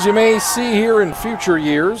Colonels you may see here in future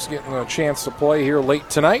years getting a chance to play here late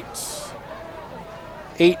tonight.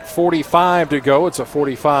 8:45 to go. It's a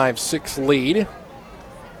 45-6 lead.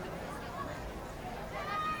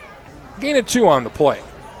 Gain of 2 on the play.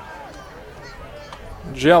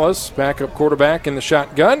 Jealous, backup quarterback in the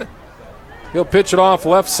shotgun. He'll pitch it off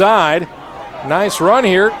left side. Nice run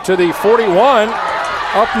here to the 41.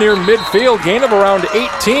 Up near midfield, gain of around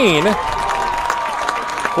 18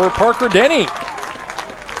 for Parker Denny.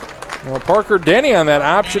 Well, Parker Denny on that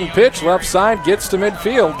option pitch, left side, gets to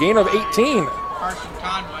midfield, gain of 18.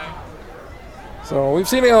 So we've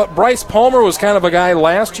seen Bryce Palmer was kind of a guy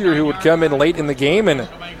last year who would come in late in the game and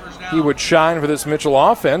he would shine for this Mitchell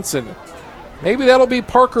offense, and maybe that'll be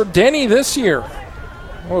Parker Denny this year.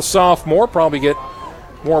 Well, a sophomore, probably get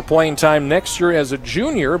more playing time next year as a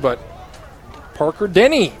junior, but Parker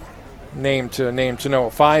Denny, named to know,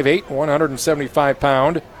 5'8",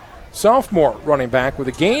 175-pound sophomore running back with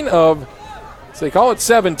a gain of, so they call it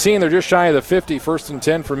 17. They're just shy of the 50, 1st and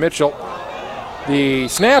 10 for Mitchell. The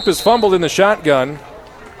snap is fumbled in the shotgun.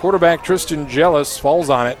 Quarterback Tristan Jealous falls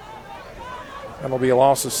on it. That'll be a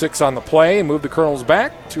loss of 6 on the play. Move the Colonels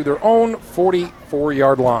back to their own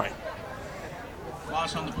 44-yard line.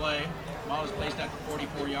 Loss on the play. Ball is placed at the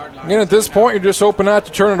 44-yard line. Again, at this point, you're just hoping not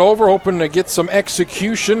to turn it over, hoping to get some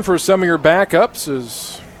execution for some of your backups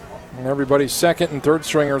as everybody's second and third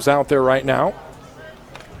stringers out there right now.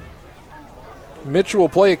 Mitchell will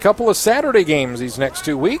play a couple of Saturday games these next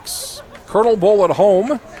 2 weeks. Colonel Bowl at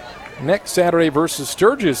home next Saturday versus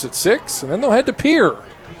Sturgis at 6, and then they'll head to Pierre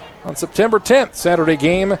on September 10th, Saturday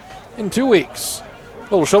game in 2 weeks.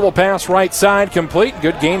 Little shovel pass right side complete.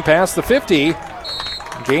 Good gain past the 50.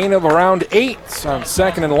 Gain of around 8 on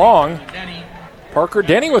 2nd and long. Parker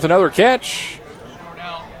Denny with another catch.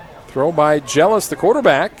 Throw by Jealous, the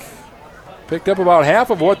quarterback. Picked up about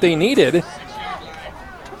half of what they needed.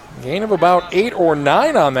 Gain of about 8 or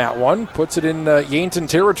 9 on that one. Puts it in Yankton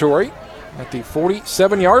territory at the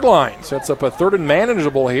 47-yard line. Sets up a 3rd and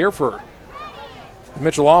manageable here for the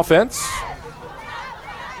Mitchell offense.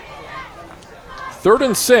 3rd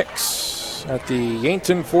and 6 at the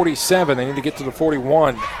Yankton 47. They need to get to the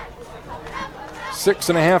 41.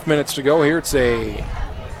 6.5 minutes to go here. It's a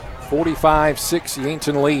 45-6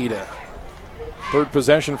 Yankton lead. 3rd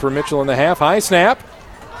possession for Mitchell in the half. High snap.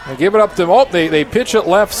 They give it up to, they pitch it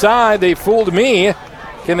left side. They fooled me.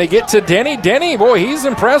 Can they get to Denny? Denny, boy, he's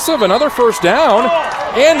impressive. Another 1st down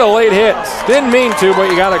and a late hit. Didn't mean to, but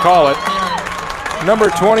you got to call it. Number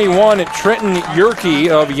 21, Trenton Yerke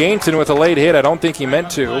of Yankton with a late hit. I don't think he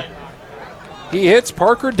meant to. He hits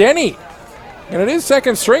Parker Denny. And it is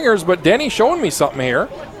second stringers, but Denny showing me something here.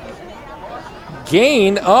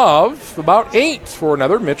 Gain of about 8 for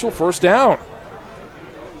another Mitchell 1st down.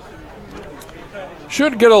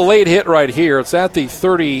 Should get a late hit right here. It's at the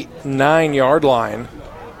 39-yard line.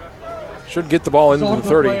 Should get the ball into the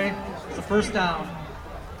 30. It's a 1st down.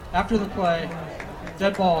 After the play,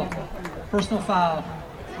 dead ball, personal foul,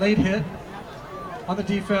 late hit on the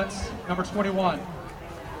defense, number 21.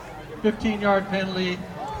 15-yard penalty,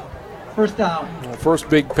 1st down. Well, first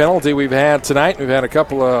big penalty we've had tonight. We've had a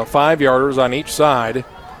couple of 5-yarders on each side.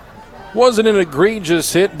 Wasn't an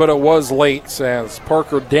egregious hit, but it was late as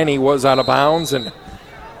Parker Denny was out of bounds and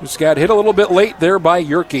just got hit a little bit late there by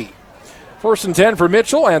Yerke. 1st and 10 for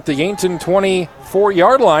Mitchell at the Yankton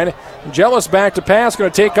 24-yard line. Jealous back to pass, going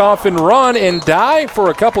to take off and run and dive for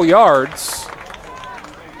a couple yards.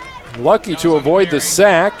 Lucky to avoid the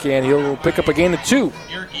sack, and he'll pick up a gain of 2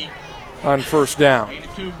 on 1st down.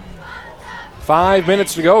 5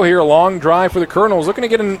 minutes to go here. A long drive for the Colonels. Looking to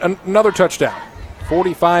get another touchdown.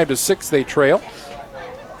 45-6 they trail.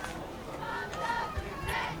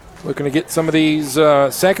 Looking to get some of these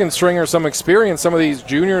second stringers some experience, some of these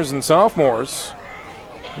juniors and sophomores.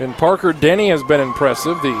 And Parker Denny has been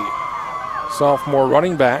impressive, the sophomore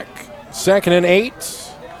running back. 2nd and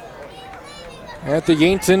 8 at the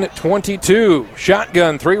Yankton 22.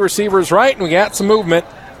 Shotgun, 3 receivers right, and we got some movement.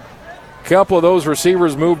 A couple of those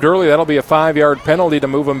receivers moved early. That'll be a 5-yard penalty to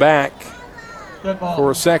move them back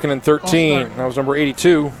for 2nd and 13. That was number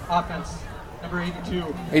 82. Offense, number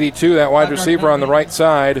 82. 82, that wide receiver on the right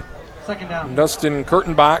side. Second down. Dustin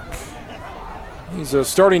Kurtenbach. He's a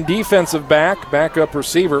starting defensive backup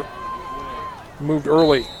receiver. Moved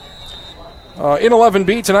early. In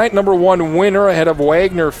 11B tonight, number 1 Winner ahead of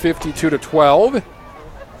Wagner 52-12.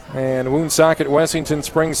 And Woonsocket, Wessington,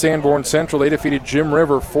 Spring, Sanborn Central, they defeated Jim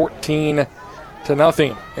River 14-0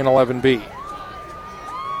 in 11B.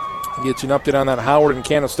 Get you an update on that Howard and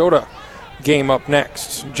Canastota game up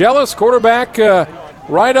next. Jealous quarterback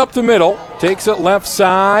right up the middle, takes it left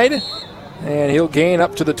side, and he'll gain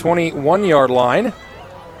up to the 21-yard line.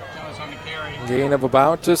 Gain of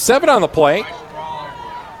about 7 on the play.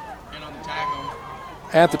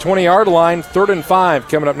 At the 20-yard line, 3rd and 5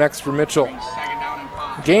 coming up next for Mitchell.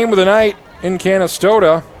 Game of the night in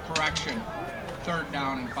Canastota. Correction. 3rd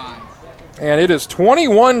down and 5. And it is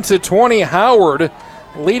 21-20 Howard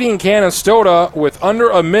leading Canastota with under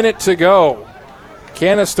a minute to go.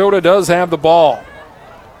 Canastota does have the ball.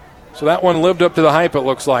 So that one lived up to the hype, it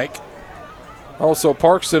looks like. Also,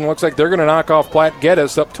 Parkston looks like they're going to knock off Platte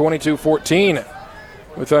Geddes up 22-14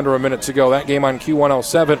 with under a minute to go. That game on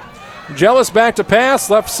Q107. Jealous back to pass,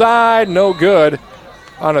 left side, no good.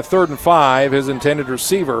 On a 3rd and 5, his intended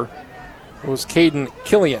receiver was Caden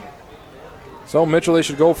Killian. So Mitchell, they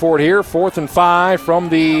should go for it here. 4th and 5 from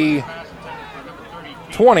the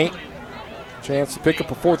 20. Chance to pick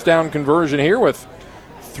up a 4th down conversion here with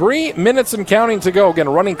 3 minutes and counting to go. Again,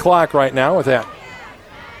 a running clock right now with that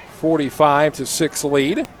 45-6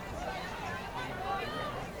 lead. I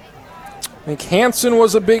think Hanson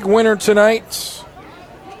was a big winner tonight.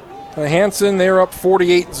 Hanson, they're up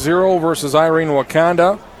 48-0 versus Irene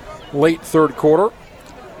Wakanda, late 3rd quarter.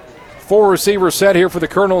 4 receiver set here for the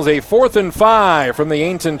Colonels, a 4th and 5 from the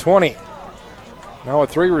Yankton 20. Now a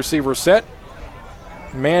 3 receiver set.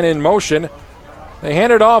 Man in motion. They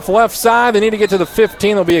hand it off left side. They need to get to the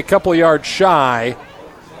 15. They'll be a couple yards shy.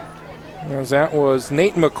 As that was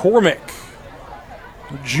Nate McCormick,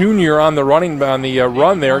 Jr. on the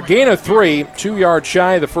run there. Gain of 3, 2 yards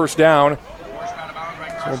shy of the 1st down.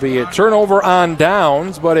 Will be a turnover on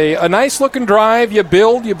downs, but a nice-looking drive. You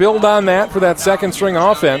build on that for that second string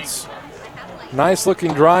offense.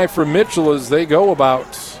 Nice-looking drive for Mitchell as they go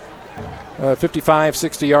about 55,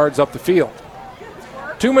 60 yards up the field.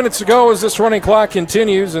 2 minutes to go as this running clock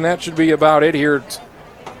continues, and that should be about it here at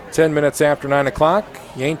 10 minutes after 9 o'clock.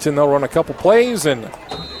 Yankton, they'll run a couple plays and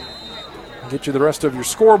get you the rest of your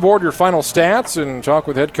scoreboard, your final stats, and talk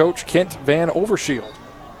with head coach Kent Van Overshield.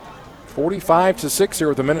 45-6 here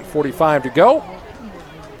with 1:45 to go.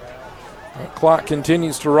 That clock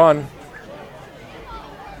continues to run.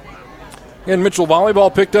 And Mitchell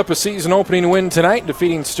Volleyball picked up a season opening win tonight,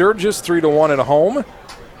 defeating Sturgis 3-1 at home.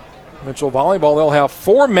 Mitchell Volleyball, they'll have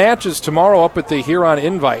 4 matches tomorrow up at the Huron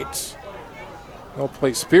Invites. They'll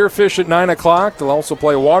play Spearfish at 9 o'clock. They'll also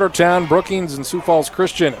play Watertown, Brookings, and Sioux Falls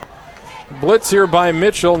Christian. Blitz here by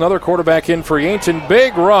Mitchell. Another quarterback in for Yankton.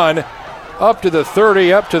 Big run. Up to the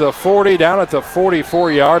 30, up to the 40, down at the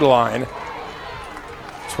 44-yard line.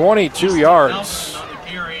 22 yards.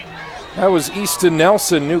 That was Easton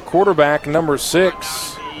Nelson, new quarterback, number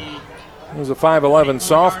 6. He was a 5'11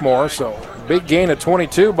 sophomore, so big gain of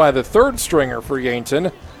 22 by the 3rd stringer for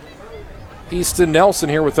Yankton. Easton Nelson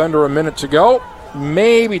here with under a minute to go.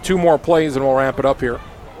 Maybe 2 more plays and we'll wrap it up here.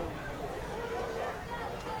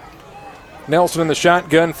 Nelson in the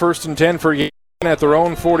shotgun, 1st and 10 for Yankton at their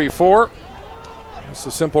own 44. Just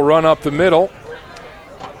a simple run up the middle.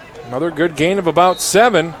 Another good gain of about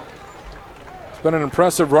 7. It's been an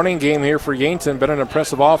impressive running game here for Yankton. Been an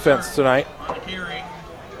impressive offense tonight.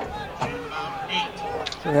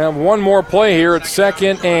 We have one more play here. It's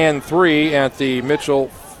 2nd and 3 at the Mitchell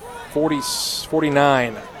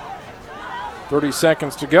 49. 30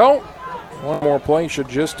 seconds to go. One more play should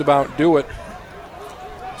just about do it.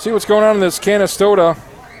 See what's going on in this Canastota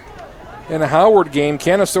and Howard game.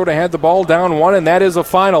 Canastota had the ball down 1, and that is a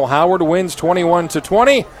final. Howard wins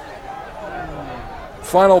 21-20.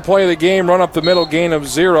 Final play of the game, run up the middle, gain of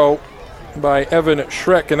 0 by Evan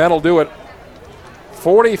Schreck, and that'll do it.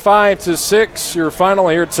 45-6, your final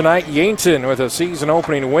here tonight. Yankton with a season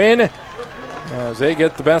opening win. As they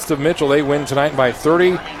get the best of Mitchell, they win tonight by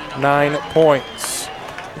 39 points.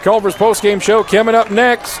 The Culver's postgame show coming up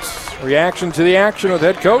next. Reaction to the action with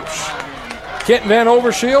head coach Kent Van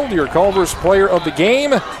Overshield, your Culver's player of the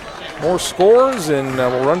game. More scores, and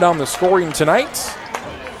we'll run down the scoring tonight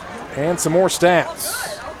and some more stats.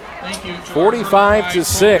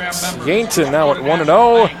 45-6. Yankton now at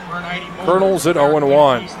 1-0. Colonels at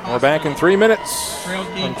 0-1. We're back in 3 minutes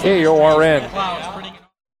on KORN.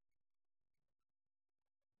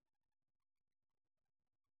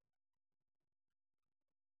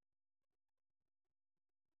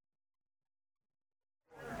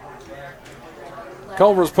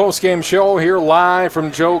 Culver's postgame show here live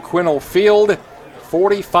from Joe Quinnell Field.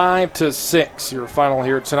 45-6, your final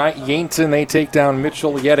here tonight. Yankton, they take down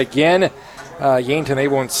Mitchell yet again. Yankton, they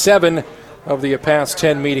won 7 of the past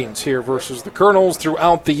 10 meetings here versus the Colonels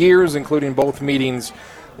throughout the years, including both meetings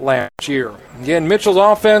last year. Again, Mitchell's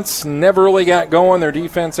offense never really got going. Their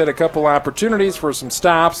defense had a couple opportunities for some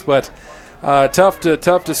stops, but tough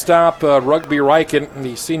to stop Rugby Riken,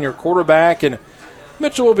 the senior quarterback, and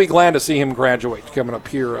Mitchell will be glad to see him graduate coming up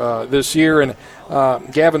here this year. And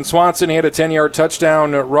Gavin Swanson, he had a 10-yard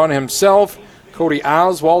touchdown run himself. Cody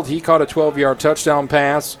Oswald, he caught a 12-yard touchdown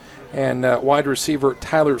pass. And wide receiver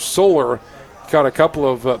Tyler Solar caught a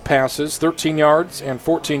couple of passes, 13 yards and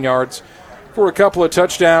 14 yards for a couple of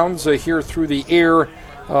touchdowns here through the air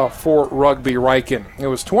for Rugby Riken. It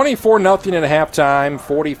was 24-0 at halftime,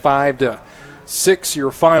 45-6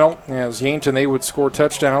 your final, as Yankton, they would score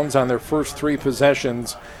touchdowns on their first 3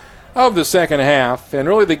 possessions of the second half. And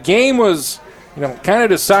really the game was, kind of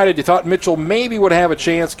decided. You thought Mitchell maybe would have a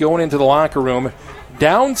chance going into the locker room.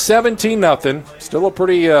 Down 17-0, still a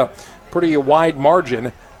pretty wide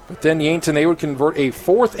margin. But then Yankton, they would convert a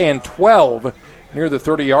 4th and 12 near the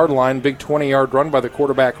 30-yard line. Big 20-yard run by the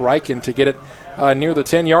quarterback Riken to get it near the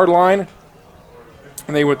 10-yard line.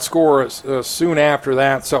 And they would score soon after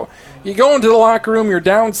that. So you go into the locker room, you're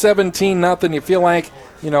down 17-0. You feel like,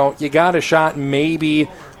 you got a shot maybe.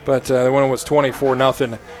 But when it was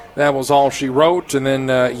 24-0, that was all she wrote. And then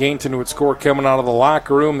Yankton would score coming out of the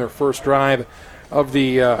locker room, their first drive of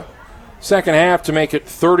the second half to make it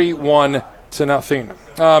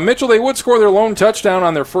 31-0. Mitchell, they would score their lone touchdown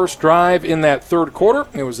on their first drive in that third quarter.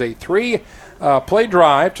 It was a 3-play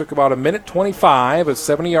drive, took about 1:25, a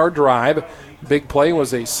 70-yard drive. Big play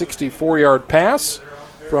was a 64-yard pass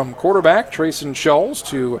from quarterback Trayson Schulz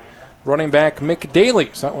to running back Mick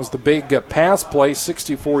Daly. So that was the big pass play,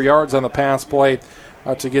 64 yards on the pass play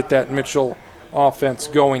to get that Mitchell offense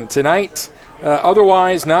going tonight.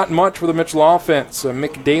 Otherwise, not much for the Mitchell offense.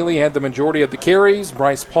 Mick Daly had the majority of the carries.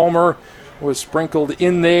 Bryce Palmer was sprinkled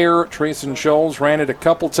in there. Trayson Schulz ran it a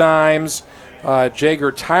couple times.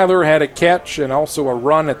 Jagger Tyler had a catch and also a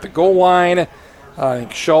run at the goal line. I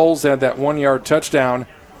think Schulz had that 1-yard touchdown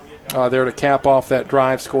there to cap off that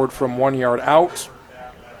drive, scored from 1 yard out.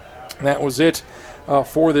 And that was it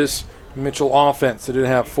for this Mitchell offense. They did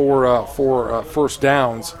have four first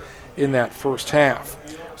downs in that first half.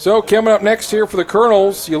 So coming up next here for the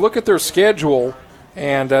Colonels, you look at their schedule,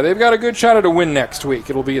 and they've got a good shot at a win next week.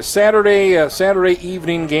 It'll be a Saturday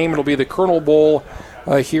evening game. It'll be the Colonel Bowl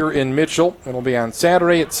here in Mitchell. It'll be on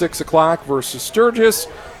Saturday at 6 o'clock versus Sturgis.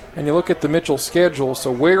 And you look at the Mitchell schedule,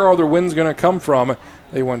 so where are their wins going to come from?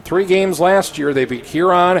 They won 3 games last year. They beat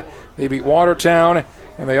Huron, they beat Watertown,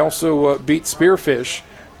 and they also beat Spearfish.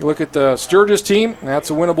 You look at the Sturgis team, that's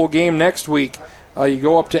a winnable game next week. You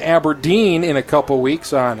go up to Aberdeen in a couple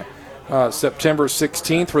weeks on September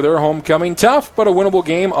 16th for their homecoming. Tough, but a winnable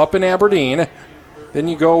game up in Aberdeen. Then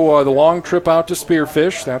you go the long trip out to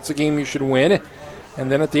Spearfish. That's a game you should win.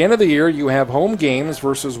 And then at the end of the year, you have home games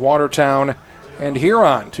versus Watertown and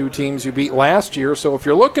Huron, 2 teams you beat last year. So if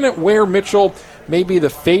you're looking at where Mitchell may be the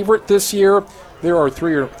favorite this year, there are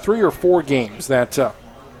three or four games that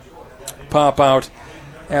pop out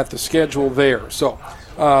at the schedule there. So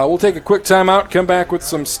we'll take a quick timeout, come back with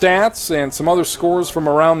some stats and some other scores from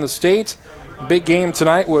around the state. Big game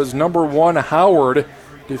tonight was number 1 Howard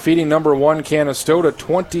defeating number 1 Canastota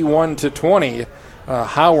 21-20.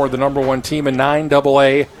 Howard, the number 1 team in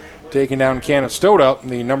 9AA, taking down Canastota,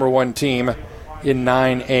 the number 1 team in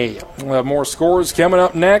 9A. We'll have more scores coming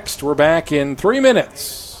up next. We're back in 3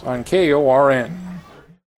 minutes on KORN.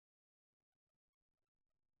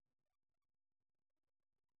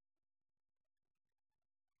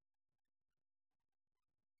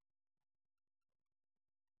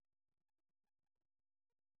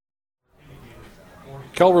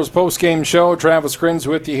 Culver's postgame show. Travis Grins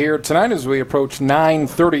with you here tonight as we approach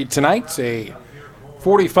 9:30 tonight. A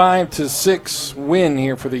 45-6 win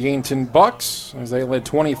here for the Yankton Bucks as they led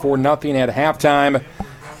 24-0 at halftime.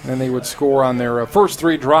 And they would score on their first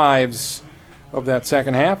 3 drives of that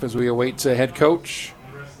second half as we await head coach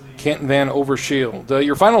Kenton Van Overshield.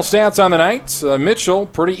 Your final stats on the night. Mitchell,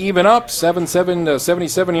 pretty even up,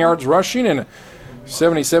 77 yards rushing and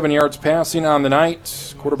 77 yards passing on the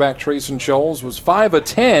night. Quarterback Trayson Schulz was 5 of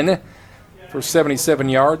 10 for 77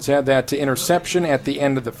 yards. Had that interception at the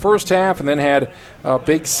end of the first half and then had a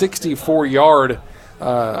big 64-yard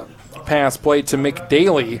pass play to Mick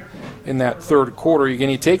Daly in that third quarter.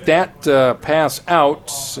 Again, you take that pass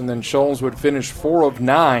out, and then Schulz would finish 4 of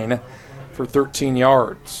 9 for 13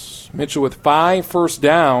 yards. Mitchell with 5 first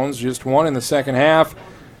downs, just 1 in the second half.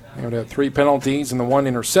 They would have 3 penalties and the 1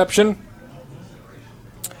 interception.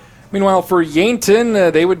 Meanwhile, for Yankton,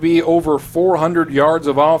 they would be over 400 yards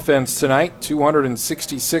of offense tonight,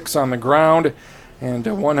 266 on the ground and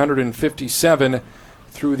 157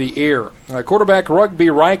 through the air. Quarterback Rugby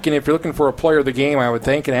Riken, if you're looking for a player of the game, I would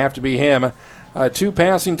think it'd have to be him. 2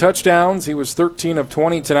 passing touchdowns. He was 13 of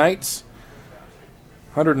 20 tonight.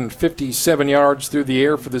 157 yards through the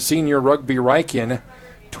air for the senior Rugby Riken.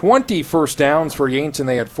 20 first downs for Yankton.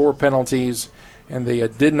 They had 4 penalties, and they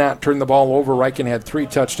did not turn the ball over. Riken had 3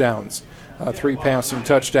 touchdowns, 3 passing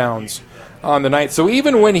touchdowns on the night. So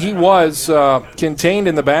even when he was contained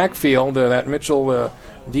in the backfield, that Mitchell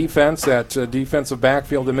defense, that defensive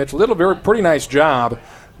backfield to Mitchell, did a pretty nice job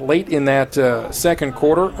late in that second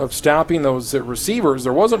quarter of stopping those receivers.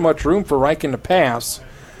 There wasn't much room for Riken to pass,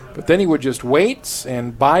 but then he would just wait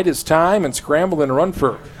and bide his time and scramble and run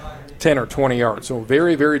for 10 or 20 yards. So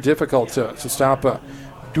very, very difficult to stop a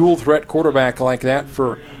dual-threat quarterback like that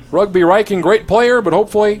for Rugby Riken. Great player, but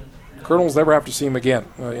hopefully Colonels never have to see him again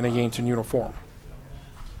in a Yankton uniform.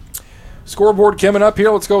 Scoreboard coming up here.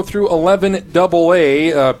 Let's go through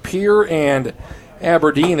 11AA. Pierre and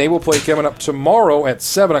Aberdeen, they will play coming up tomorrow at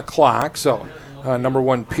 7 o'clock. So number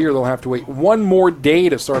 1 Pierre, they'll have to wait one more day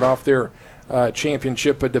to start off their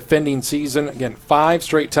championship defending season. Again, 5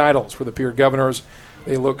 straight titles for the Pierre Governors.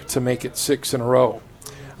 They look to make it 6 in a row.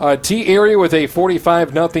 T area with a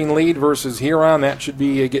 45-0 lead versus Huron. That should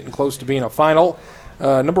be getting close to being a final.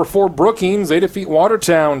 Number 4 Brookings, they defeat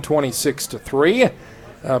Watertown 26-3.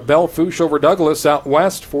 Belle Fourche over Douglas out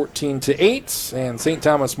west 14-8. And St.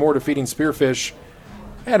 Thomas More defeating Spearfish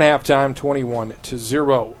at halftime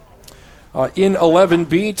 21-0. In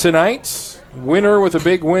 11B tonight, winner with a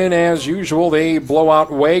big win as usual. They blow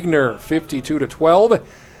out Wagner 52-12.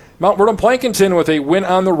 Mount Vernon Plankinton with a win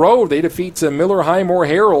on the road. They defeat Miller Highmore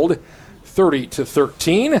Herald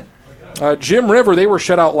 30-13. Jim River, they were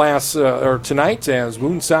shut out tonight as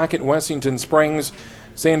Woonsocket Wessington Springs.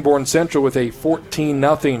 Sanborn Central with a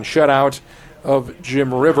 14-0 shutout of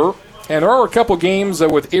Jim River. And there are a couple games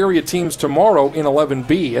with area teams tomorrow in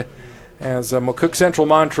 11B. As McCook Central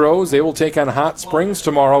Montrose, they will take on Hot Springs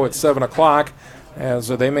tomorrow at 7 o'clock as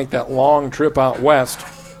they make that long trip out west.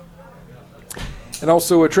 And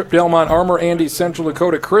also a trip Delmont Armor, Andy Central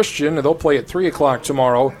Dakota Christian. They'll play at 3 o'clock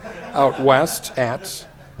tomorrow out west at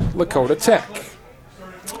Lakota Tech.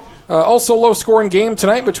 Also low-scoring game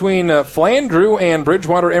tonight between Flandreau and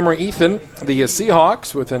Bridgewater Emory Ethan. The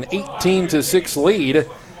Seahawks with an 18-6 lead.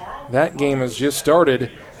 That game has just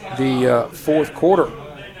started the fourth quarter.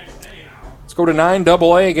 Let's go to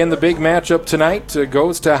 9AA. Again, the big matchup tonight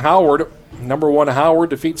goes to Howard. Number 1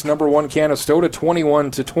 Howard defeats number 1 Canastota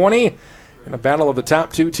 21-20 in a battle of the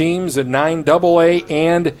top 2 teams in 9AA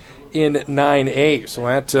and in 9A. So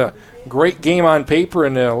that's a great game on paper,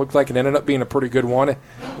 and looked like it ended up being a pretty good one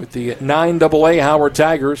with the 9AA Howard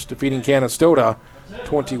Tigers defeating Canastota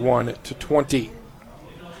 21-20.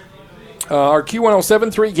 Our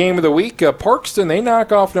Q107.3 game of the week, Parkston, they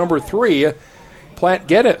knock off number 3, Platte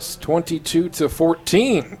Geddes,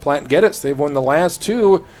 22-14. Platte Geddes, they've won the last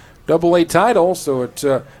 2 AA titles,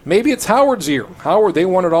 so maybe it's Howard's year. Howard, they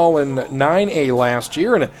won it all in 9A last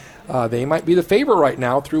year, and they might be the favorite right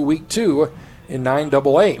now through week 2 in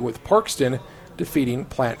 9AA, with Parkston defeating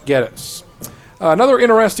Platte Geddes. Another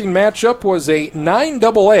interesting matchup was a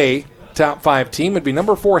 9AA top 5 team. It would be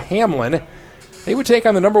number 4 Hamlin. They would take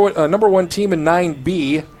on the number 1 team in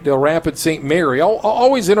 9B, Del Rapids St. Mary.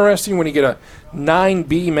 Always interesting when you get a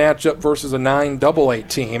 9B matchup versus a 9AA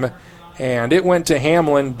team. And it went to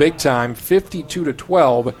Hamlin big time,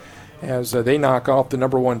 52-12, as they knock off the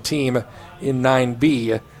number 1 team in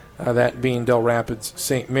 9B, that being Del Rapids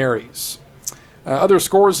St. Mary's. Other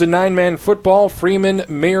scores in 9-man football, Freeman,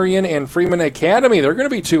 Marion, and Freeman Academy. They're going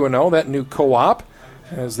to be 2-0, that new co-op,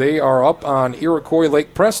 as they are up on Iroquois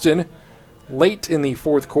Lake Preston late in the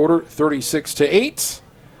fourth quarter, 36-8.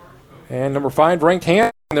 And number 5 ranked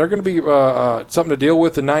Hanson. They're going to be something to deal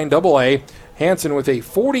with in 9AA. Hanson with a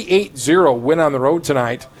 48-0 win on the road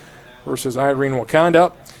tonight versus Irene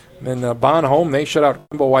Wakanda. And then Bonhomme, they shut out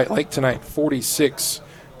Kimball White Lake tonight, 46-0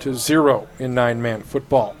 in 9-man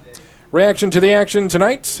football. Reaction to the action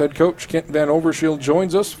tonight. Head coach Kent Van Overshield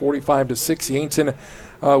joins us, 45-6. Yankton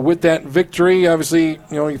with that victory. Obviously,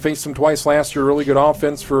 you faced them twice last year. Really good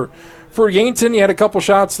offense for Yankton. You had a couple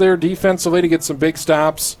shots there defensively to get some big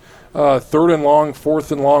stops. third and long,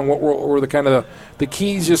 fourth and long? What were the kind of the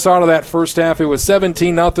keys you saw to that first half? It was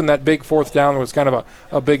 17-0. That big fourth down was kind of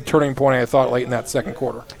a big turning point, I thought, late in that second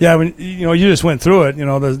quarter. Yeah, when you just went through it.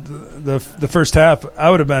 The first half, I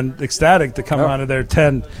would have been ecstatic to come out of there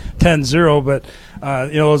 10-0, but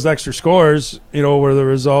those extra scores, were the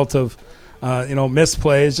result of missed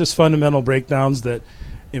plays, just fundamental breakdowns that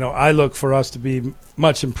I look for us to be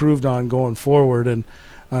much improved on going forward. And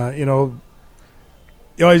you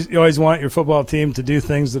always want your football team to do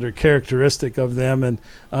things that are characteristic of them, and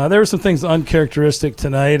there were some things uncharacteristic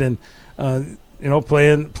tonight. And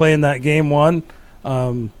playing that game one,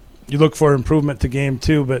 you look for improvement to game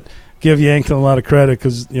two, but give Yankton a lot of credit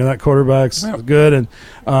because that quarterback's good. And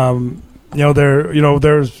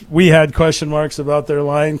we had question marks about their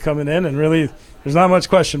line coming in, and really there's not much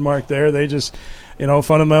question mark there. They just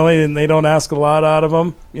fundamentally, and they don't ask a lot out of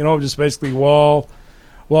them. Just basically wall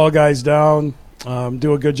guys down.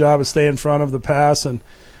 Do a good job of staying in front of the pass, and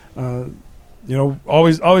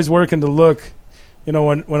always working to look,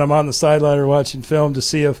 when I'm on the sideline or watching film to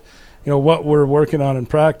see if what we're working on in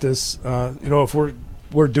practice, if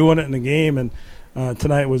we're doing it in the game. And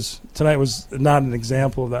tonight was not an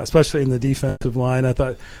example of that, especially in the defensive line. I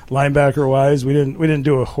thought linebacker wise, we didn't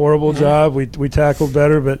do a horrible job. We tackled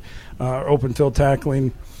better, but our open field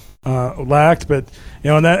tackling lacked. But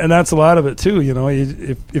and that's a lot of it too.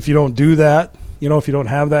 If you don't do that. If you don't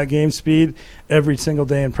have that game speed every single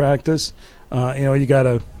day in practice, you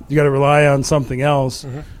gotta rely on something else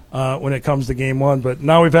when it comes to game one. But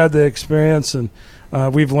now we've had the experience, and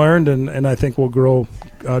we've learned, and I think we'll grow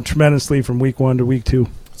tremendously from week one to week two.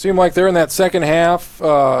 Seemed like there in that second half,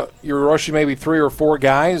 you were rushing maybe 3 or 4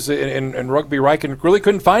 guys, and Rugby Riken really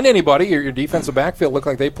couldn't find anybody. Your defensive backfield looked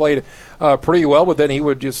like they played pretty well, but then he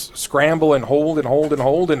would just scramble and hold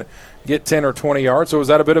and get 10 or 20 yards. So was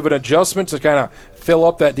that a bit of an adjustment to kind of fill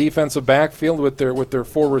up that defensive backfield with their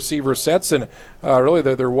 4 receiver sets? And really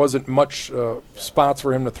there wasn't much spots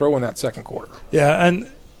for him to throw in that second quarter. Yeah, and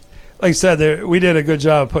like I said, we did a good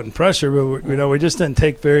job of putting pressure, but we just didn't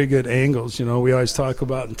take very good angles. We always talk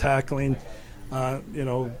about in tackling,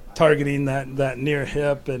 targeting that near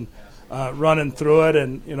hip and running through it,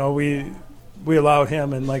 and we allowed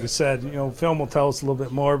him. And like I said, film will tell us a little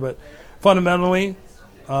bit more, but fundamentally,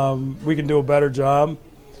 we can do a better job.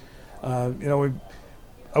 I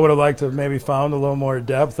would have liked to have maybe found a little more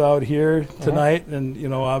depth out here tonight,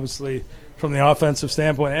 and obviously from the offensive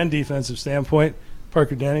standpoint and defensive standpoint.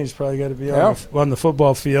 Parker Denny's probably got to be on the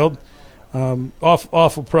football field.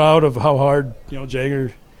 Awful proud of how hard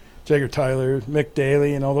Jager Tyler, Mick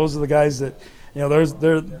Daly, those are the guys that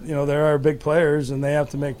they're our big players, and they have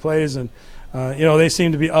to make plays, and they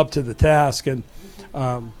seem to be up to the task. And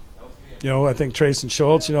I think Trayson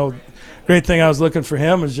Schultz, great thing I was looking for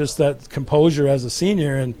him is just that composure as a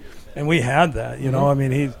senior, and we had that. I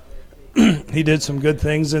mean he did some good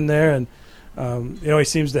things in there, and he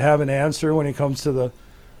seems to have an answer when he comes to the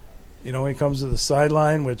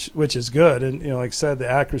sideline, which is good. And like I said, the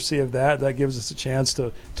accuracy of that gives us a chance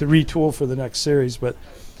to retool for the next series. But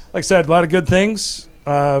like I said, a lot of good things.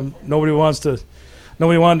 Nobody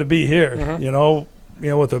wanted to be here.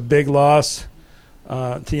 With a big loss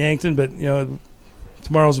to Yankton, but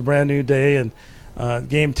tomorrow's a brand new day, and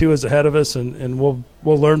game 2 is ahead of us, and we'll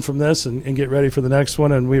learn from this and get ready for the next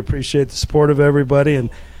one. And we appreciate the support of everybody. And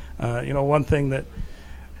one thing that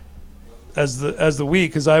as the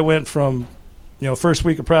week, because I went from, first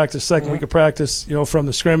week of practice, second week of practice, from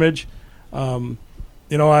the scrimmage, I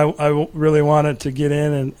really wanted to get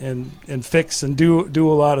in and fix and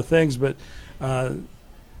do a lot of things. But,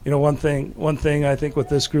 one thing I think with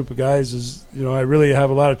this group of guys is, I really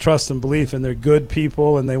have a lot of trust and belief, and they're good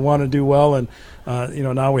people and they want to do well. And,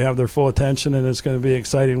 now we have their full attention, and it's going to be an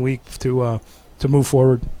exciting week to move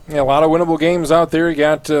forward. Yeah, a lot of winnable games out there. You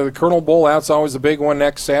got the Colonel Bowl. That's always a big one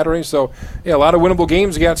next Saturday. So, a lot of winnable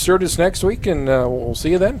games. You got Sturgis next week, and we'll see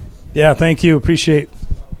you then. Yeah, thank you. Appreciate it.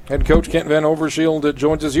 Head coach Kent Van Overshield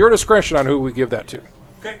joins us. Your discretion on who we give that to.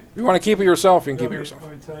 Okay. If you want to keep it yourself, you can keep it yourself.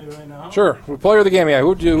 Can I tell you right now? Sure. Player of the game, yeah.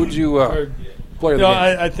 Who'd you player of the game?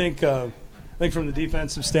 I think from the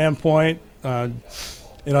defensive standpoint, I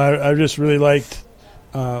just really liked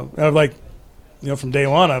from day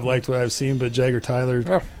one, I've liked what I've seen, but Jager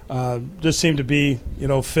Tyler just seemed to be,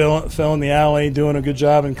 filling the alley, doing a good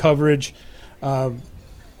job in coverage.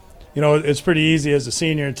 It's pretty easy as a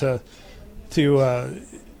senior to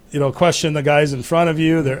question the guys in front of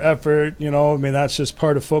you, their effort. That's just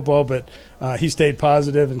part of football. But he stayed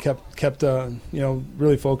positive and kept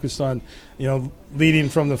really focused on, leading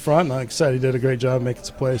from the front. And like I said, he did a great job making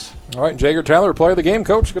some plays. All right, Jager Tyler, player of the game,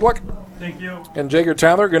 Coach. Good luck. Thank you. And Jager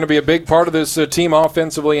Tyler going to be a big part of this team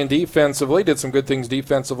offensively and defensively. Did some good things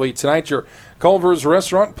defensively tonight. Your Culver's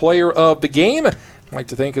Restaurant Player of the Game. I'd like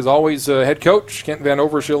to thank, as always, head coach Kent Van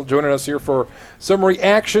Overshield joining us here for some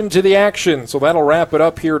reaction to the action. So that'll wrap it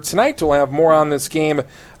up here tonight. We'll have more on this game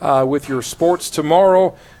with your sports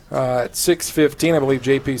tomorrow. At 6:15, I believe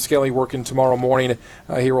J.P. Skelly working tomorrow morning.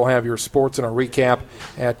 Here we'll have your sports and a recap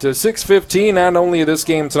at 6:15. Not only this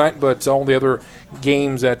game tonight, but all the other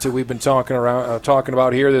games that we've been talking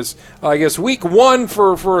about here. This, I guess, week 1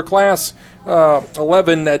 for a class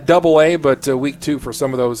 11 at AA, but week 2 for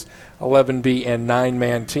some of those 11B and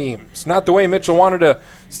 9-man teams. Not the way Mitchell wanted to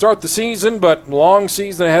start the season, but long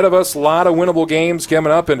season ahead of us. A lot of winnable games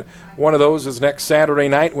coming up, and one of those is next Saturday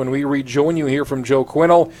night when we rejoin you here from Joe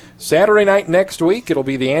Quinnell. Saturday night next week, it'll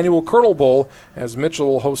be the annual Colonel Bowl as Mitchell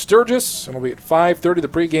will host Sturgis. It'll be at 5:30, the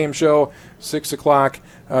pregame show, 6 o'clock,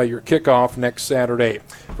 your kickoff next Saturday.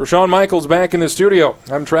 For Shawn Michaels back in the studio,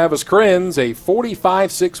 I'm Travis Krenz. A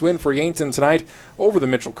 45-6 win for Yankton tonight over the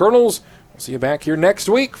Mitchell Colonels. We'll see you back here next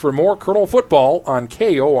week for more Colonel football on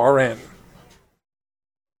KORN.